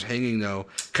the arms hanging though,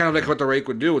 kind of like what the rake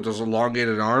would do with those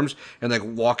elongated arms and like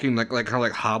walking like kind of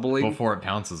like hobbling Before it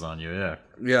pounces on you. Yeah.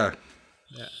 Yeah.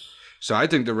 Yeah. So I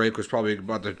think the rake was probably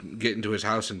about to get into his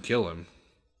house and kill him.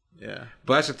 Yeah.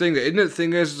 But that's the thing. The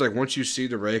thing is like once you see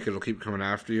the rake, it'll keep coming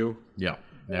after you. Yeah.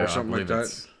 Or something like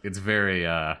that. It's very.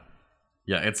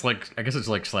 Yeah, it's like, I guess it's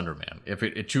like Slender Man. If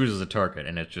it chooses a target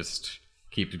and it just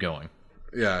keeps going.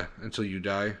 Yeah, until you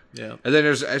die. Yeah. And then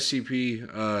there's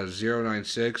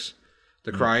SCP-096,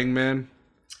 the Crying Man,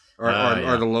 or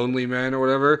the Lonely Man, or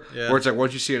whatever. Yeah. Where it's like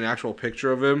once you see an actual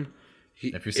picture of him,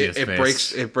 if you see his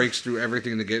face. it breaks through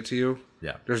everything to get to you.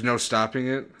 Yeah. There's no stopping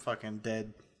it. Fucking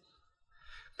dead.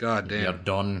 God damn. Yeah,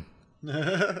 done.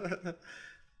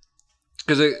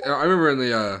 Because I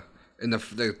remember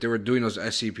they were doing those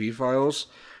SCP files.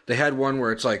 They had one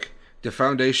where it's like the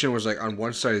Foundation was like on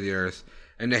one side of the Earth,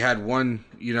 and they had one,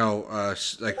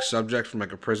 like subject from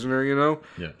like a prisoner,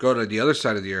 go to the other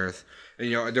side of the Earth,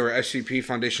 and there were SCP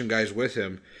Foundation guys with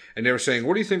him, and they were saying,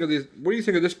 "What do you think of these? What do you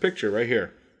think of this picture right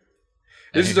here?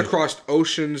 This is across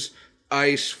oceans,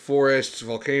 ice, forests,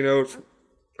 volcanoes,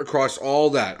 across all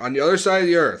that on the other side of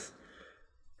the Earth,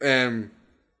 and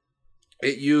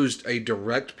it used a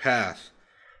direct path."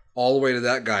 All the way to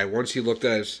that guy. Once he looked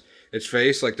at his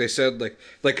face, like they said, like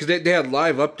because they had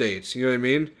live updates. You know what I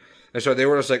mean? And so they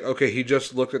were just like, okay, he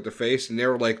just looked at the face, and they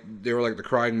were like, the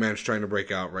Crying Man's trying to break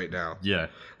out right now. Yeah,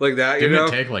 like that. Didn't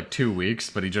it take like 2 weeks?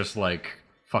 But he just like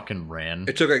fucking ran.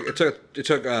 It took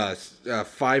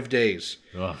 5 days.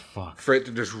 Oh fuck! For it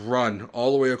to just run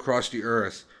all the way across the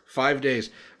Earth. 5 days.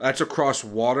 That's across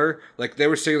water. Like they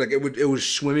were saying, like it was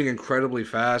swimming incredibly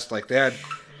fast. Like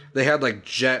they had like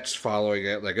jets following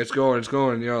it, like it's going,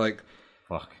 like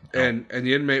fuck. And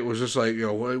the inmate was just like,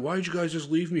 why did you guys just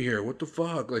leave me here? What the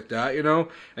fuck, like that,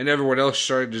 And everyone else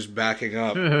started just backing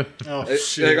up.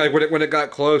 Shit! Like when it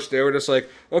got close, they were just like,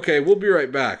 okay, we'll be right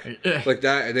back, like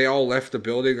that, and they all left the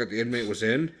building that the inmate was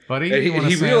in. Buddy, and you want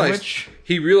a sandwich?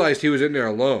 he realized he was in there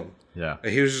alone. Yeah,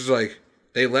 and he was just like,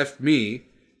 they left me,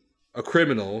 a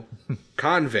criminal,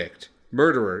 convict,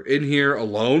 murderer, in here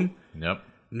alone. Yep.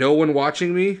 No one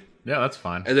watching me. Yeah, that's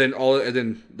fine. And then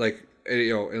then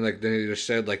they just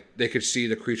said like they could see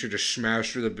the creature just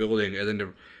smash through the building, and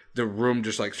then the room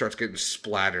just like starts getting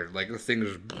splattered. Like the thing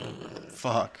is,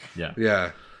 fuck. Yeah.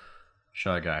 Yeah.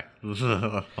 Shy guy.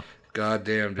 God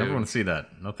damn, dude. Never want to see that.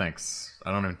 No thanks.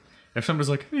 I don't even. If somebody's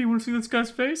like, "Hey, you want to see this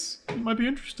guy's face? It might be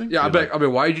interesting." Yeah, I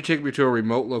mean, why did you take me to a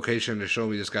remote location to show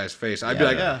me this guy's face? I'd be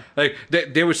like,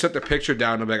 they would set the picture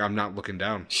down. And I'm like, I'm not looking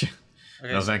down.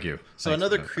 Okay. No, thank you. So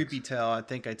another creepy tale I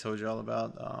think I told you all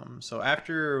about. So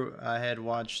after I had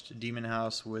watched Demon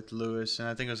House with Lewis, and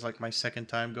I think it was like my second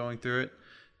time going through it.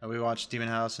 We watched Demon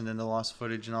House and then the lost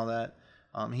footage and all that.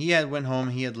 He had went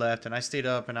home, he had left, and I stayed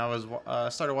up and I was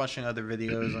started watching other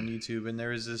videos on YouTube. And there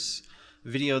was this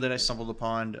video that I stumbled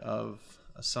upon of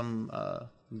some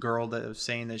girl that was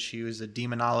saying that she was a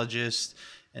demonologist,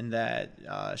 and that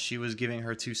she was giving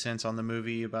her 2 cents on the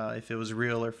movie about if it was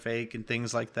real or fake and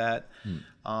things like that.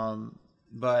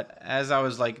 But as I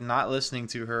was like not listening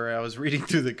to her, I was reading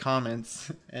through the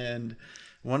comments, and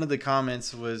one of the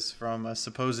comments was from a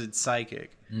supposed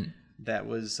psychic that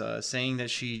was saying that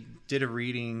she did a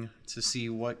reading to see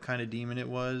what kind of demon it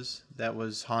was that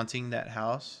was haunting that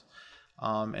house.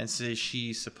 And so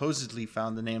she supposedly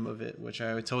found the name of it, which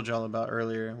I told y'all about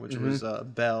earlier, which was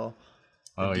Belle.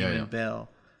 Demon Belle.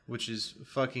 Which is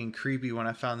fucking creepy when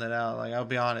I found that out. Like, I'll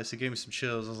be honest, it gave me some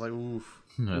chills. I was like, oof.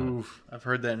 Oof, I've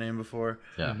heard that name before.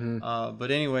 Yeah.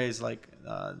 But anyways, like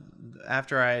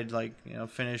after I had like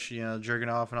finished jerking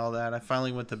off and all that, I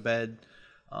finally went to bed,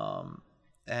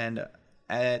 and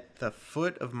at the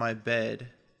foot of my bed,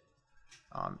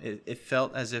 it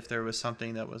felt as if there was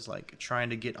something that was like trying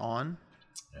to get on,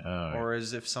 or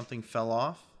as if something fell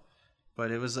off. But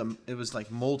it was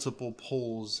like multiple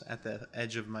poles at the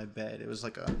edge of my bed. It was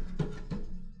like a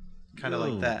kind of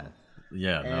like that.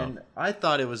 Yeah. And No. I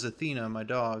thought it was Athena, my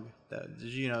dog, that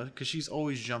because she's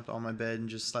always jumped on my bed and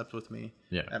just slept with me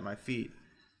at my feet.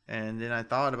 And then I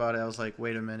thought about it. I was like,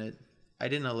 wait a minute, I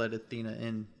didn't let Athena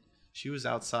in. She was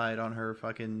outside on her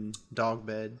fucking dog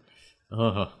bed.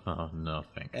 Oh, no,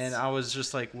 thanks. And I was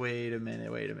just like, wait a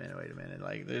minute.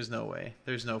 Like, there's no way.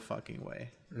 There's no fucking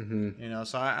way. Mm-hmm.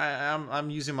 So I'm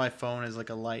using my phone as like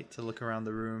a light to look around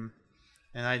the room,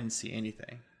 and I didn't see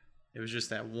anything. It was just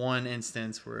that one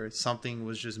instance where something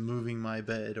was just moving my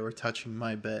bed or touching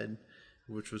my bed,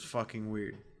 which was fucking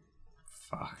weird.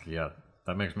 Fuck, yeah.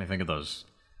 That makes me think of those.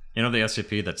 You know the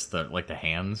SCP that's the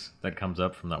hands that comes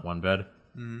up from that one bed?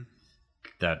 Mm-hmm.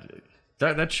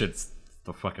 That shit's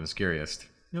the fucking scariest.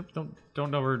 Yep,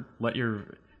 don't ever let your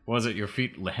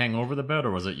feet hang over the bed,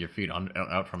 or was it your feet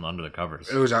out from under the covers?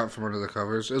 It was out from under the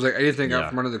covers. It was like anything out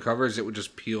from under the covers, it would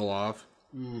just peel off.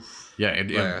 Oof.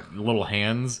 Yeah, little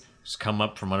hands just come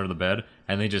up from under the bed,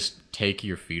 and they just take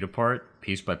your feet apart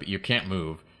piece by piece. You can't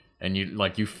move, and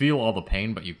you feel all the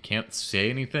pain, but you can't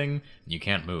say anything, and you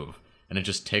can't move, and it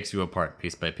just takes you apart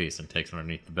piece by piece and takes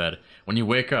underneath the bed. When you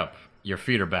wake up, your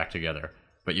feet are back together,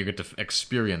 but you get to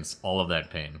experience all of that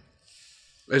pain.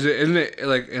 Isn't it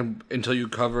like until you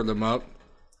cover them up,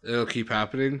 it'll keep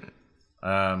happening?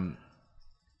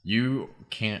 You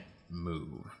can't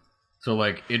move. So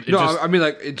like I mean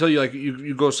like until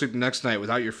you go sleep the next night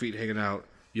without your feet hanging out,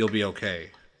 you'll be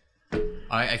okay.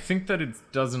 I think that it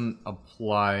doesn't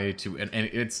apply to and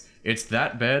it's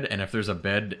that bed, and if there's a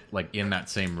bed like in that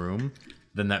same room,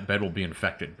 then that bed will be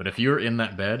infected. But if you're in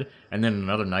that bed and then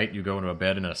another night you go into a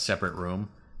bed in a separate room,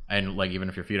 and like even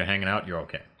if your feet are hanging out, you're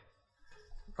okay.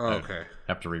 Oh, okay.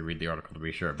 I have to reread the article to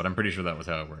be sure, but I'm pretty sure that was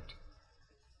how it worked.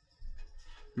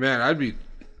 Man, I'd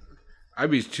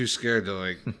be too scared to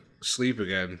like sleep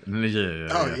again.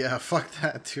 Yeah, fuck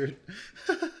that, dude.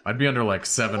 I'd be under like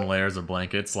 7 layers of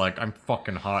blankets. Like I'm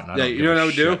fucking hot. And I don't you know what I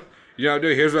would shit. do? You know what I would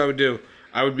do? Here's what I would do.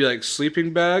 I would be like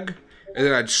sleeping bag, and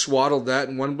then I'd swaddle that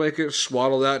in one blanket,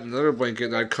 swaddle that in another blanket,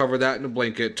 and I'd cover that in a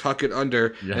blanket, tuck it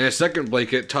under, and a second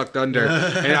blanket tucked under,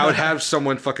 and I would have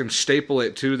someone fucking staple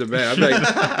it to the bed.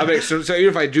 I'm like, so even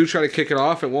if I do try to kick it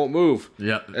off, it won't move.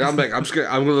 Yeah. And I'm like, I'm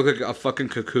gonna look like a fucking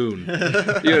cocoon. You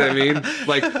know what I mean?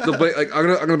 Like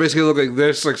I'm gonna basically look like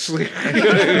this, like sleep. You know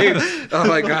what I mean? I'm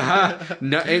like,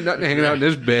 ain't nothing hanging out in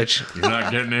this bitch. You're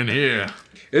not getting in here.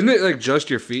 Isn't it like just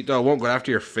your feet though? It won't go after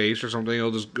your face or something.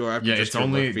 It'll just go after. Yeah, just it's your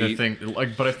only feet. the thing.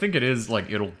 Like, but I think it is like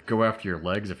it'll go after your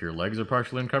legs if your legs are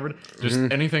partially uncovered. Just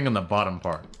anything in the bottom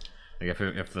part. Like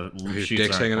if the Your sheets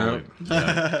dick's aren't hanging fully,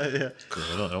 yeah.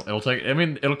 It'll take. I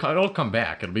mean, it'll come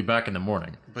back. It'll be back in the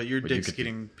morning. But your dick's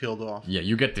getting peeled off. Yeah,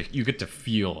 you get to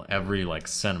feel every like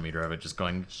centimeter of it just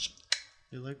going.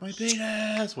 You're like, my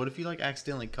penis. What if you like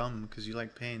accidentally come because you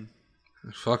like pain?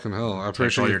 Fucking hell! I Takes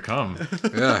appreciate all your cum.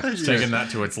 Yeah, It's taking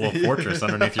that to its little fortress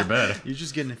underneath your bed. You're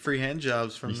just getting free hand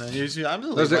jobs from that. I'm just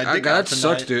That's like, my dick out that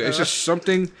sucks, tonight. dude. It's just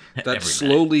something that Every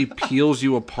slowly peels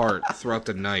you apart throughout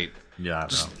the night. Yeah,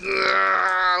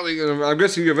 I know. I'm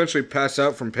guessing you eventually pass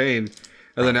out from pain,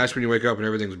 and then that's when you wake up and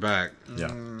everything's back.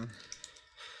 Yeah,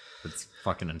 it's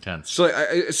fucking intense. So,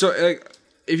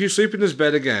 if you sleep in this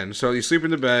bed again, so you sleep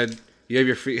in the bed, you have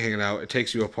your feet hanging out, it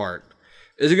takes you apart.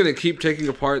 Is it going to keep taking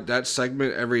apart that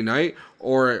segment every night,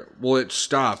 or will it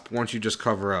stop once you just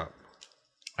cover up?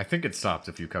 I think it stops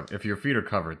if your feet are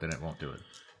covered, then it won't do it.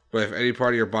 But if any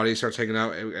part of your body starts taking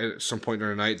out at some point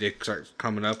during the night, they start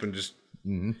coming up and just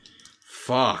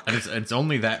fuck. And it's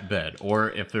only that bed, or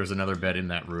if there's another bed in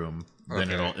that room, then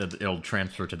it'll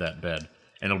transfer to that bed,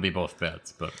 and it'll be both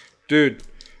beds. But dude,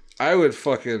 I would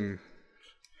fucking.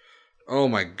 Oh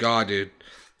my god, dude!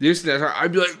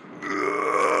 I'd be like.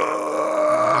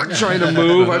 Trying to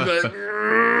move, I'd be like,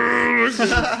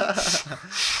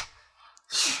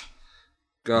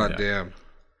 God damn,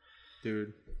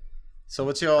 dude. So,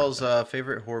 what's y'all's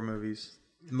favorite horror movies?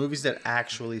 The movies that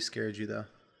actually scared you, though.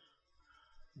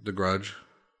 The Grudge.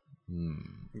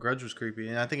 Grudge was creepy,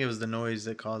 and I think it was the noise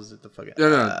that caused it to fucking.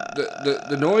 No.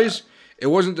 The noise. It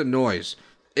wasn't the noise.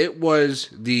 It was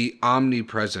the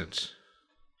omnipresence.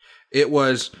 It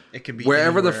was. It could be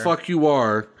wherever anywhere. The fuck you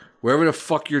are, wherever the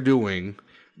fuck you're doing.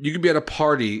 You could be at a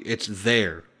party, it's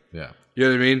there. Yeah. You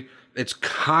know what I mean? It's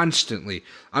constantly.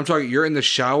 I'm talking. You're in the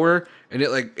shower, and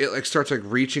it starts like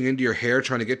reaching into your hair,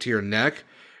 trying to get to your neck,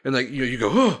 and like you go,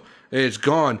 oh, and it's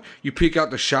gone. You peek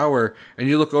out the shower, and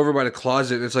you look over by the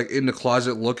closet. And it's like in the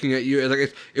closet looking at you. And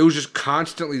like it was just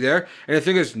constantly there. And the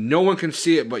thing is, no one can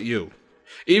see it but you.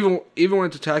 Even when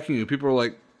it's attacking you, people are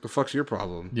like, "The fuck's your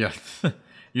problem?" Yeah.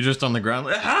 You're just on the ground,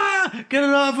 like, get it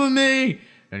off of me!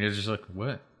 And you're just like,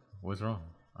 what? What's wrong?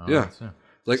 I don't understand.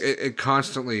 Like it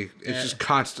constantly, it's just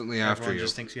constantly after Everyone you.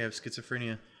 just thinks you have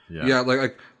schizophrenia. Yeah,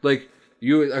 like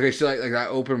you, like I see, like that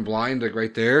open blind, like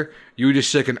right there. You would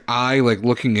just see like an eye, like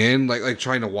looking in, like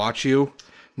trying to watch you.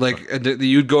 Like and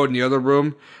you'd go in the other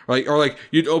room, or like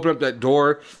you'd open up that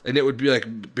door, and it would be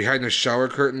like behind the shower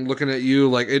curtain, looking at you.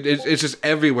 Like it's just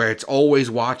everywhere. It's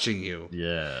always watching you.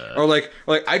 Yeah. Or like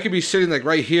I could be sitting like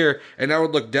right here, and I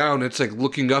would look down. It's like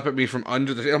looking up at me from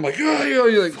under the. I'm like, oh,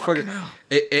 you're like fucking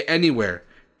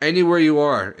anywhere you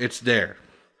are, it's there,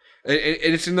 and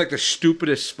it's in like the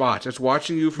stupidest spots. It's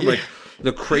watching you from like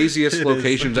the craziest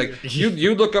locations. Like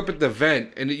you look up at the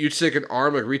vent, and you'd see like an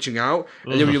arm like reaching out,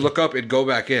 and then when you look up, it'd go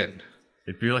back in.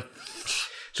 It'd be like,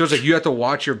 So it's like you have to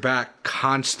watch your back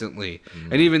constantly,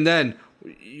 and even then,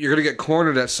 you're gonna get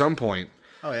cornered at some point.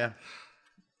 Oh yeah.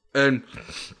 And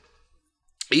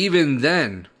even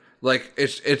then, like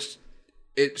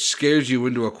it scares you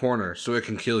into a corner so it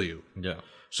can kill you. yeah.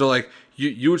 So like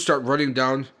you would start running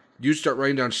down,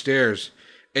 stairs,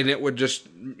 and it would just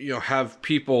have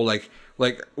people like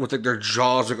with like their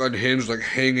jaws like unhinged, like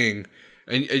hanging,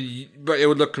 but it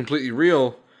would look completely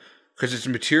real because it's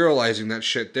materializing that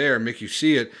shit there and make you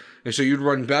see it. And so you'd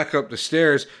run back up the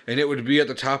stairs, and it would be at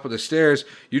the top of the stairs.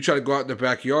 You try to go out in the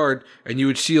backyard, and you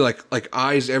would see like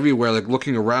eyes everywhere, like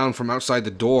looking around from outside the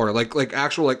door, like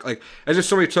actual like as if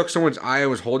somebody took someone's eye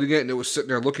and was holding it, and it was sitting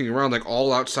there looking around, like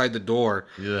all outside the door.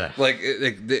 Yeah. Like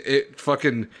it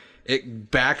fucking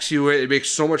it backs you in. It makes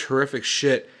so much horrific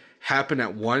shit happen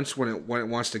at once when it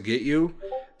wants to get you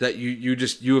that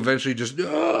you eventually just.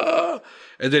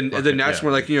 And then that's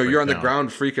when you're on the ground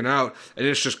freaking out, and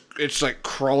it's like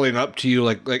crawling up to you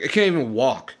like it can't even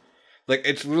walk, like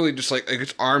it's really just like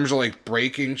its arms are like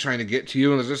breaking trying to get to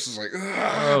you, and it's just like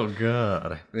Oh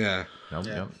god. yeah.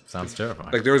 Nope. Sounds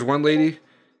terrifying. Like there was one lady,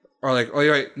 or like oh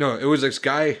you're right, no, it was this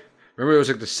guy. Remember it was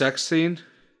like the sex scene,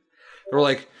 or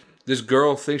like this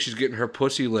girl thinks she's getting her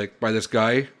pussy licked by this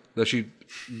guy that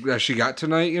she got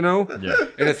tonight, Yeah.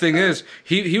 And the thing is,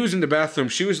 he was in the bathroom.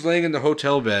 She was laying in the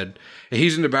hotel bed, and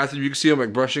he's in the bathroom. You can see him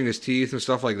like brushing his teeth and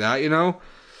stuff like that, And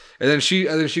then she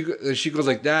goes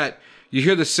like that. You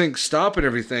hear the sink stop and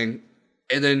everything,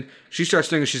 and then she starts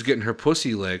thinking she's getting her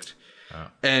pussy licked. Oh.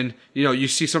 And you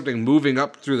see something moving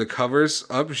up through the covers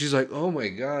up, and she's like, "Oh my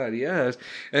god, yes!"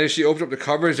 And then she opens up the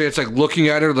covers, and it's like looking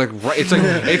at her, like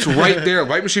it's right there.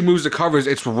 Right when she moves the covers,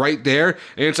 it's right there,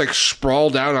 and it's like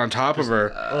sprawled out on top of her.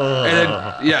 And then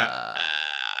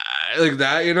like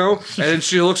that, And then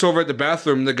she looks over at the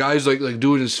bathroom. The guy's like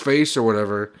doing his face or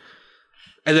whatever,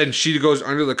 and then she goes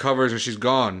under the covers, and she's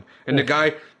gone. And the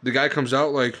guy comes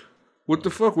out like, "What the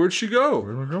fuck? Where'd she go?"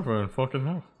 Where'd my girlfriend fucking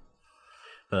know?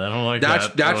 I don't like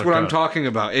that. That's what I'm talking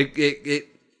about.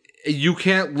 You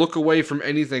can't look away from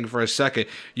anything for a second.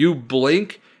 You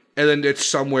blink, and then it's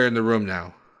somewhere in the room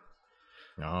now.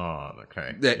 Oh,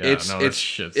 okay.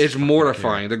 It's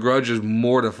mortifying. The Grudge is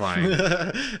mortifying.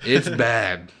 It's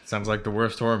bad. Sounds like the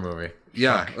worst horror movie.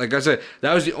 Yeah, like I said,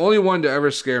 that was the only one to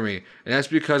ever scare me, and that's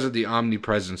because of the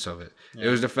omnipresence of it. Yeah. It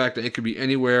was the fact that it could be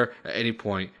anywhere, at any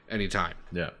point, anytime.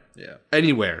 Yeah.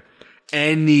 Anywhere.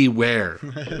 You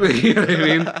know what I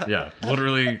mean? Yeah,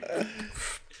 literally.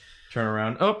 Turn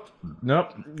around. Oh,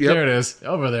 nope. Yep. There it is.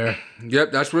 Over there.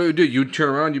 Yep, that's what it would do. You'd turn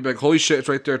around, you'd be like, holy shit, it's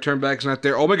right there. Turn back, it's not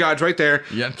there. Oh my god, it's right there.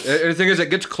 Yep. And the thing is, it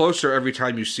gets closer every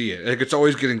time you see it. Like, it's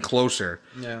always getting closer.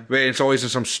 Yeah. But it's always in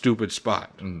some stupid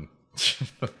spot.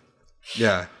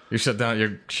 Yeah. You sit down,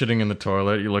 you're shitting in the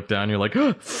toilet, you look down, you're like,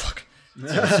 oh, fuck.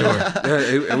 Yeah,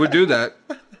 it would do that.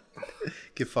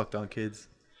 Get fucked on, kids.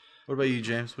 What about you,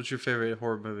 James? What's your favorite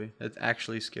horror movie that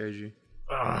actually scared you?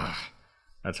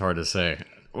 That's hard to say.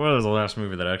 What was the last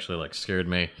movie that actually scared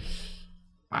me?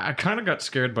 I kind of got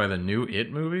scared by the new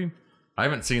It movie. I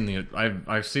haven't seen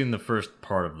I've seen the first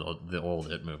part of the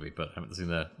old It movie, but I haven't seen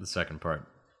the second part.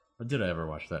 Or did I ever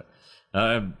watch that?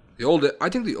 I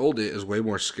think the old It is way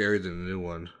more scary than the new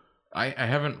one. I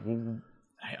haven't.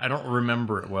 I don't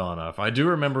remember it well enough. I do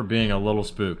remember being a little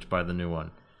spooked by the new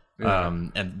one. Yeah.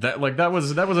 And that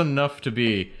was enough to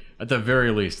be, at the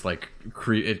very least,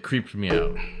 it creeped me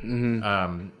out.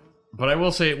 Mm-hmm. But I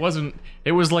will say it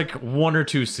was like one or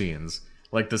two scenes,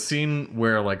 like the scene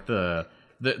where the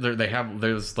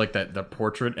there's like the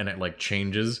portrait and it like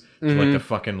changes to like the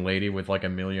fucking lady with like a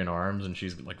million arms and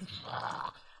she's like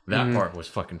that part was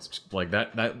fucking like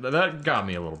that got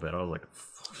me a little bit. I was like,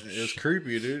 It was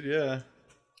creepy, dude.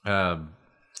 Yeah.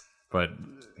 but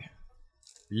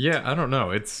yeah, I don't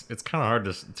know. It's kind of hard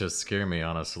to scare me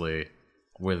honestly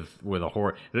with a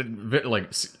horror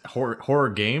like horror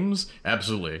games.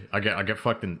 Absolutely, I'll get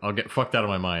fucked out of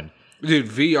my mind. Dude,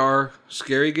 VR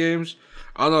scary games.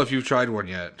 I don't know if you've tried one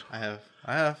yet. I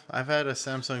have. I've had a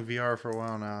Samsung VR for a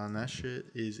while now, and that shit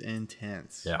is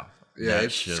intense. Yeah, Yeah, that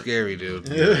it's shit. scary,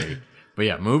 dude. But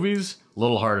yeah, movies a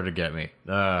little harder to get me.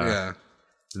 Yeah.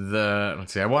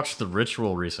 Let's see. I watched The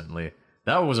Ritual recently.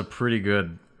 That was a pretty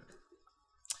good.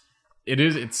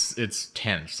 It's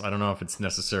tense. I don't know if it's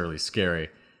necessarily scary,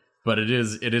 but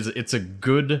it's a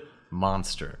good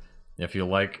monster. If you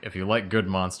like good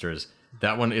monsters,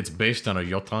 that one it's based on a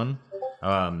Yotan.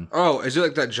 Oh, is it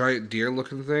like that giant deer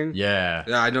looking thing? Yeah.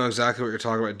 Yeah, I know exactly what you're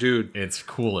talking about, dude. It's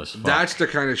cool as fuck. That's the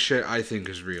kind of shit I think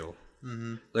is real.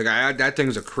 Mm-hmm. Like that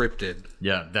thing's a cryptid.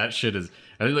 Yeah, that shit is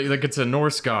like it's a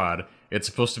Norse god. It's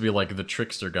supposed to be like the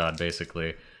trickster god,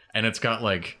 basically, and it's got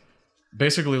like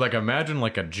basically like imagine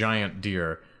like a giant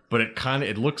deer, but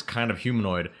it looks kind of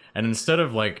humanoid, and instead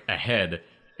of like a head,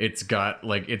 it's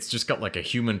just got like a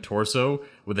human torso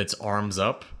with its arms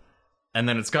up, and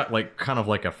then it's got like kind of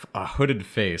like a hooded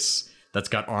face that's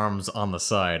got arms on the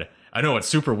side. I know it's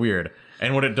super weird.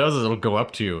 And what it does is it'll go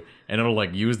up to you and it'll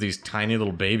like use these tiny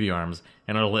little baby arms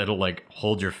and it'll like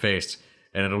hold your face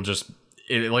and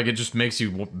it just makes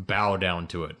you bow down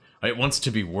to it. It wants to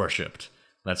be worshipped.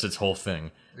 That's its whole thing.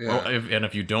 Yeah. And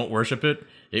if you don't worship it,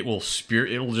 it'll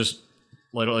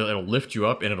lift you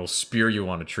up and it'll spear you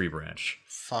on a tree branch.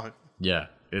 Fuck. Yeah,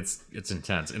 it's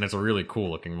intense and it's a really cool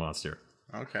looking monster.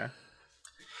 Okay.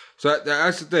 So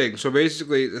that's the thing. So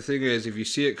basically, the thing is, if you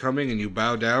see it coming and you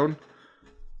bow down,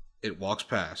 it walks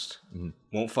past.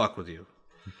 Won't fuck with you.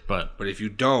 But if you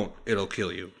don't, it'll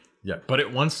kill you. yeah, but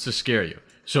it wants to scare you.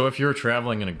 So if you're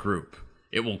traveling in a group,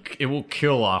 it will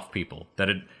kill off people that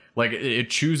it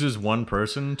chooses one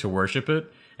person to worship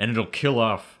it and it'll kill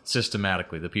off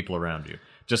systematically the people around you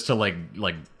just to like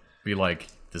be like,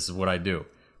 this is what I do.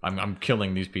 I'm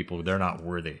killing these people. They're not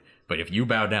worthy. But if you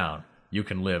bow down, you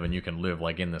can live and you can live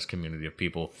like in this community of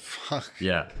people. Fuck.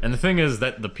 Yeah. And the thing is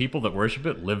that the people that worship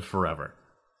it live forever.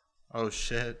 Oh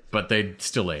shit. But they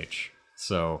still age.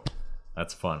 So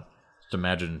that's fun. Just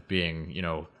imagine being,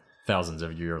 thousands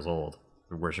of years old,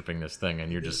 worshiping this thing,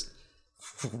 and you're just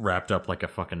wrapped up like a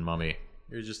fucking mummy.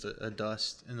 You're just a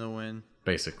dust in the wind.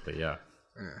 Basically, yeah.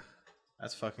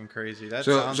 That's fucking crazy. That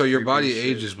So sounds your creepy body as shit.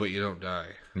 ages, but you don't die.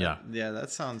 Yeah. Yeah, that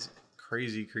sounds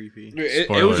crazy creepy.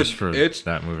 Spoilers for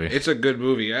that movie. It's a good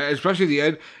movie, especially the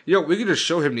end. We could just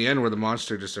show him the end where the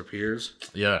monster disappears.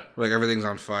 Yeah. Like everything's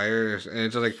on fire, and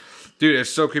it's just like, dude, it's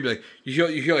so creepy. Like you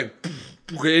hear like,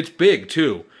 it's big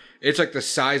too. It's like the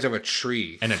size of a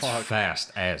tree, And it's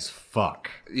fast as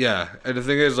fuck. yeah. And the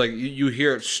thing is, like, you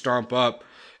hear it stomp up,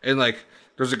 and like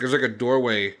there's like a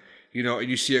doorway, and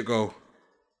you see it go.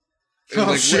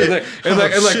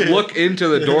 And look into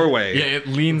the doorway. Yeah, it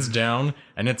leans down,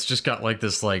 and it's just got like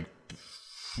this, like,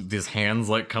 these hands,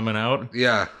 like, coming out.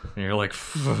 Yeah. And you're like,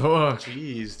 fuck.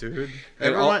 Jeez, dude.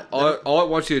 And all it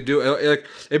wants you to do,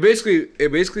 it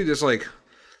basically just like,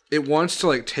 it wants to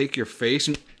like take your face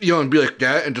and and be like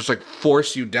that and just like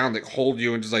force you down, like hold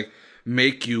you and just like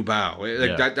make you bow.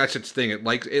 That's its thing. It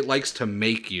likes to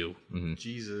make you.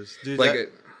 Jesus, dude. Like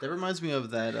that reminds me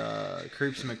of that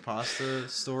Creeps McPasta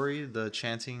story, the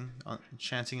chanting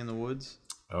in the woods.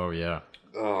 Oh, yeah.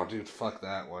 Oh, dude, fuck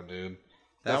that one, dude.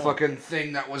 That That one- fucking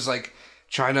thing that was like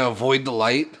trying to avoid the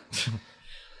light.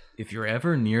 If you're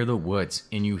ever near the woods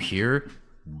and you hear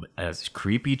a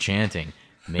creepy chanting,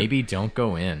 maybe don't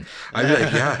go in. I'd be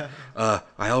like, yeah,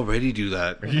 I already do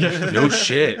that. No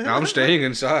shit. I'm staying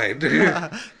inside.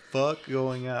 Fuck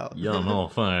going out. Yeah, no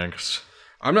thanks.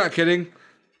 I'm not kidding.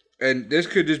 And this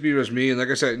could just be just me. And like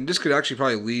I said, this could actually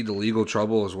probably lead to legal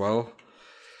trouble as well.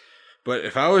 But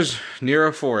if I was near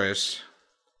a forest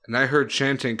and I heard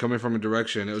chanting coming from a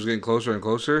direction, it was getting closer and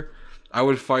closer, I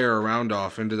would fire a round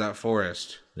off into that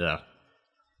forest. Yeah.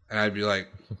 And I'd be like,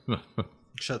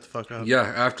 Shut the fuck up. yeah,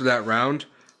 after that round,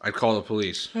 I'd call the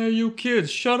police. Hey, you kids,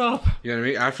 shut up. You know what I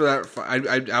mean? After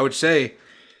that, I would say,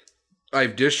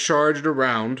 I've discharged a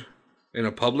round in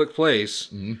a public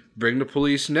place. Bring the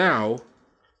police now.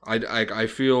 I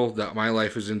feel that my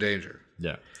life is in danger.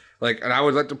 Yeah. And I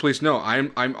would let the police know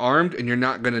I'm armed and you're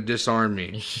not gonna disarm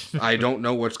me. I don't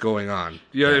know what's going on.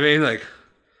 You know what I mean? Like,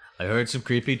 I heard some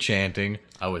creepy chanting.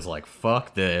 I was like,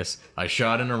 fuck this. I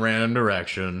shot in a random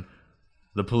direction.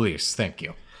 The police, thank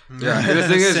you. Yeah, and the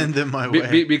thing is, Send them my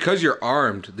way. because you're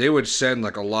armed, they would send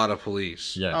like a lot of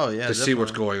police Yeah. Oh yeah, to see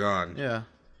what's definitely. going on. Yeah.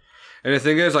 And the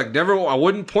thing is, like, I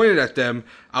wouldn't point it at them.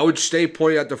 I would stay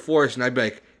pointing at the forest, and I'd be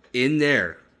like, in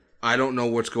there, I don't know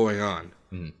what's going on.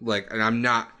 Like, and I'm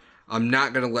not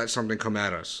gonna let something come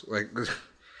at us. Like,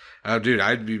 oh, dude,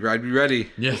 I'd be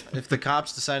ready. Yeah. If the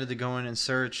cops decided to go in and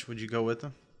search, would you go with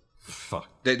them? Fuck.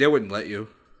 They wouldn't let you.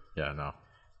 Yeah, no.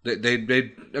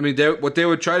 What they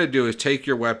would try to do is take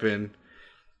your weapon,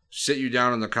 sit you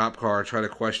down in the cop car, try to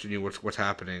question you what's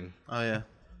happening. Oh yeah.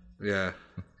 Yeah.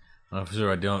 Officer,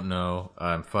 I don't know.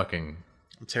 I'm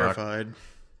terrified.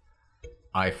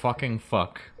 I fucking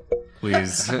fuck.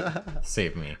 Please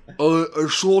save me. I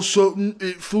saw something.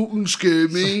 It fucking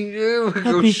scared me. Yeah.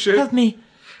 Help me. Shit. Help me.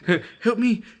 Help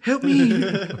me. Help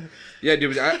me. Yeah,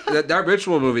 dude. That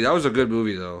Ritual movie. That was a good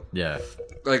movie though. Yeah.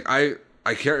 Like I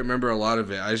can't remember a lot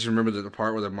of it. I just remember the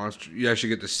part where the monster. You actually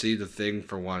get to see the thing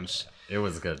for once. It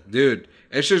was good. Dude,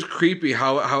 it's just creepy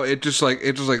how it just like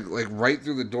right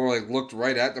through the door, like looked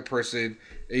right at the person,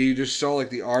 and you just saw like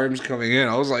the arms coming in.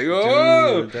 I was like,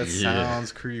 oh, Dude, that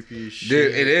sounds creepy as shit.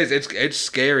 dude, it is. It's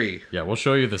scary. Yeah, we'll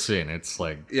show you the scene. It's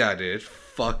like, Yeah, dude, it's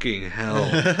fucking hell.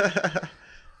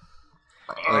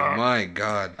 Like, my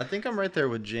God. I think I'm right there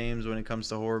with James when it comes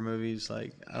to horror movies.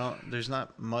 Like, there's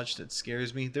not much that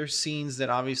scares me. There's scenes that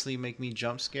obviously make me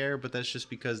jump scare, but that's just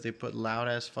because they put loud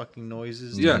ass fucking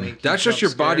noises. to Yeah, make you that's just jump your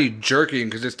scare. body jerking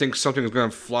because it thinks something's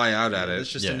gonna fly out at It's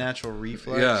it. just Yeah. a natural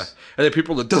reflex. Yeah, and then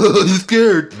people are like, duh, I'm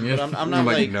scared. But I'm not I'm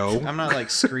like, like no. I'm not like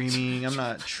screaming. I'm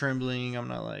not trembling. I'm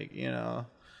not like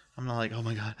I'm not like, oh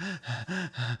my god.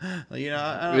 Like,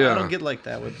 I don't get like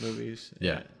that with movies.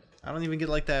 yeah. I don't even get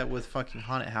like that with fucking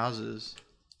haunted houses.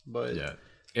 But Yeah.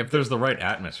 If there's the right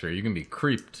atmosphere, you can be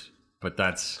creeped, but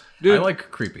that's... Dude. I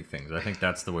like creepy things. I think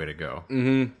that's the way to go.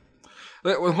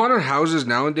 Like, with haunted houses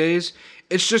nowadays,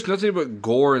 it's just nothing but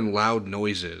gore and loud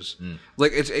noises.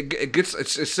 Like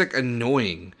it's like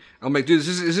annoying. I'm like, dude, this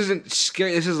isn't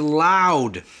scary. This is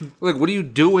loud. Like, what are you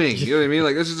doing? You know what I mean?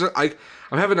 Like, this is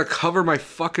I'm having to cover my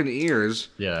fucking ears.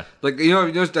 Yeah. Like,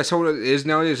 that's how it is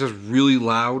nowadays. It's just really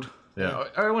loud. Yeah.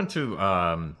 I went to...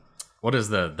 what is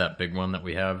that big one that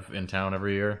we have in town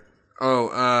every year?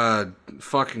 Oh,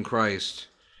 fucking Christ.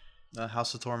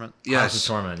 House of Torment. Yes. House of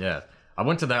Torment, yeah. I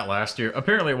went to that last year.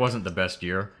 Apparently it wasn't the best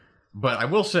year, but I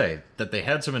will say that they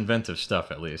had some inventive stuff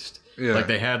at least. Yeah. Like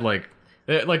they had like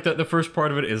the first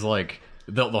part of it is like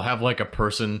they'll have like a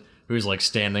person who's like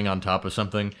standing on top of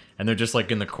something and they're just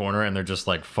like in the corner and they're just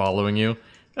like following you.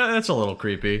 That's a little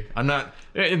creepy. And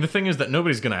the thing is that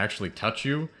nobody's going to actually touch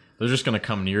you. They're just going to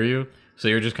come near you. So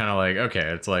you're just kind of like,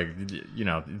 okay, it's like,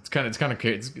 it's kind of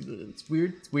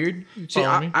weird. It's weird. You See,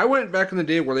 follow me? I went back in the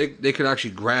day where they could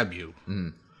actually grab you.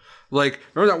 Like,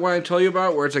 remember that one I tell you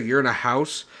about where it's like you're in a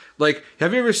house? Like,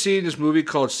 have you ever seen this movie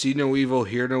called See No Evil,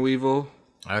 Hear No Evil?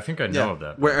 I think I know of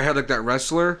that. Where I had like that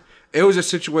wrestler? It was a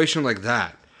situation like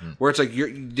that. Where it's like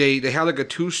they had like a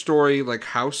 2-story like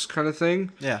house kind of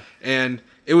thing. Yeah. And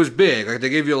it was big. Like they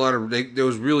gave you a lot of. It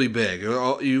was really big.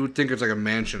 You would think it's like a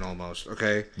mansion almost.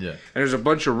 Okay. Yeah. And there's a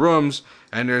bunch of rooms,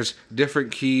 and there's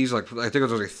different keys. Like I think it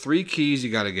was like 3 keys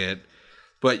you got to get,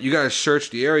 but you got to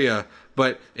search the area.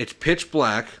 But it's pitch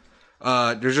black.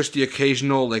 There's just the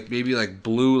occasional like maybe like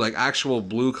blue, like actual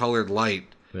blue colored light.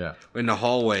 Yeah. In the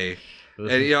hallway, and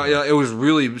it was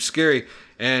really scary.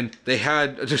 And they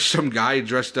had just some guy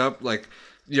dressed up like.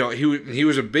 He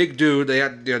was a big dude. They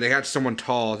had someone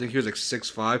tall. I think he was like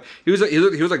 6'5". He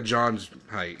was like John's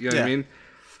height. You know what I mean?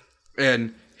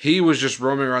 And he was just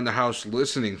roaming around the house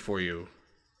listening for you.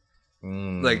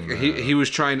 Like he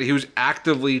was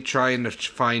actively trying to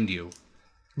find you.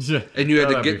 Yeah. And you had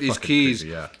to That'd get be these fucking keys.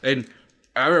 creepy, yeah. And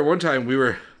I remember one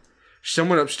time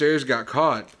someone upstairs got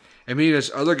caught, and me and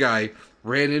this other guy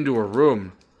ran into a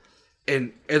room,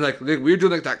 and like we were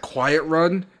doing like that quiet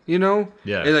run.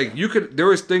 Yeah. And like there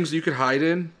was things you could hide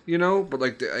in, but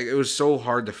like it was so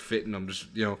hard to fit in them. Just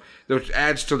which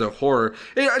adds to the horror.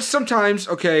 Sometimes,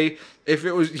 okay, if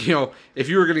it was if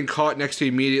you were getting caught next to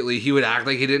him immediately, he would act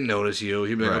like he didn't notice you.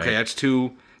 He'd be like, Right. okay,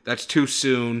 that's too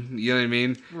soon. You know what I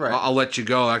mean? Right. I'll let you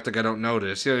go. Act like I don't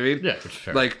notice. You know what I mean? Yeah, it's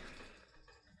fair. Like,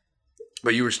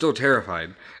 but you were still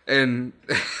terrified, and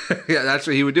yeah, that's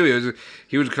what he would do.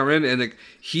 He would come in and like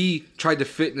he tried to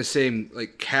fit in the same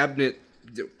like cabinet.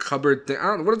 Cupboard thing. I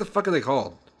don't know what the fuck are they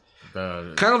called.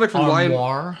 Kind of like from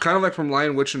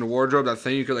Lion Witch and the Wardrobe. That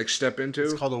thing you could like step into.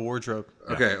 It's called a wardrobe.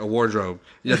 Okay, a wardrobe.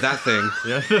 Yeah, that thing.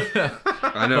 Yeah.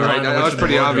 I know, right? Lion That Witch was and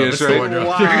pretty the Wardrobe. obvious, It's the right? wardrobe.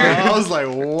 Wow. I was like,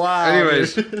 wow.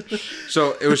 Anyways, dude.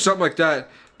 so it was something like that,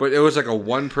 but it was like a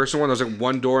one-person one. There was like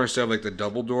one door instead of like the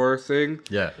double door thing.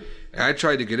 Yeah. And I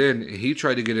tried to get in, and he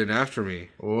tried to get in after me.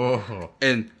 Whoa.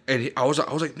 I was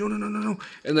like, no. And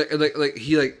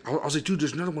I was like, dude,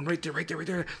 there's another one right there. Like,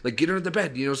 get under the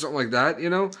bed, something like that,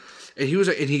 And he was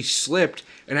like, and he slipped,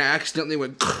 and I accidentally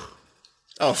went.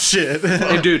 Oh shit!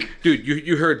 And dude,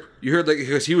 you heard like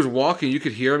because he was walking, you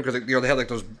could hear him because they had like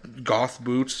those goth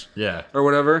boots, or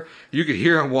whatever. You could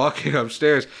hear him walking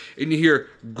upstairs, and you hear,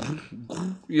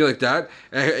 like that,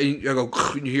 and I go,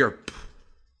 and you hear,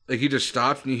 like he just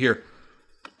stops, and you hear.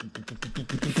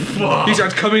 He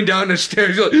starts coming down the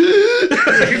stairs. You're like,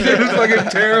 it was fucking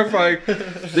terrifying,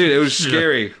 dude. It was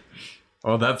scary.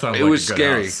 Oh, that sounds. It like was a good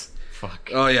scary. House.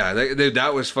 Fuck. Oh yeah,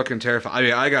 that was fucking terrifying. I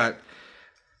mean, I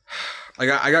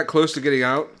got close to getting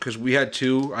out because we had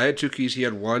two. I had 2 keys. He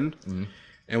had one,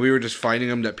 and we were just finding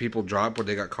them that people dropped when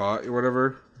they got caught or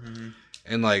whatever.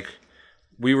 And like,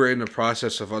 we were in the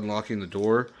process of unlocking the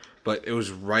door, but it was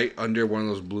right under one of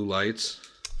those blue lights.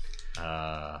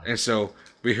 And so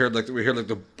we heard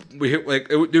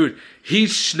dude, he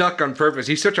snuck on purpose.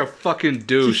 He's such a fucking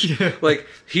douche. Like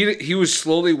he was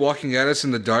slowly walking at us in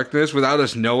the darkness without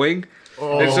us knowing.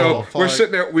 And so we're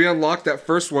sitting there. We unlocked that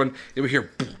first one, and we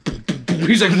hear.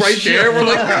 He's like right there. We're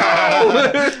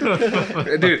like,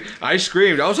 no! Dude, I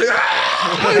screamed. I was like,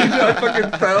 I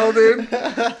fucking fell, dude.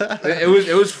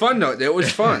 It was fun though. It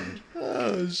was fun.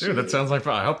 Dude, that sounds like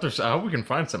fun. I hope we can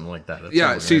find something like that.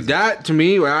 Yeah, see that to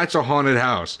me, that's a haunted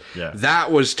house. Yeah,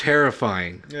 that was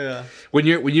terrifying. Yeah, when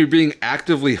you're being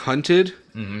actively hunted,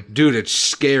 dude, it's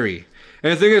scary.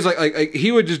 And the thing is, like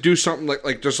he would just do something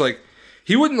like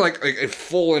he wouldn't like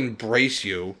full embrace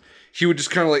you. He would just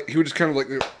kind of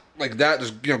like that,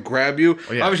 just grab you.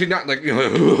 Oh, yeah. Obviously not like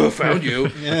found you,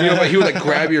 but he would like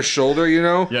grab your shoulder,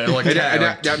 Yeah, like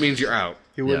that means you're out.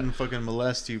 He wouldn't fucking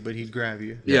molest you, but he'd grab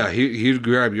you. Yeah, he'd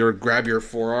grab your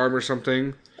forearm or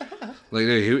something. Like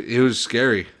he was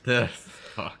scary.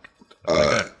 Fuck.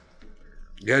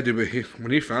 Yeah, dude, but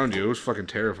when he found you, it was fucking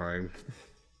terrifying.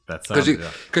 That sounds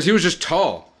because he was just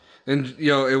tall, and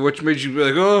which made you be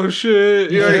like, oh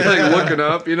shit, you're like looking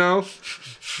up, You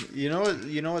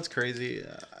know what's crazy?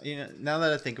 Now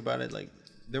that I think about it, like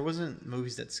there wasn't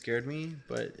movies that scared me,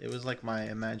 but it was like my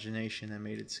imagination that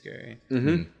made it scary.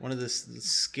 One of the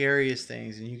scariest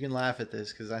things, and you can laugh at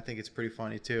this because I think it's pretty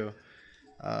funny too.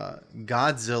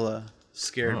 Godzilla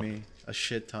scared me a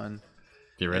shit ton.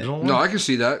 The original one? No, I can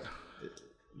see that.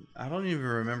 I don't even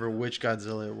remember which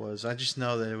Godzilla it was. I just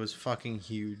know that it was fucking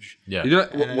huge. Yeah.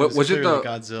 Was it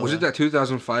Godzilla. Was it that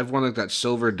 2005 one, like that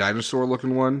silver dinosaur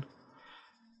looking one?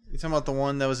 You talking about the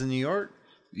one that was in New York?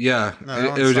 Yeah,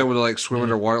 No, it was able to like swim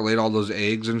underwater, laid all those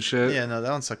eggs and shit. Yeah, no,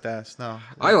 that one sucked ass. No,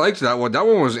 I liked that one. That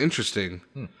one was interesting.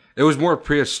 It was more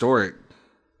prehistoric.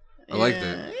 I liked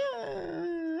it.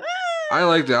 I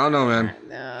liked it. I don't know, man.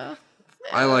 No.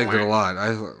 I liked it a lot.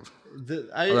 I thought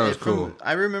it was cool.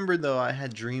 I remember though, I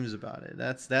had dreams about it.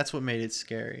 That's what made it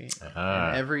scary.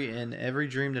 And every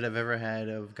dream that I've ever had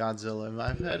of Godzilla, and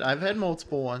I've had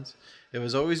multiple ones. It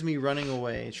was always me running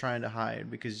away, trying to hide,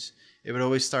 because it would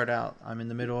always start out, I'm in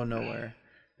the middle of nowhere,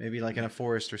 maybe like in a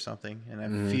forest or something, and I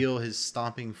feel his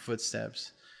stomping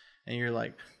footsteps, and you're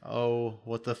like, oh,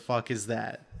 what the fuck is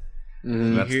that?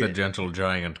 That's the gentle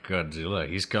giant Godzilla.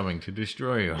 He's coming to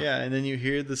destroy you. Yeah, and then you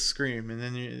hear the scream, and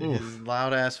then his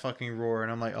loud ass fucking roar,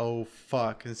 and I'm like, oh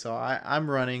fuck! And so I'm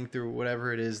running through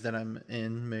whatever it is that I'm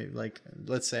in. Maybe, like,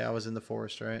 let's say I was in the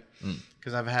forest, right?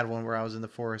 Because I've had one where I was in the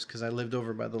forest because I lived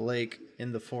over by the lake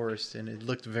in the forest, and it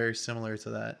looked very similar to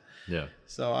that. Yeah.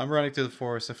 So I'm running through the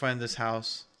forest. I find this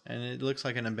house, and it looks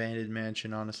like an abandoned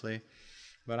mansion, honestly.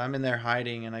 But I'm in there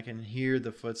hiding, and I can hear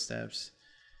the footsteps.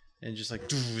 And just like,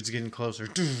 it's getting closer,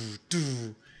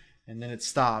 and then it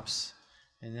stops,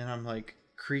 and then I'm like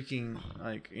creaking,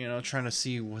 like, trying to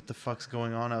see what the fuck's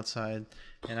going on outside,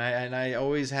 and I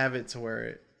always have it to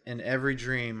where in every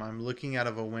dream I'm looking out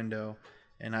of a window,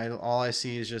 and all I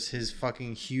see is just his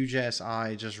fucking huge ass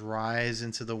eye just rise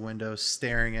into the window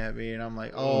staring at me, and I'm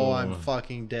like, oh, I'm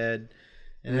fucking dead,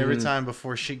 and every time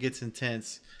before shit gets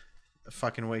intense, I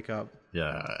fucking wake up.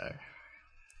 Yeah.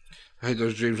 I hate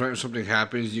those dreams. Right when something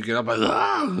happens, you get up like, You're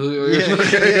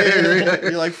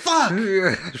like, fuck.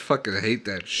 I fucking hate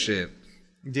that shit.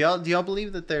 Do y'all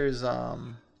believe that there's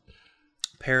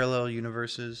parallel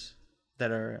universes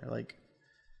that are like,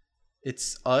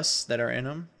 it's us that are in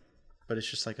them, but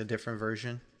it's just like a different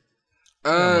version?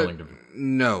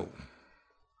 No.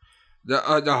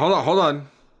 Hold on.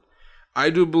 I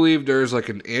do believe there's like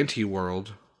an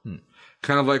anti-world,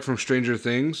 kind of like from Stranger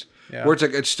Things, where it's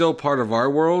like it's still part of our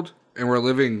world. And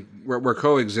we're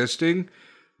coexisting,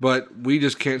 but we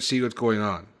just can't see what's going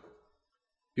on.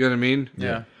 You know what I mean?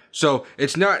 Yeah. So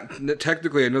it's not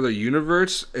technically another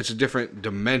universe. It's a different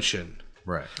dimension.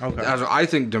 Right. Okay. I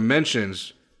think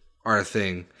dimensions are a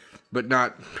thing, but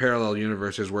not parallel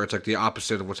universes where it's like the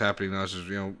opposite of what's happening to us. Is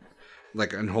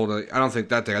like and hold on. I don't think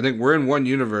that thing. I think we're in one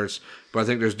universe, but I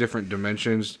think there's different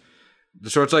dimensions.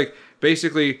 So it's like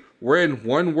basically we're in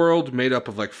one world made up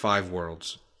of like 5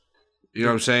 worlds. You know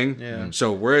what I'm saying? Yeah.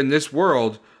 So we're in this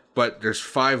world, but there's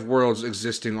 5 worlds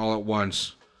existing all at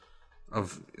once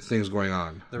of things going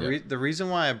on. The reason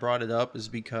why I brought it up is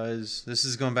because this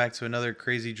is going back to another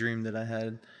crazy dream that I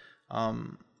had.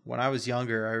 When I was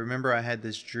younger, I remember I had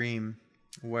this dream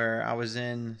where I was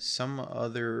in some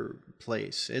other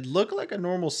place. It looked like a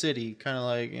normal city, kind of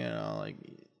like, like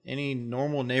any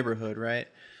normal neighborhood, right?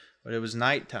 But it was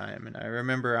nighttime, and I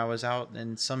remember I was out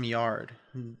in some yard,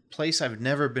 place I've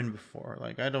never been before.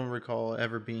 Like, I don't recall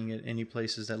ever being at any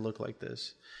places that look like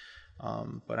this.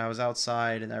 But I was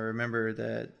outside, and I remember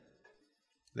that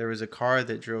there was a car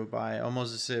that drove by,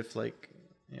 almost as if like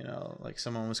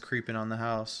someone was creeping on the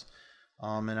house.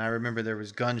 And I remember there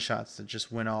was gunshots that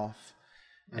just went off.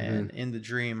 And in the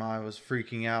dream, I was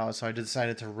freaking out, so I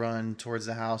decided to run towards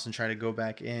the house and try to go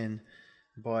back in.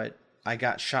 But I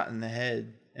got shot in the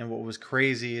head, and what was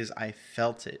crazy is I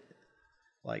felt it.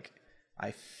 Like,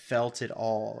 I felt it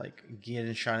all, like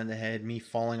getting shot in the head, me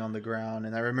falling on the ground.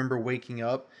 And I remember waking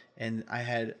up, and I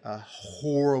had a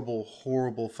horrible,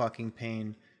 horrible fucking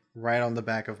pain right on the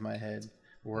back of my head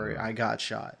where I got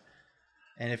shot.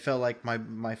 And it felt like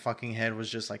my fucking head was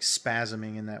just like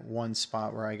spasming in that one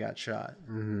spot where I got shot.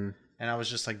 Mm-hmm. And I was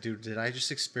just like, dude, did I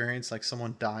just experience like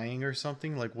someone dying or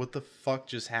something? Like, what the fuck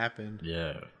just happened?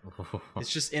 Yeah.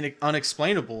 It's just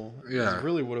unexplainable. Yeah. Is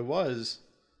really what it was.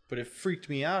 But it freaked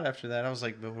me out after that. I was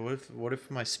like, but what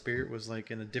if my spirit was like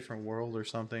in a different world or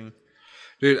something?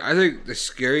 Dude, I think the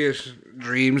scariest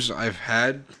dreams I've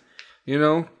had,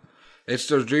 it's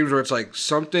those dreams where it's like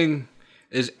something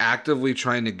is actively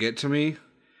trying to get to me,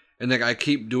 and like I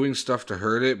keep doing stuff to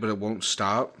hurt it, but it won't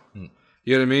stop. You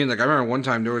know what I mean? Like I remember one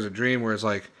time there was a dream where it's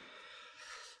like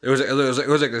it was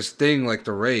like this thing like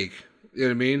the rake. You know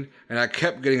what I mean? And I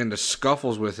kept getting into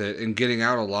scuffles with it and getting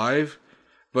out alive,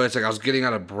 but it's like I was getting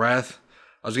out of breath.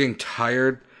 I was getting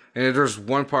tired, and there's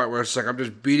one part where it's like I'm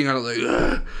just beating on it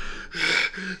like.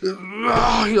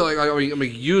 I'm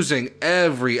using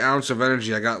every ounce of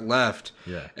energy I got left,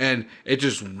 and it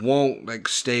just won't like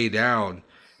stay down,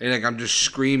 and like I'm just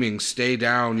screaming, "Stay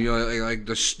down!"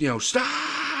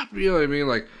 Stop! You know what I mean?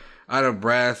 Like out of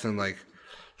breath and like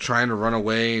trying to run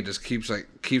away, and just keeps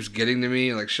getting to me,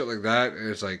 and like shit like that, and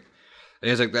it's like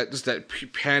that just that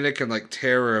panic and like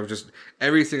terror of just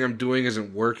everything I'm doing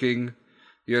isn't working.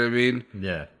 You know what I mean?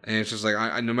 Yeah. And it's just like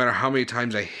I no matter how many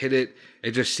times I hit it,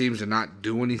 it just seems to not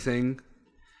do anything.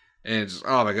 And it's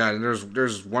oh my god! And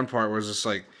there's one part where it's just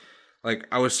like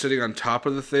I was sitting on top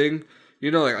of the thing,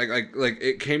 like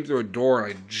it came through a door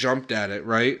and I jumped at it,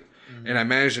 right? Mm-hmm. And I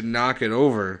managed to knock it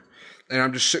over. And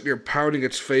I'm just sitting there pounding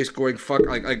its face, going fuck.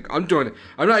 Like I'm doing it.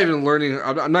 I'm not even learning.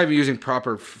 I'm not even using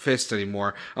proper fists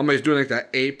anymore. I'm just doing like that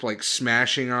ape like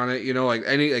smashing on it, like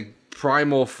any like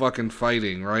primal fucking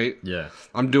fighting, right? Yeah.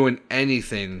 I'm doing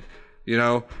anything,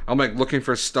 I'm like looking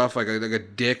for stuff like a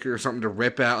dick or something to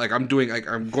rip out. Like I'm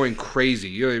going crazy.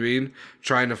 You know what I mean?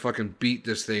 Trying to fucking beat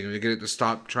this thing and get it to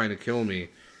stop trying to kill me.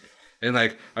 And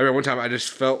like I remember one time I just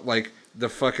felt like the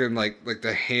fucking like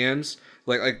the hands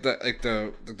like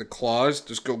the claws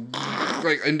just go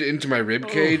like into my rib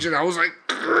cage, and I was like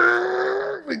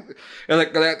and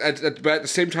like that. But at the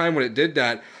same time when it did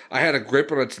that, I had a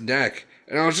grip on its neck.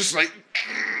 And I was just like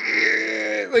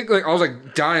I was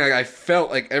like dying. Like I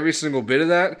felt like every single bit of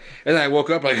that. And then I woke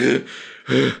up like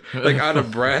like out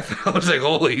of breath. I was like,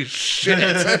 holy shit.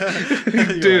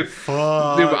 Dude,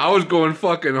 but I was going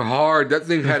fucking hard. That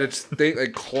thing had its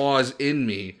like claws in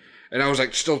me. And I was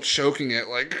like still choking it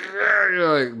like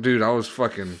dude, I was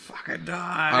fucking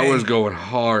dying. I was going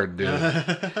hard, dude.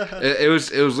 it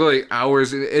was literally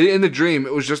hours in the dream.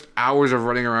 It was just hours of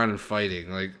running around and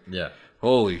fighting. Like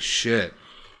holy shit.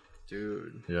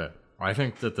 Dude. Yeah. I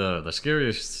think that the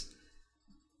scariest.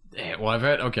 Well, I've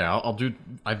had. Okay, I'll do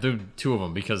 2 of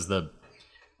them because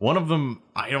one of them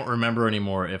I don't remember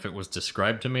anymore if it was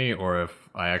described to me or if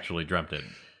I actually dreamt it.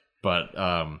 But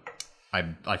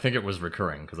I think it was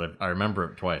recurring because I remember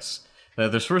it twice.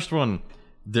 This first one,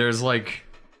 there's like.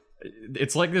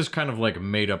 It's like this kind of like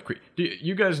made up. Do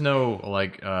you guys know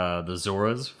like the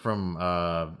Zoras from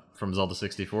Zelda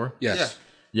 64? Yes. Yeah.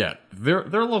 Yeah, they're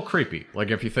a little creepy. Like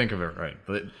if you think of it right,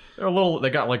 they're a little. They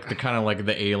got like the kind of like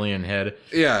the alien head.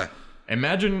 Yeah.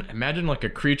 Imagine like a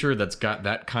creature that's got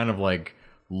that kind of like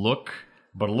look,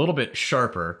 but a little bit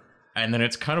sharper. and then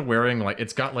it's kind of wearing like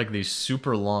it's got like these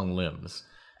super long limbs,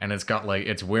 and it's got like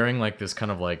it's wearing like this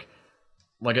kind of like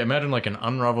imagine like an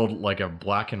unraveled like a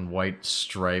black and white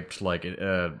striped like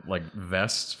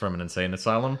vest from an insane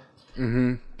asylum,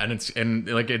 and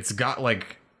it's got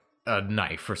like a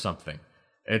knife or something.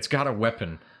 It's got a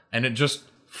weapon, and it just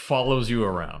follows you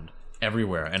around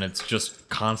everywhere, and it's just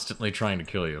constantly trying to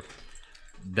kill you.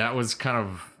 That was kind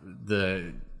of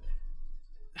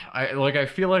I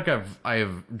feel like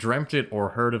I've dreamt it or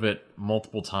heard of it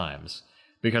multiple times,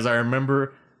 because I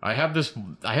remember I have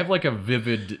like a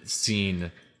vivid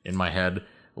scene in my head,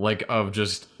 like of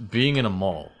just being in a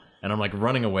mall and I'm like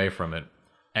running away from it,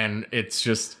 and it's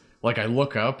just like I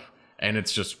look up and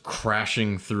it's just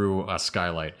crashing through a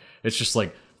skylight. It's just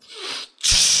like,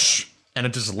 and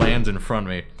it just lands in front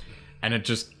of me, and it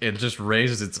just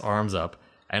raises its arms up,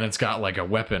 and it's got like a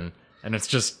weapon, and it's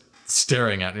just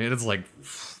staring at me. It's like,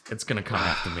 it's gonna come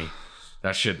after me.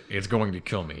 That shit is going to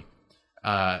kill me.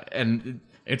 And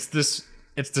it's the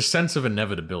sense of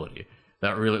inevitability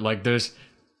that really, like,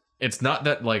 it's not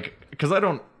that, like, because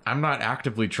I'm not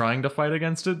actively trying to fight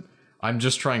against it. I'm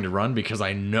just trying to run because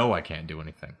I know I can't do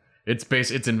anything.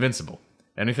 It's invincible.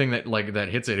 Anything that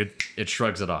hits it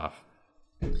shrugs it off.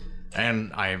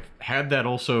 And I've had that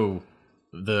also.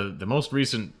 The most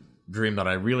recent dream that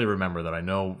I really remember, that I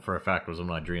know for a fact was one of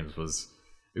my dreams,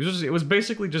 it was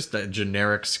basically just a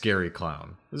generic scary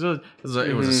clown. It was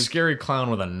a scary clown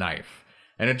with a knife,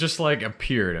 and it just like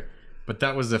appeared. But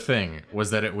that was the thing,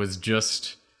 was that it was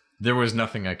just, there was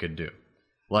nothing I could do.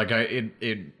 Like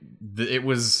it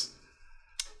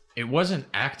wasn't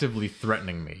actively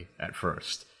threatening me at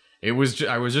first. I was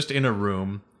just in a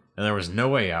room, and there was no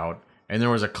way out, and there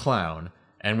was a clown,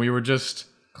 and we were just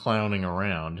clowning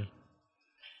around,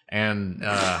 and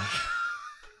I'm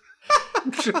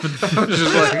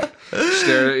just like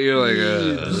staring at you like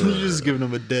You're just giving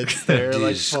him a dead stare.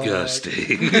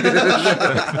 disgusting.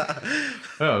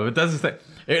 Oh, but that's the thing,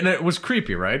 and it was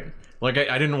creepy, right? Like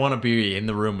I didn't want to be in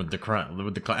the room with the clown.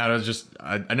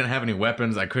 I didn't have any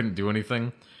weapons. I couldn't do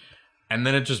anything, and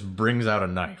then it just brings out a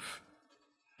knife,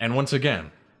 and once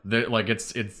again,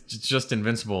 it's just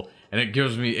invincible, and it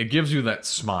gives you that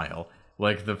smile.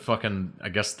 Like the fucking, I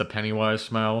guess the Pennywise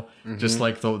smile, just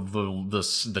like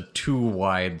the too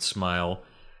wide smile,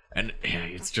 and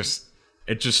it just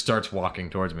starts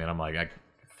walking towards me, and I'm like,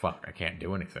 I can't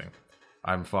do anything,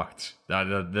 I'm fucked.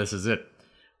 This is it,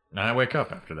 and I wake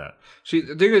up after that. See,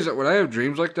 the thing is that when I have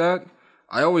dreams like that,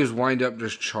 I always wind up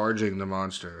just charging the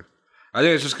monster. I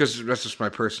think it's just because that's just my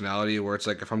personality, where it's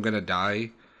like if I'm gonna die,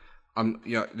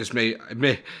 this may be a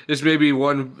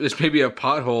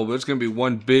pothole, but it's gonna be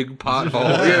one big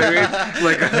pothole. You know what I mean?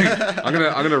 Like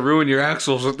I'm gonna ruin your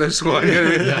axles with this one. You know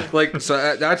what I mean? Yeah. Like,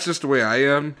 so that's just the way I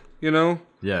am. You know?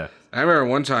 Yeah. I remember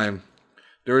one time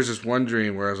there was this one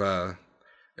dream where it was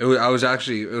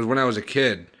when I was a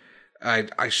kid.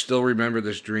 I still remember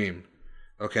this dream.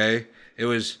 Okay, it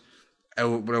was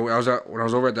when I was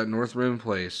over at that North Rim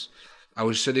place. I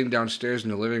was sitting downstairs in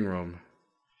the living room,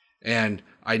 and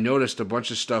I noticed a bunch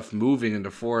of stuff moving in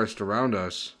the forest around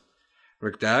us,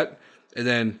 like that. And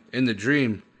then in the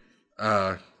dream,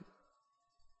 I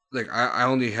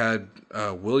only had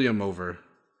William over,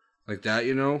 like that,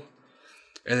 you know.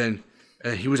 And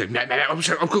he was like, Matt,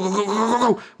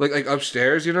 go, like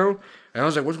upstairs, you know. And I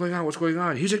was like, what's going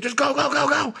on? He's like, just go.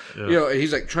 Yeah. You know, and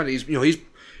he's like trying to,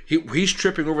 he's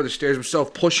tripping over the stairs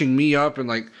himself, pushing me up, and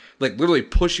like literally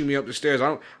pushing me up the stairs.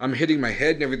 I'm hitting my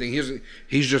head and everything.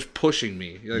 He's just pushing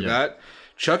me like that.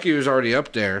 Chucky was already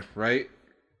up there, right?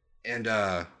 And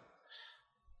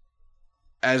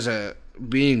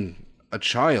being a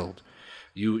child,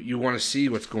 you want to see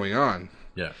what's going on.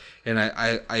 Yeah. And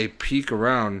I peek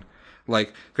around,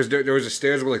 like, because there was a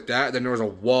stairs like that, then there was a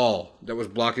wall that was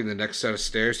blocking the next set of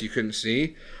stairs, so you couldn't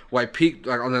see. Well, I peeked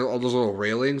like on all those little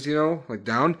railings, you know, like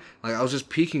down. Like I was just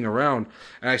peeking around,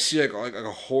 and I see like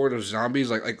a horde of zombies,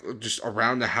 like just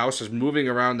around the house, just moving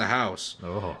around the house,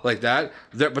 like that.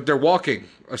 But they're walking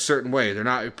a certain way. They're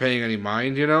not paying any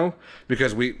mind, you know,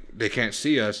 because they can't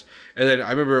see us. And then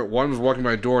I remember one was walking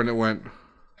by the door, and it went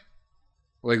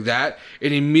like that,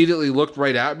 and immediately looked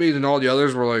right at me. And all the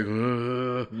others were like,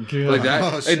 like that.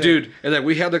 Oh, and dude, and like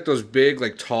we had like those big,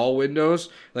 like tall windows.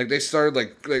 Like they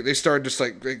started just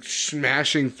like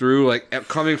smashing through, like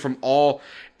coming from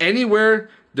anywhere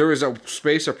there was a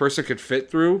space a person could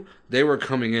fit through. They were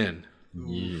coming in,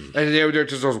 and they were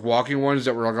just those walking ones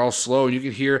that were like all slow. And you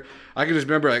could hear. I can just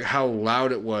remember like how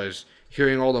loud it was,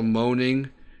 hearing all the moaning.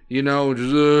 You know,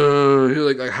 just,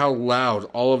 like how loud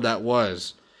all of that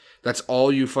was. That's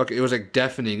all you it was like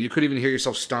deafening. You couldn't even hear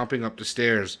yourself stomping up the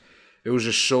stairs. It was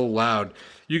just so loud.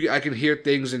 I can hear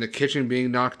things in the kitchen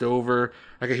being knocked over.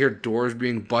 I could hear doors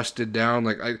being busted down.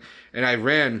 I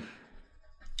ran.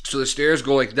 So the stairs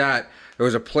go like that. There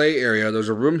was a play area. There was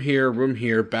a room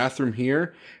here, bathroom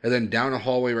here, and then down a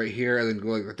hallway right here, and then go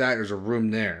like that. There's a room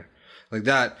there, like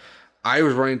that. I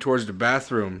was running towards the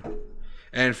bathroom,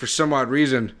 and for some odd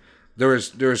reason, there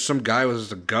was some guy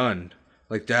with a gun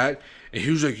like that, and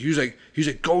he was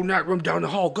like, go in that room down the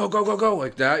hall, go,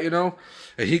 like that, you know.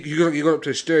 And you go up to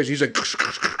the stairs, he's like,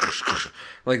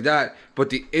 like that.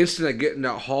 But the instant I get in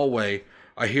that hallway,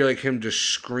 I hear like him just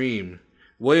scream.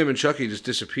 William and Chucky just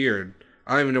disappeared.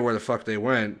 I don't even know where the fuck they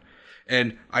went.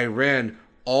 And I ran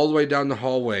all the way down the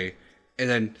hallway and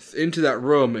then into that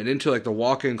room and into like the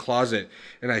walk-in closet,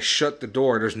 and I shut the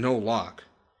door. There's no lock.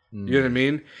 You know what I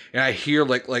mean? And I hear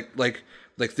like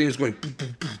things going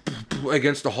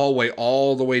against the hallway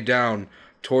all the way down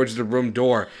towards the room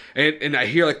door. And I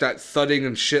hear like that thudding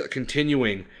and shit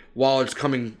continuing while it's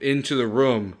coming into the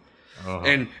room.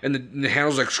 And the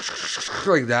handle's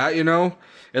like that, you know?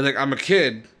 And like I'm a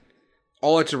kid.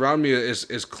 All that's around me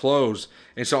is clothes,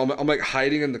 and so I'm like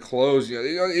hiding in the clothes. You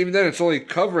know, even then it's only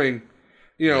covering,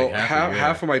 you know, like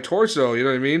half of my torso. You know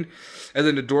what I mean? And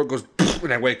then the door goes,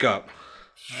 and I wake up.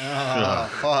 Oh,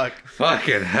 fuck!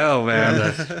 Fucking hell, man!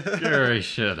 That's scary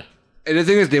shit. And the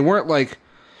thing is, they weren't like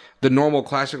the normal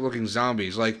classic-looking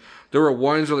zombies. Like there were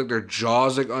ones where like their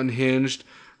jaws like unhinged.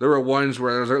 There were ones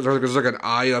where there was like an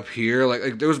eye up here.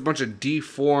 Like there was a bunch of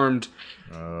deformed.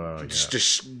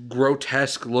 Just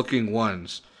grotesque looking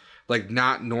ones, like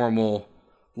not normal.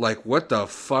 Like what the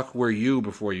fuck were you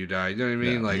before you died? You know what I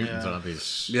mean? Like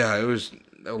zombies. Yeah, it was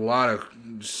a lot of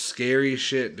scary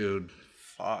shit, dude.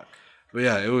 Fuck. But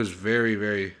yeah, it was very,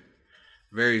 very,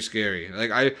 very scary.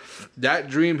 Like that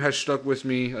dream has stuck with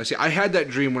me. See, I had that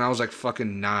dream when I was like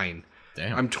fucking 9.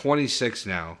 Damn. I'm 26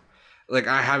 now. Like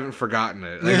I haven't forgotten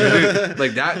it. Like,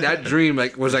 like that dream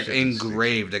like was like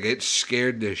engraved. Like it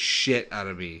scared the shit out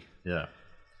of me. Yeah,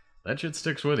 that shit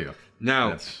sticks with you.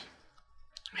 Now,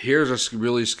 here's a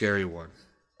really scary one.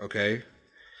 Okay,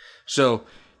 so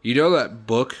you know that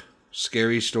book,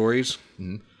 Scary Stories.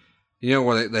 Mm-hmm. You know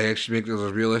where they actually make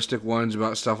those realistic ones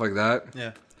about stuff like that.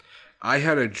 Yeah. I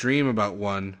had a dream about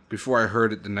one before I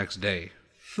heard it the next day.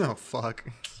 Oh fuck.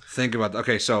 Think about that.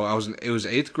 Okay, so it was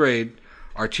 8th grade.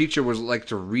 Our teacher would like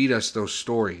to read us those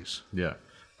stories. Yeah.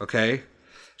 Okay?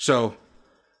 So,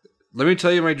 let me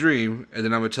tell you my dream, and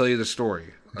then I'm going to tell you the story.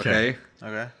 Okay?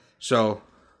 Okay. So,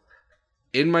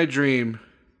 in my dream,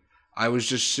 I was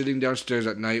just sitting downstairs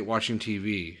at night watching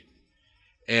TV.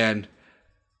 And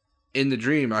in the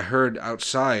dream, I heard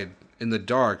outside, in the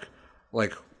dark,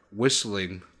 like,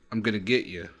 whistling, I'm going to get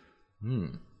you.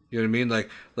 You know what I mean? Like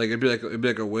it'd be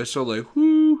like a whistle, like,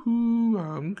 whoo, hoo,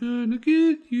 I'm gonna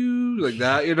get you, like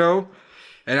that, you know?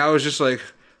 And I was just like,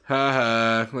 ha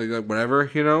ha, like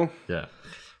whatever, you know? Yeah.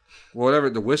 Whatever,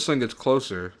 the whistling gets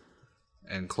closer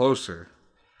and closer.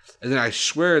 And then I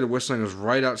swear the whistling is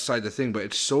right outside the thing, but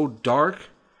it's so dark,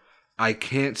 I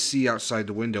can't see outside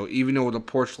the window. Even though the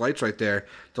porch light's right there,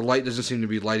 the light doesn't seem to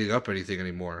be lighting up anything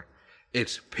anymore.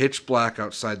 It's pitch black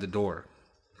outside the door.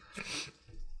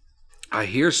 I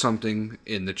hear something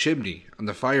in the chimney on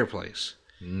the fireplace.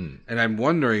 And I'm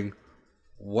wondering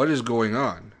what is going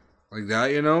on. Like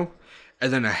that, you know?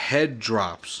 And then a head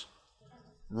drops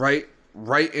right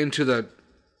into the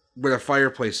where the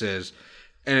fireplace is.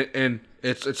 And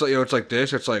it's like, you know, it's like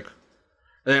this. It's like,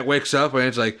 and it wakes up and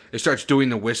it's like it starts doing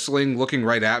the whistling, looking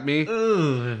right at me.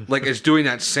 Like it's doing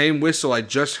that same whistle I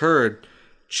just heard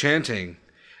chanting.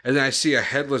 And then I see a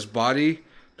headless body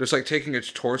just like taking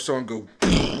its torso and go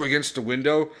against the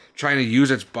window, trying to use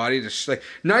its body to like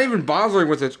not even bothering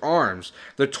with its arms.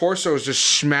 The torso is just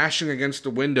smashing against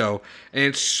the window, and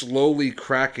it's slowly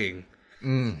cracking.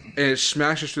 And it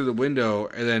smashes through the window,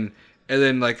 and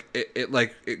then like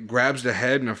it grabs the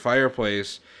head in a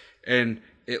fireplace, and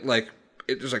it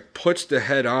just like puts the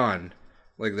head on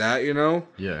like that, you know?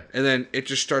 Yeah. And then it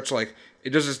just starts like. It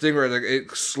does this thing where like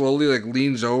it slowly like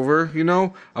leans over, you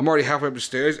know? I'm already halfway up the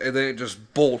stairs, and then it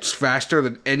just bolts faster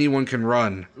than anyone can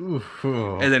run. Ooh.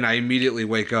 And then I immediately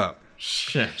wake up.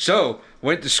 Shit. So,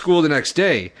 went to school the next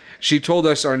day. She told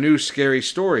us our new scary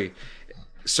story.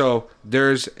 So,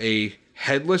 there's a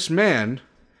headless man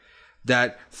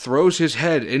that throws his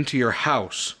head into your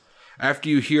house after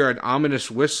you hear an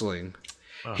ominous whistling.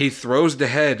 He throws the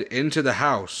head into the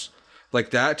house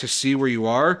like that to see where you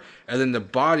are, and then the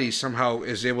body somehow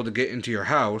is able to get into your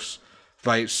house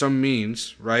by some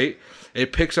means, right?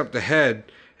 It picks up the head,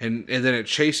 and then it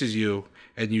chases you,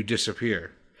 and you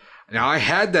disappear. Now, I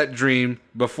had that dream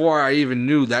before I even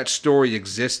knew that story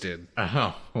existed.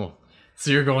 Oh.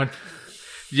 So you're going...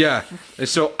 Yeah. And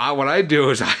so what I do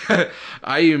is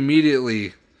I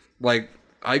immediately, like,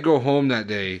 I go home that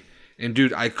day, and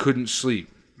dude, I couldn't sleep.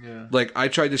 Yeah. Like, I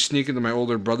tried to sneak into my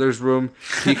older brother's room.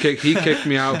 He kicked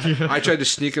me out. I tried to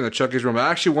sneak into Chucky's room. I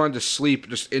actually wanted to sleep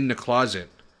just in the closet.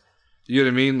 You know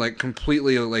what I mean? Like,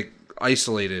 completely, like,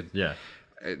 isolated. Yeah.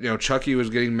 You know, Chucky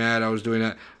was getting mad. I was doing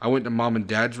that. I went to mom and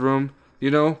dad's room, you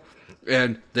know,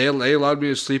 and they allowed me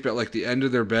to sleep at, like, the end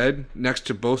of their bed next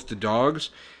to both the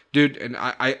dogs. Dude, and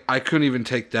I couldn't even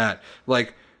take that.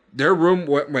 Like, their room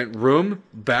went room,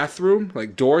 bathroom,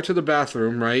 like door to the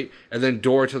bathroom, right? And then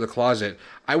door to the closet.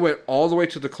 I went all the way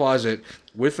to the closet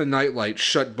with a nightlight,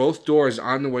 shut both doors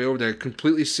on the way over there,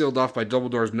 completely sealed off by double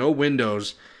doors, no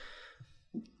windows.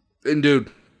 And dude,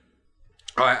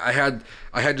 I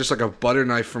had just like a butter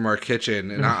knife from our kitchen,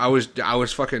 and I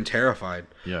was fucking terrified.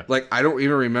 Yeah. Like, I don't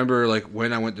even remember like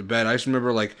when I went to bed. I just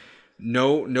remember like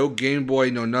no Game Boy,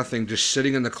 no nothing, just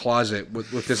sitting in the closet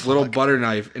with this little butter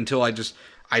knife until I just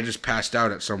passed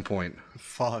out at some point.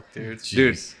 Fuck, dude.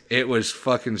 Dude, it was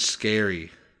fucking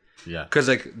scary. Yeah. Cause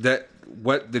like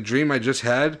what the dream I just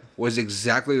had was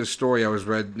exactly the story I was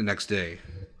read the next day.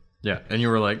 Yeah. And you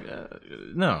were like,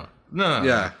 no.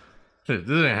 Yeah. This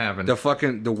didn't happen.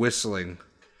 The whistling,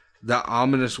 the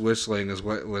ominous whistling is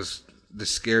what was the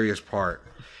scariest part.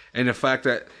 And the fact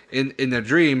that in the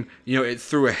dream, you know, it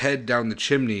threw a head down the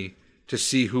chimney to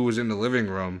see who was in the living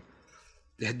room.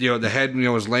 You know, the head, you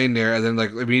know, was laying there, and then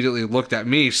like immediately looked at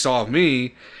me, saw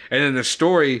me, and in the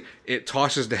story, it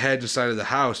tosses the head inside of the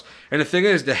house. And the thing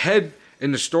is, the head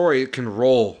in the story can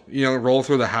roll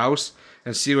through the house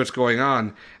and see what's going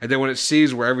on. And then when it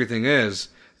sees where everything is,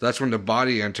 that's when the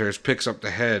body enters, picks up the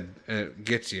head, and it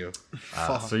gets you.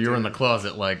 So you were in the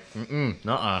closet like,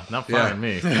 not finding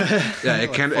me. Yeah,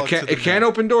 it can't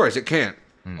open doors. It can't.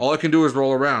 All it can do is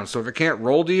roll around. So if it can't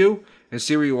roll to you and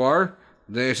see where you are,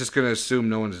 then it's just going to assume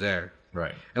no one's there.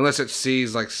 Right. Unless it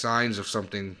sees like signs of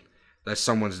something that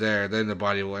someone's there, then the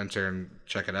body will enter and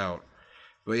check it out.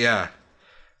 But yeah,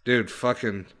 dude,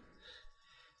 fucking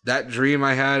that dream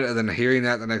I had, and then hearing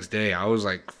that the next day, I was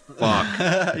like,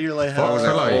 fuck. You're like, I was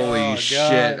like, holy God.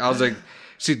 shit. I was like,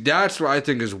 see, that's what I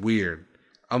think is weird.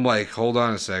 I'm like, hold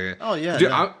on a second. Oh, yeah. Dude,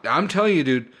 no. I'm telling you,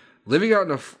 dude, living out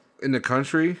in the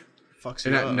country Fucks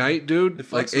and you at up. night, dude,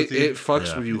 It like fucks with you. it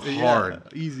fucks with you hard.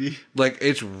 Yeah, easy. Like,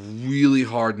 it's really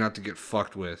hard not to get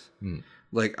fucked with.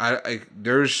 Like, I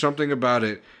there's something about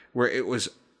it where it was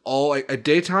all like at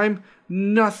daytime,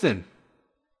 nothing.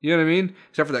 You know what I mean?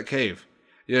 Except for that cave.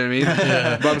 You know what I mean?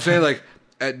 Yeah. But I'm saying, like,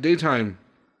 at daytime,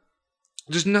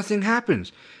 just nothing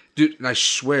happens. Dude, and I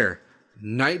swear,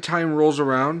 nighttime rolls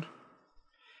around,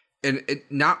 and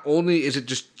it not only is it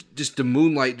just the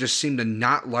moonlight just seemed to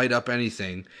not light up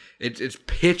anything. It's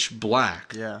pitch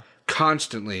black. Yeah.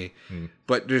 Constantly.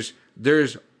 But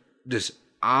there's this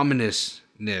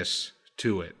ominousness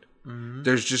to it.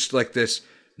 There's just like this,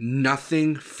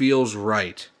 nothing feels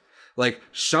right. Like,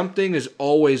 something is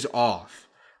always off.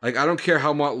 Like, I don't care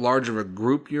how much large of a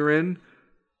group you're in,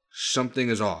 something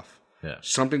is off. Yeah.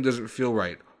 Something doesn't feel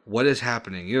right. What is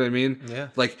happening? You know what I mean? Yeah.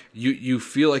 Like, you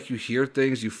feel like you hear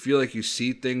things, you feel like you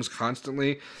see things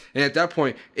constantly. And at that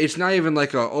point, it's not even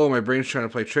like my brain's trying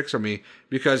to play tricks on me,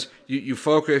 because you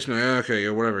focus and okay,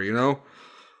 or whatever, you know?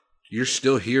 You're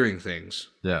still hearing things.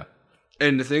 Yeah.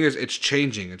 And the thing is, it's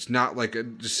changing. It's not like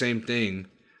the same thing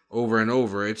over and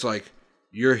over. It's like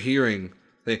you're hearing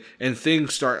things, and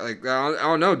things start like, I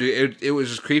don't know, dude. It was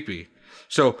just creepy.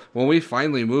 So when we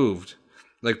finally moved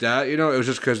like that, you know, it was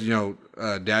just because, you know,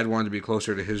 Dad wanted to be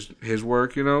closer to his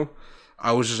work, you know.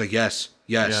 I was just like, yes.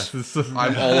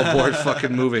 I'm all aboard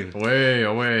fucking moving. Way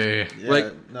away. Yeah,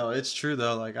 Like, no, it's true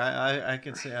though. Like I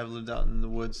can say I've lived out in the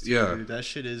woods too, Yeah. dude. That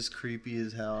shit is creepy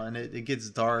as hell, and it gets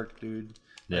dark, dude.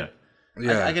 Yeah.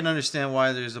 yeah. I can understand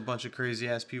why there's a bunch of crazy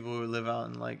ass people who live out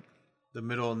in like the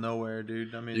middle of nowhere,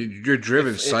 dude. I mean, You're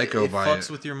driven psycho it by fucks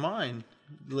it. with your mind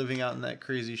living out in that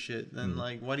crazy shit. Then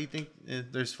like, why do you think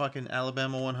there's fucking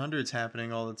Alabama 100s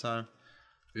happening all the time?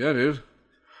 Yeah, dude.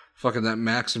 Fucking that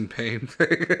Max and Payne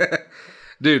thing.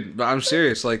 Dude, but I'm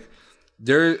serious. Like,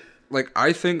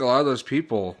 I think a lot of those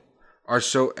people are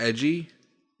so edgy,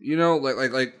 you know,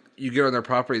 like you get on their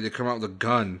property, they come out with a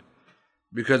gun,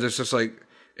 because it's just like,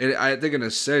 I think in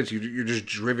a sense, you're just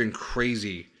driven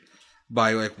crazy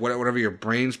by like whatever your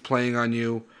brain's playing on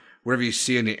you, whatever you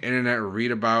see on the internet or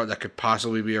read about that could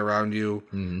possibly be around you.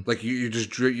 Like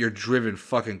you're driven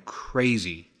fucking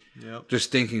crazy. Yep.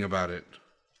 Just thinking about it.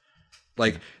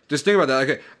 Like, just think about that.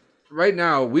 Okay, right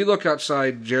now, we look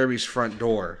outside Jeremy's front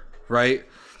door, right?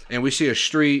 And we see a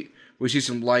street, we see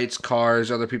some lights, cars,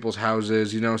 other people's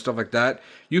houses, you know, stuff like that.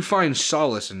 You find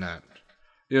solace in that.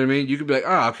 You know what I mean? You could be like,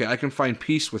 okay, I can find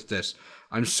peace with this.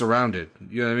 I'm surrounded.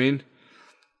 You know what I mean?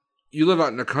 You live out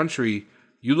in the country,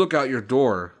 you look out your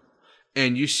door,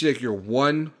 and you see like your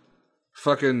one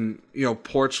fucking,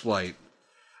 porch light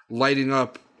lighting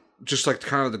up just like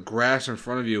kind of the grass in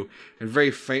front of you, and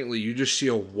very faintly you just see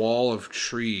a wall of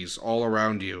trees all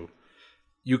around you.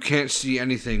 You can't see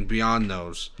anything beyond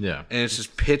those. Yeah. And it's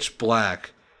just pitch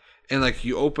black. And like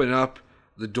you open up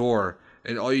the door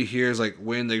and all you hear is like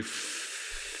wind, like,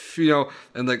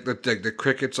 and like the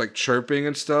crickets like chirping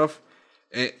and stuff.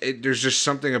 And there's just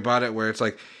something about it where it's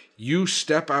like you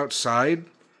step outside,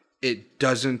 it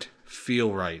doesn't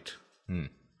feel right.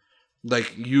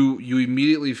 Like you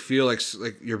immediately feel like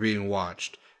you're being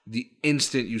watched the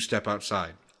instant you step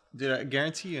outside. Dude, I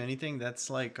guarantee you anything that's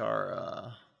like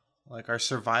our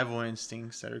survival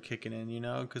instincts that are kicking in,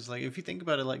 because like if you think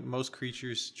about it, like most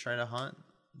creatures try to hunt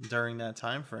during that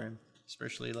time frame,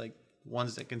 especially like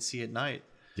ones that can see at night.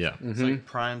 Yeah. It's like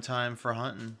prime time for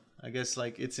hunting. I guess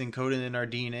like it's encoded in our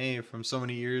DNA from so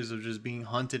many years of just being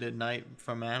hunted at night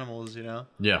from animals,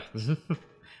 Yeah.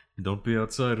 Don't be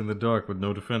outside in the dark with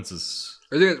no defenses.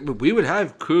 I think we would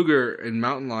have cougar and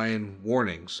mountain lion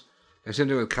warnings, and same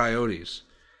thing with coyotes.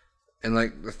 And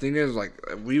like the thing is, like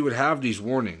we would have these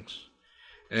warnings,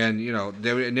 and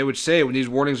they would say when these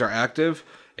warnings are active,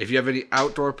 if you have any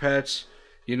outdoor pets,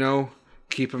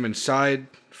 keep them inside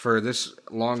for this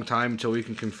long time until we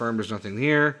can confirm there's nothing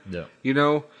here. Yeah.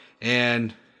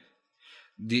 And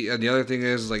the other thing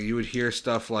is like you would hear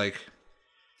stuff like,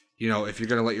 if you're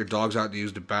gonna let your dogs out to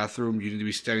use the bathroom, you need to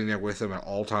be standing there with them at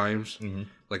all times.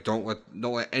 Like don't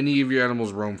let any of your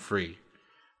animals roam free.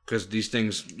 Because these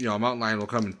things, a mountain lion will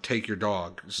come and take your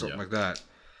dog, something like that.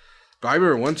 But I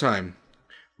remember one time,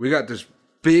 we got this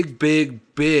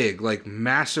big, like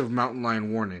massive mountain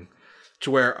lion warning,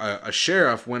 to where a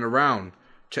sheriff went around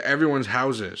to everyone's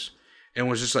houses and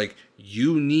was just like,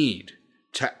 you need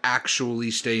to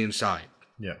actually stay inside.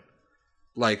 Yeah.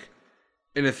 Like,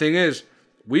 and the thing is,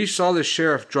 we saw the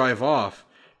sheriff drive off,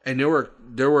 and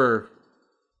there were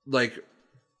like,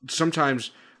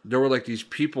 sometimes there were like these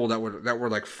people that were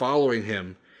like following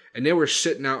him, and they were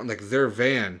sitting out in like their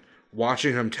van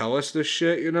watching him tell us this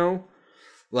shit,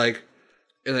 like,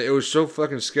 and it was so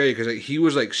fucking scary because like, he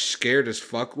was like scared as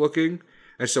fuck looking,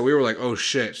 and so we were like, oh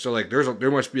shit, so like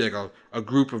there must be like a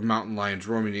group of mountain lions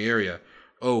roaming the area.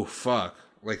 Oh fuck,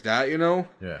 like that,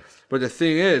 Yeah. But the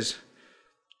thing is,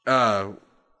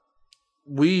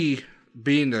 we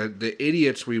being the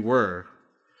idiots we were,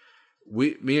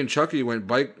 me and Chucky went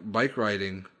bike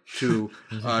riding to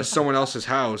someone else's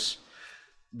house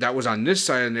that was on this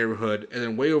side of the neighborhood, and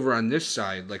then way over on this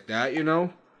side, like that,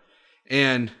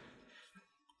 and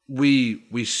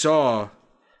we saw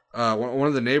one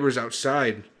of the neighbors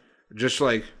outside, just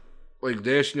like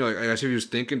this, like as if he was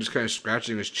thinking, just kind of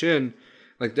scratching his chin,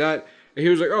 like that, and he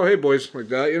was like, "Oh, hey boys," like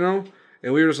that,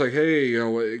 and we were just like, "Hey,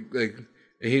 like,"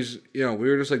 and he's, we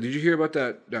were just like, "Did you hear about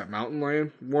that mountain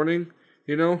lion warning?"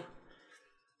 And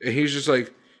he's just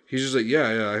like,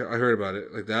 yeah, I heard about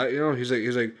it, like that,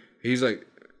 He's like,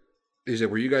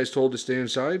 were you guys told to stay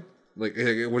inside? Like,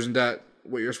 wasn't that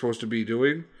what you're supposed to be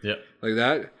doing? Yeah. Like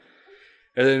that.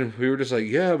 And then we were just like,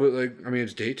 yeah, but like, I mean,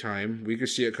 it's daytime. We can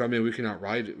see it coming. We cannot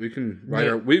ride it. We can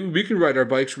ride we can ride our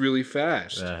bikes really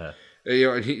fast. Uh-huh.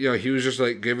 And he was just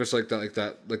like, give us like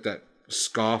that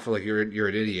scoff, like you're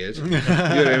an idiot. You know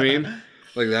what I mean?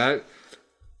 Like that.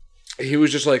 He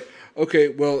was just like, okay,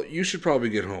 well, you should probably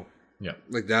get home. Yeah.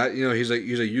 Like that. He's like,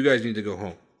 you guys need to go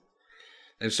home.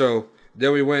 And so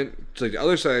then we went to the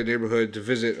other side of the neighborhood to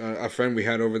visit a friend we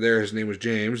had over there. His name was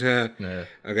James.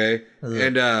 Okay.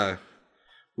 And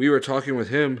we were talking with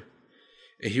him,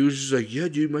 and he was just like, yeah,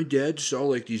 dude, my dad saw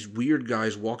like these weird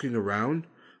guys walking around,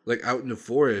 like out in the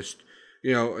forest.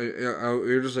 We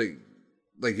were just like,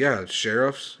 yeah,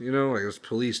 sheriffs, like it's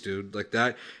police, dude, like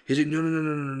that. He's like,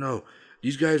 no.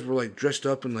 These guys were like dressed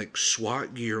up in like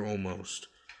SWAT gear almost,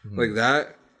 like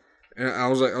that. And I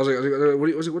was like,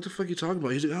 what the fuck are you talking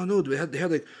about? He's like, oh no, they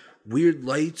had like weird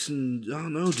lights and I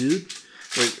don't know, dude.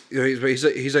 Like,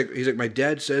 he's like, my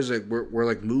dad says like we're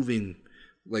like moving,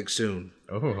 like soon,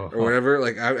 or whatever.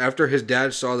 Like after his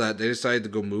dad saw that, they decided to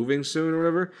go moving soon or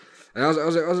whatever. And I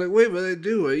was like, wait, but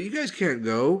dude, you guys can't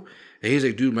go. And he's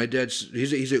like, dude,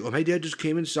 he's like, oh, my dad just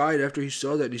came inside after he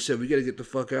saw that, and he said, we got to get the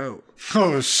fuck out.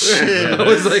 Oh shit! I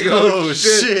was like, oh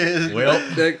shit. Well,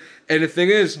 and the thing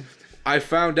is, I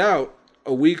found out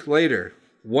 1 week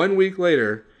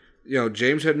later,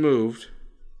 James had moved,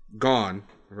 gone,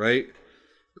 right?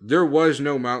 There was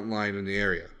no mountain lion in the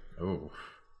area. oh,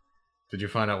 did you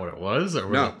find out what it was? Or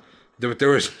was No, there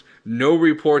was no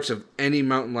reports of any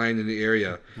mountain lion in the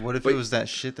area. What if it was that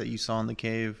shit that you saw in the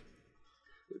cave?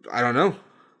 I don't know.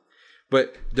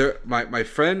 But my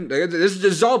friend, this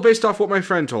is all based off what my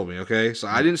friend told me, okay? So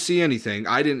I didn't see anything.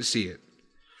 I didn't see it.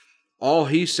 All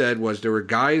he said was there were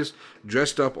guys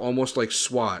dressed up almost like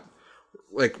SWAT,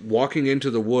 like walking into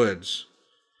the woods.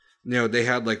 You know, they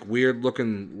had like weird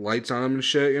looking lights on them and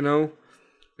shit, you know?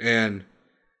 And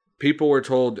people were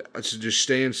told to just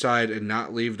stay inside and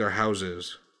not leave their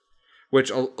houses,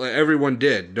 which everyone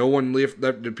did. No one left.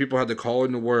 The people had to call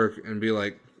into work and be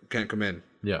like, can't come in.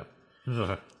 Yeah.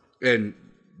 And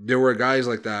there were guys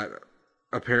like that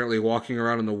apparently walking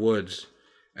around in the woods.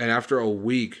 And after a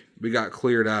week, we got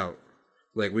cleared out.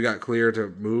 Like, we got clear to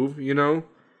move, you know?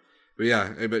 But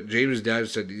yeah, but James' dad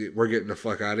said, we're getting the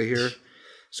fuck out of here.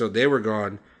 So they were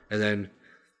gone. And then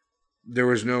there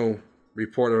was no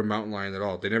report of a mountain lion at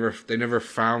all. They never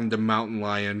found the mountain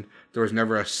lion. There was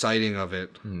never a sighting of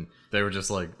it. They were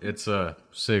just like, it's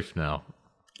safe now.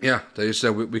 Yeah, they just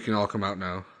said, we can all come out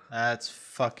now. That's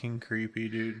fucking creepy,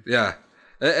 dude. Yeah.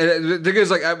 And the thing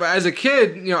is, like, as a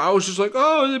kid, you know, I was just like,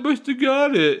 oh, they must have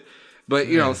got it. But,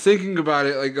 you know, thinking about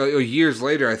it, like, years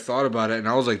later, I thought about it, and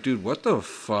I was like, dude, what the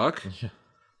fuck? Yeah.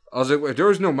 I was like, if there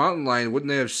was no mountain lion, wouldn't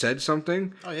they have said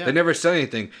something? Oh, yeah. They never said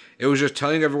anything. It was just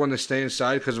telling everyone to stay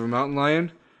inside because of a mountain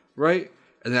lion, right?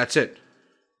 And that's it.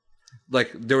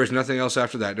 Like, there was nothing else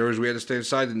after that. We had to stay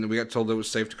inside, and then we got told it was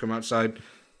safe to come outside.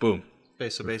 Boom.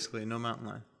 So basically, no mountain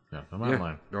lion. Yeah, no mountain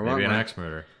lion. No Maybe mountain an lion. axe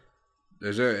murder.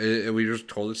 We just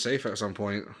told it safe at some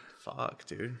point. Fuck,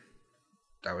 dude.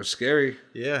 That was scary.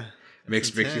 Yeah.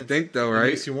 Makes you think, though, right? It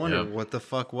makes you wonder, what the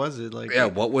fuck was it? Like, yeah,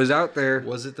 what was out there?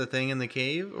 Was it the thing in the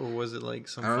cave, or was it like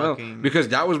some I don't fucking... know. Because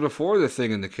that was before the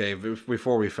thing in the cave,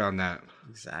 before we found that.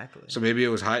 Exactly. So maybe it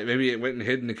was high. Maybe it went and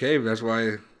hid in the cave. That's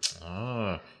why...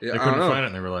 Oh. Yeah, they couldn't find it,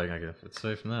 and they were like, I guess it's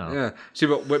safe now. Yeah. See,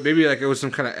 but maybe like it was some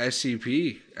kind of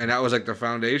SCP, and that was like the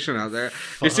foundation out there.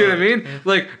 You see what I mean?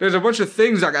 Like, there's a bunch of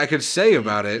things I could say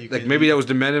about it. Like, maybe that was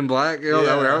the Men in Black, you know,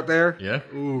 that were out there. Yeah.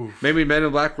 Ooh. Maybe Men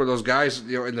in Black were those guys,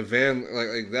 you know, in the van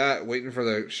like that, waiting for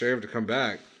the sheriff to come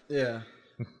back. Yeah.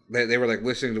 They were like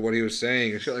listening to what he was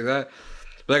saying and shit like that.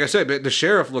 But like I said, the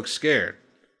sheriff looked scared.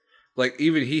 Like,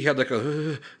 even he had like a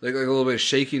little bit of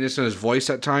shakiness in his voice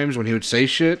at times when he would say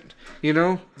shit, you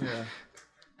know? Yeah.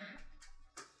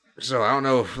 So I don't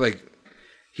know if like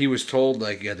he was told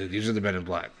like, yeah, dude, these are the Men in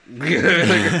Black.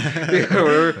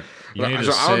 Whatever.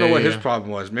 So I don't know what his problem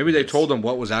was. Maybe they told him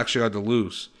what was actually on the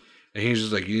loose, and he's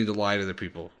just like, you need to lie to the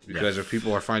people because if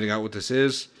people are finding out what this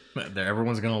is,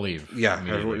 everyone's gonna leave. Yeah,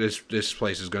 this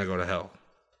place is gonna go to hell.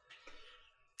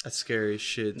 That's scary as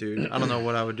shit, dude. I don't know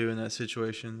what I would do in that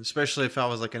situation, especially if I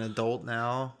was like an adult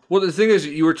now. Well, the thing is,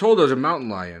 you were told there was a mountain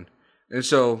lion, and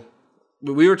so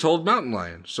we were told mountain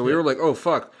lion. So we were like, oh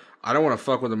fuck, I don't want to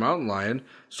fuck with a mountain lion.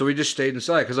 So we just stayed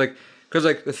inside because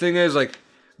the thing is, like,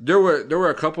 there were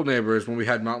a couple neighbors when we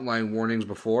had mountain lion warnings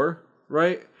before,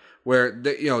 right? Where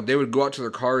they would go out to their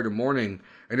car in the morning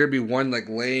and there'd be one like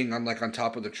laying on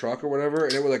top of the truck or whatever,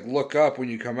 and it would like look up when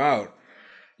you come out.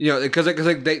 You know, because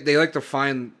they like to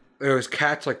find there's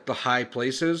cats like the high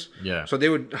places. Yeah. So they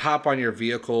would hop on your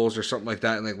vehicles or something like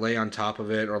that and like lay on top of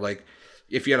it, or like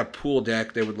if you had a pool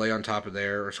deck, they would lay on top of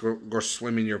there or go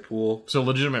swim in your pool. So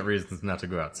legitimate reasons not to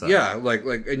go outside. Yeah, like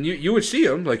and you would see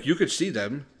them, like you could see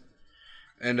them,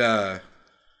 and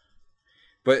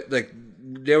but like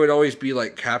they would always be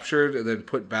like captured and then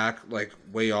put back like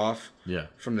way off. Yeah.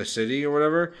 From the city or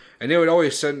whatever, and they would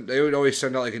always send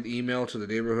out like an email to the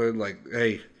neighborhood like,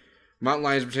 hey, mountain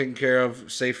lions are taken care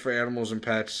of, safe for animals and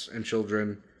pets and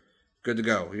children, good to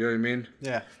go. You know what I mean?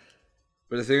 Yeah.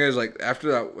 But the thing is, like,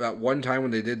 after that one time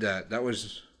when they did that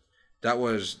was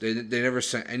they never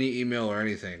sent any email or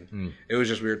anything. It was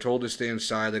just we were told to stay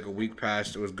inside. Like a week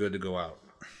passed, it was good to go out.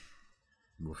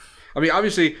 Oof. I mean,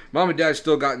 obviously, mom and dad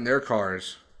still got in their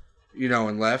cars, you know,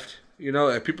 and left. You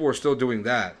know, people were still doing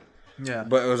that. Yeah.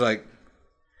 But it was like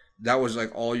that was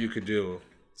like all you could do.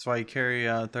 That's why you carry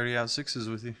 30-06s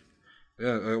with you.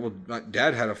 Yeah, well, my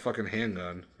dad had a fucking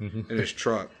handgun in his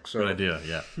truck. So. Good idea,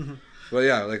 yeah. But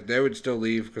yeah, like they would still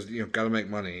leave because got to make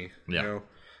money. Yeah. You know,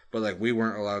 but like we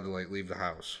weren't allowed to like leave the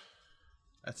house.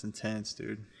 That's intense,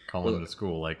 dude. Calling to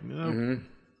school, like no. Mm-hmm.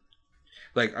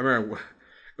 Like I remember,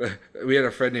 we had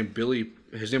a friend named Billy.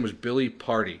 His name was Billy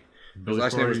Party. His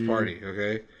last name was Party.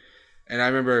 Okay, and I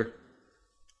remember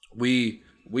we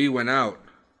went out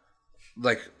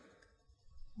like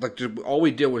all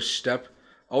we did was step.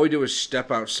 All we did was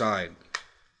step outside.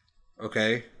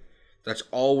 Okay? That's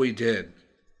all we did.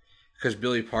 Because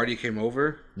Billy Party came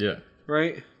over. Yeah.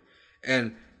 Right?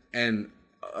 And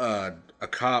a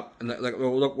cop and like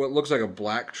what looks like a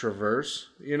black Traverse,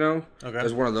 you know,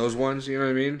 as one of those ones. You know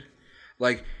what I mean?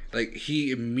 Like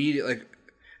he immediately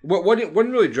wasn't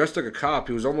really dressed like a cop.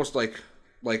 He was almost like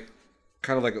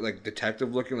kind of like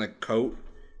detective looking, like coat,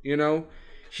 you know.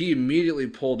 He immediately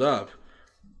pulled up,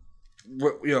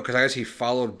 you know, because I guess he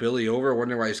followed Billy over,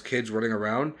 wondering why his kid's running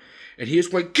around, and he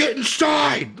just went, "Get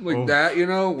inside!" like that, you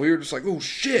know. We were just like, "Oh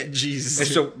shit!" Jesus. And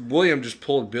so William just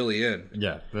pulled Billy in,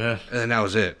 Yeah. and then that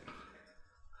was it.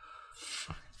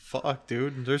 Fuck,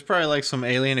 dude. There's probably like some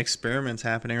alien experiments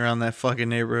happening around that fucking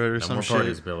neighborhood or No some more shit.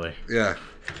 parties, Billy. Yeah.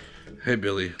 Hey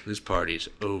Billy, this party's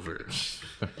over.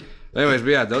 Anyways, but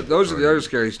yeah, those are the other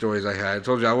scary stories I had. I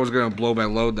told you I was gonna blow my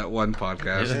load that one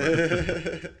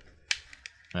podcast.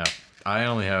 Yeah. I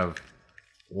only have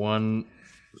one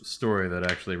story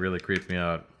that actually really creeped me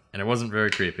out, and it wasn't very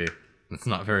creepy. It's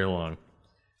not very long.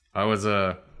 I was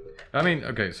I mean,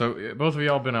 okay, so both of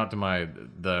y'all been out to my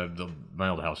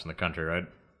old house in the country, right?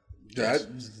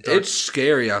 It's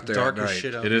scary out there Dark at as night.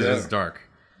 shit out It there. is. It's dark.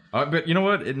 But you know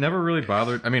what? It never really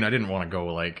bothered. I mean, I didn't want to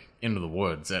go like into the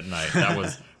woods at night. That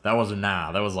was that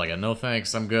was like a no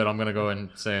thanks. I'm good. I'm gonna go and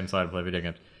stay inside and play video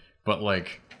games. But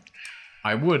like,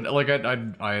 I would like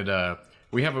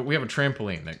we have a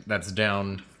trampoline that's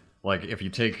down. Like if you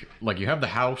take you have the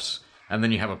house and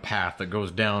then you have a path that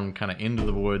goes down kind of into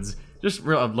the woods, just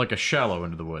like a shallow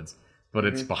into the woods. But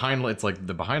it's behind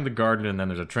the garden, and then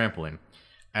there's a trampoline.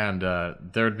 And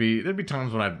there'd be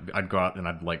times when I'd go out and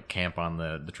I'd like camp on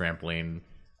the trampoline,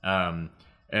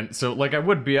 and so like I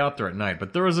would be out there at night.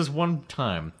 But there was this one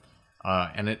time,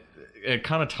 and it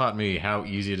kind of taught me how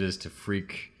easy it is to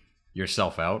freak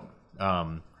yourself out.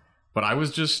 But I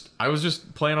was just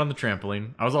playing on the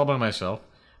trampoline. I was all by myself.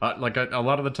 A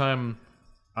lot of the time,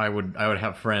 I would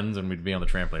have friends and we'd be on the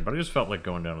trampoline. But I just felt like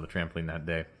going down to the trampoline that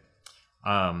day.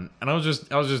 And I was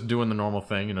just doing the normal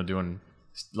thing, you know, doing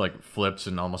like flips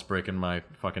and almost breaking my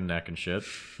fucking neck and shit,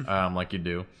 like you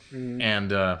do.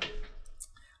 And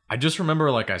I just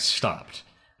remember like I stopped.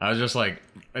 I was just like,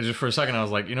 for a second I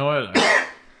was like, you know what?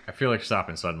 I feel like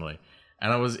stopping suddenly.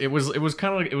 And it was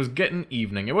kind of like, it was getting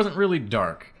evening. It wasn't really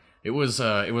dark. It was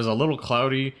a little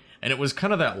cloudy, and it was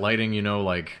kind of that lighting, you know,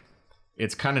 like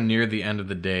it's kind of near the end of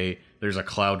the day. There's a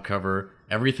cloud cover.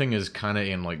 Everything is kind of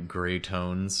in like gray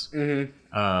tones.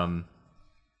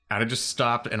 And I just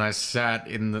stopped and I sat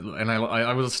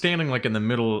I was standing like in the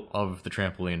middle of the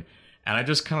trampoline, and I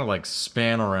just kind of like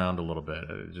span around a little bit,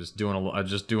 just doing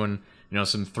you know,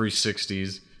 some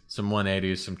 360s, some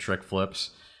 180s, some trick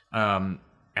flips, and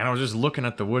I was just looking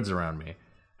at the woods around me,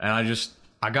 and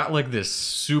I got like this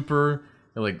super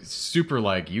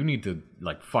like you need to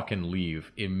like fucking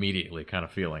leave immediately kind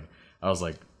of feeling. I was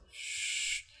like,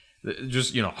 shh,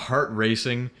 just, you know, heart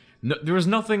racing. No, there was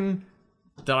nothing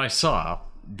that I saw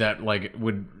that like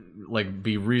would like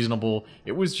be reasonable.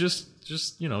 It was just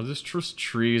you know, just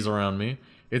trees around me.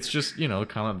 It's just, you know,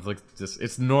 kind of like this.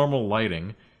 It's normal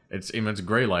lighting. It's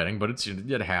gray lighting, but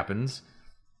it happens.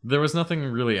 There was nothing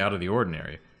really out of the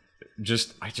ordinary.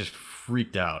 I just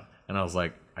freaked out, and I was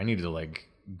like, I need to like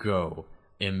go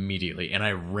immediately, and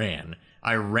I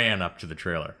ran up to the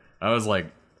trailer. I was like,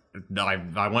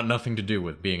 I want nothing to do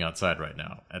with being outside right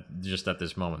now at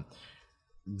this moment.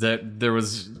 That there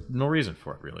was no reason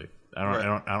for it, really. I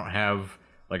don't have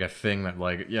like a thing that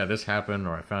like, yeah, this happened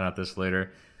or I found out this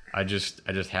later. I just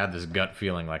had this gut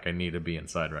feeling like I need to be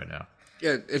inside right now.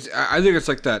 Yeah, I think it's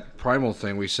like that primal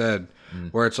thing we said,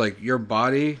 where it's like your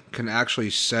body can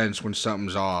actually sense when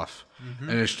something's off,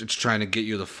 and it's trying to get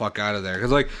you the fuck out of there.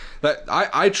 Because like that,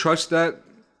 I trust that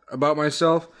about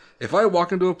myself. If I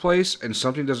walk into a place and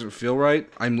something doesn't feel right,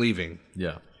 I'm leaving.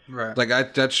 Yeah. Right. Like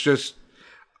that's just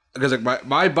because like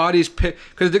my body's because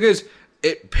the thing is,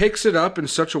 it picks it up in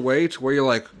such a way to where you're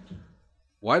like,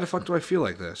 why the fuck do I feel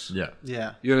like this? Yeah.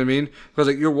 Yeah. You know what I mean? Because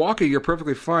like you're walking, you're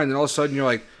perfectly fine, and all of a sudden you're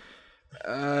like,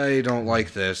 I don't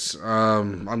like this.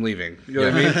 I'm leaving. You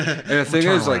know what I mean? And the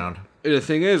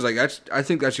thing is, like, I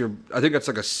think that's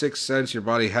like a sixth sense your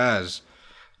body has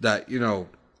that, you know,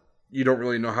 you don't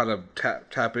really know how to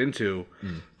tap into,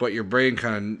 but your brain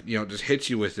kind of, you know, just hits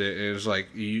you with it, and it's like,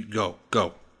 you go.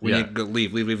 We need to go,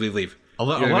 leave. A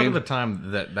lot of the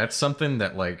time that's something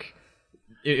that like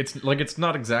it's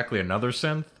not exactly another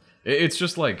synth. It's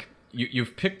just like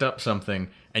you've picked up something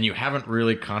and you haven't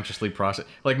really consciously processed.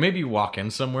 Like maybe you walk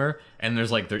in somewhere and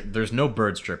there's like there's no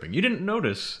birds chirping. You didn't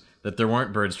notice that there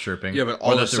weren't birds chirping. Yeah, but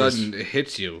all of a sudden it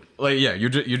hits you. Like yeah, you're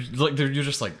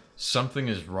just like something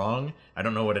is wrong. I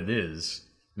don't know what it is.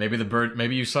 Maybe the bird.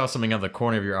 Maybe you saw something out of the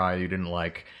corner of your eye you didn't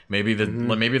like. Maybe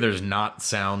maybe there's not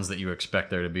sounds that you expect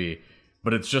there to be.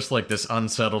 But it's just like this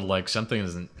unsettled, like something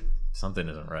isn't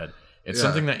right. It's Yeah.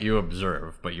 something that you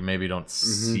observe, but you maybe don't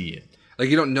see it. Like,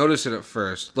 you don't notice it at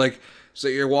first. Like, so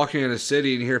you're walking in a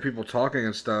city and you hear people talking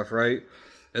and stuff, right?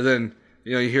 And then,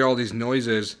 you hear all these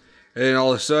noises, and then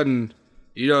all of a sudden,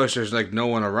 you notice there's, like, no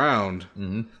one around.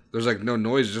 Mm-hmm. There's, like, no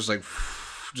noise, just, like,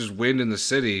 just wind in the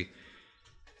city,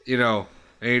 and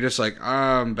you're just like,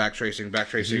 I'm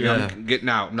backtracing. Yeah. I'm getting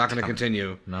out. I'm not going to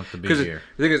continue. Not to be Because here.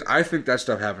 the thing is, I think that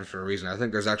stuff happens for a reason. I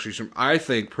think there's actually I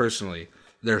think, personally,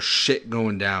 there's shit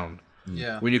going down.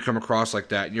 Yeah. When you come across like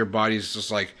that, your body's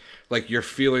just like you're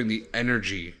feeling the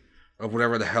energy of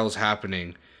whatever the hell's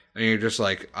happening, and you're just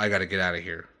like, I got to get out of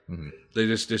here. Mm-hmm.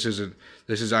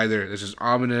 This is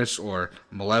ominous or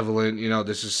malevolent.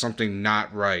 This is something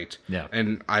not right. Yeah.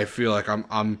 And I feel like I'm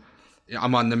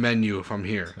on the menu if I'm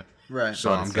here. Right.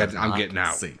 So I'm getting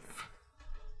out. Safe.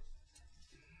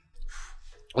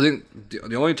 I think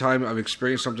the only time I've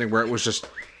experienced something where it was just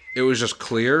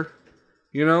clear,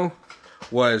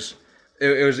 was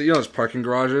it was those parking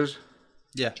garages.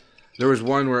 Yeah. There was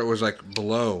one where it was like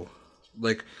below,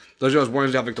 like those are those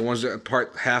ones that have like the ones that are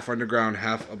part half underground,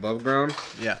 half above ground.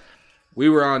 Yeah. We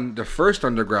were on the first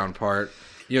underground part.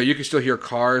 You can still hear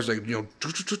cars, like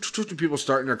people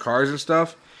starting their cars and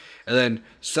stuff. And then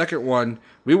second one,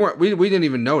 we didn't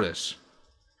even notice.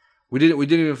 We didn't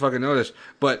even fucking notice.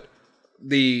 But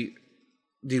the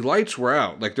lights were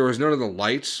out. Like there was none of the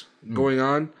lights going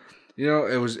on.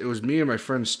 It was me and my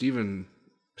friend Steven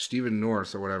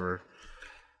North or whatever.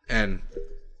 And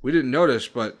we didn't notice,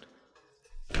 but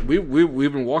we've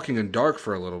been walking in dark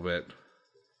for a little bit.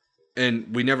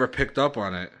 And we never picked up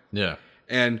on it. Yeah.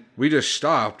 And we just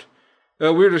stopped. We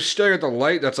were just staring at the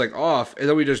light that's like off, and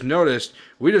then we just noticed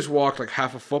we just walked like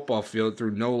half a football field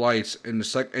through no lights in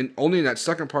and only in that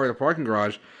second part of the parking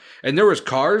garage, and there was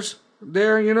cars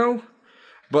there,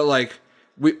 but like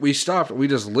we stopped, we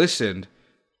just listened.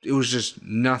 It was just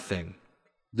nothing.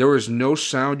 There was no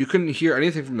sound. You couldn't hear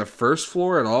anything from the first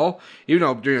floor at all. Even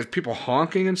though there was people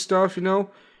honking and stuff, it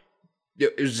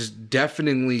was just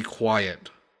deafeningly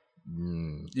quiet.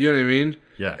 You know what I mean?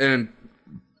 Yeah. And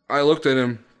I looked at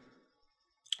him,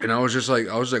 and I was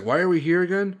like, why are we here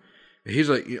again? And he's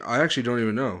like, I actually don't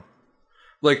even know.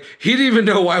 Like, he didn't even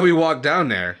know why we walked down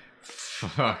there.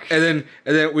 Fuck. And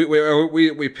then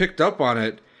we picked up on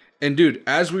it, and dude,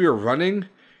 as we were running,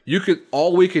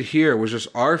 all we could hear was just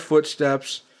our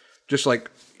footsteps, just like,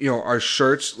 our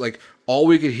shirts, like all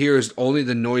we could hear is only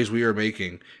the noise we were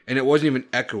making, and it wasn't even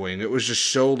echoing. It was just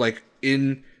so like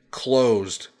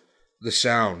enclosed, the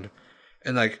sound,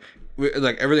 and like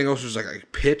everything else was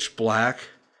like pitch black.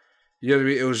 You know what I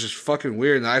mean? It was just fucking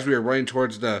weird. And as we were running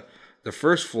towards the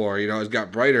first floor, it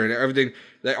got brighter, and everything,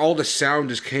 all the sound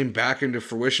just came back into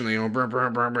fruition. Burn,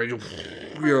 burn, burn,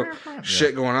 burn,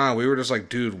 shit going on. We were just like,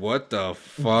 dude, what the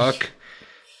fuck?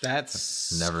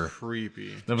 That's Never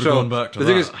creepy. Never So going back to the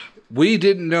that. thing is, we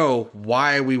didn't know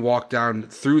why we walked down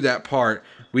through that part.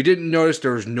 We didn't notice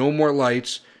there was no more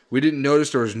lights. We didn't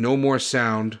notice there was no more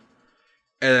sound.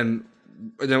 And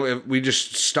then we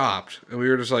just stopped, and we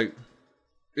were just like,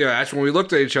 that's when we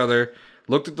looked at each other,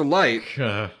 looked at the light,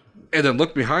 and then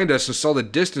looked behind us and saw the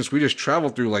distance we just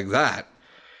traveled through like that.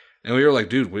 And we were like,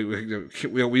 dude, we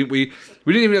didn't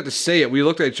even have to say it. We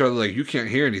looked at each other like, you can't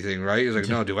hear anything, right? He's like,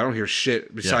 no, dude, I don't hear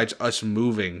shit besides us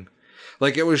moving.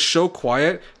 Like, it was so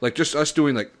quiet, like just us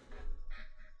doing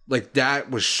like that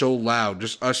was so loud,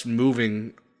 just us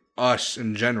moving, us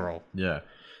in general. Yeah.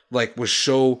 Like was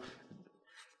so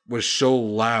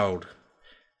loud,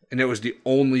 and it was the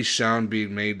only sound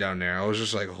being made down there. I was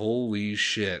just like, holy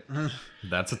shit.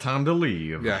 That's a time to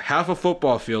leave. Yeah, half a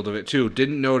football field of it too.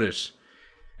 Didn't notice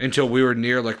until we were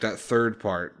near like that third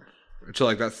part, until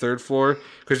like that third floor,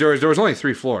 because there was only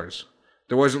 3 floors.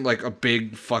 There wasn't like a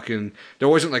big fucking. There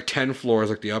wasn't like 10 floors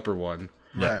like the upper one.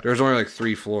 Yeah. There was only like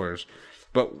 3 floors.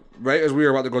 But right as we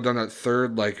were about to go down that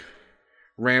third like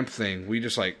ramp thing, we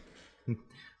just like.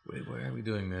 Wait, why are we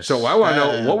doing this? So I want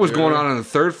to know what was going on the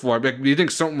third floor. Like, do you think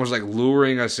something was like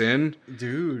luring us in?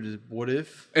 Dude, what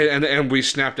if? And we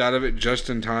snapped out of it just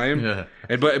in time. Yeah.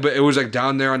 But it was like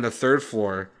down there on the third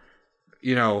floor,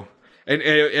 and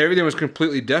everything was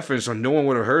completely deafened, so no one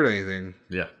would have heard anything.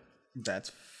 Yeah.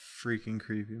 That's freaking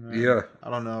creepy, man. Yeah. I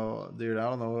don't know, dude. I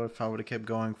don't know if I would have kept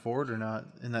going forward or not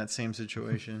in that same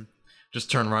situation. Just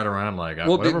turn right around like,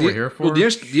 whatever we're here for. Well, the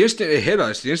instant it hit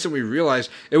us, the instant we realized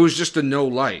it was just a no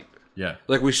light. Yeah.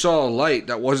 Like, we saw a light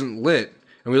that wasn't lit,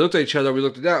 and we looked at each other, we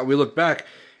looked at that, we looked back,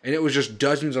 and it was just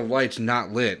dozens of lights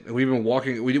not lit. And we've been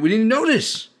walking, we didn't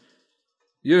notice.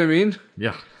 You know what I mean?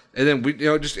 Yeah. And then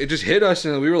it just hit us,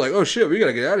 and we were like, oh shit, we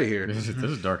gotta get out of here. This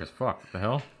is dark as fuck. What the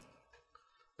hell?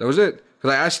 That was it.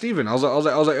 Because I asked Steven, I was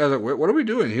like, what are we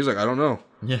doing? He's like, I don't know.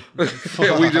 Yeah.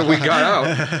 Yeah, we got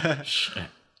out.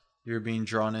 You're being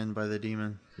drawn in by the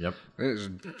demon. Yep.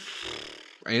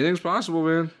 Anything's possible,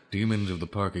 man. Demons of the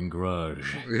parking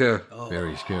garage. Yeah.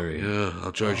 Very scary. Yeah,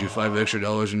 I'll charge you $5 extra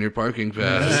in your parking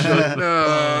pass. Like,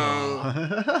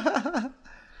 no.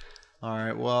 All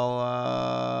right. Well,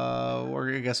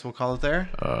 I guess we'll call it there.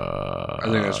 I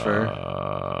think that's fair.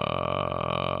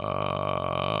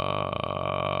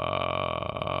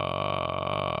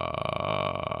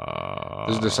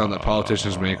 This is the sound that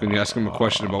politicians make when you ask them a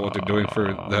question about what they're doing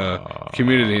for the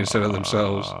community instead of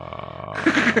themselves.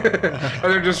 And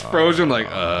they're just frozen, like,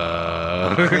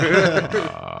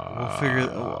 We'll figure.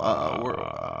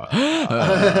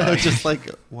 Just like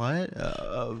what?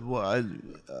 What?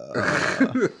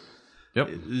 Yep.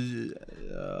 I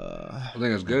think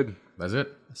that's good. That's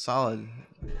it. Solid.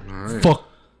 All right.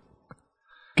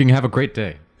 Fucking have a great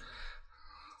day.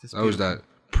 That was that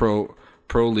pro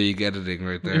league editing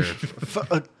right there.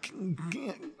 Have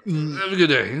a good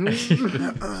day.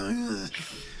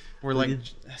 We're like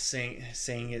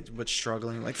saying it, but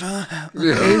struggling. Like, Yeah. have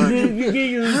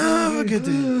a good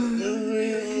day.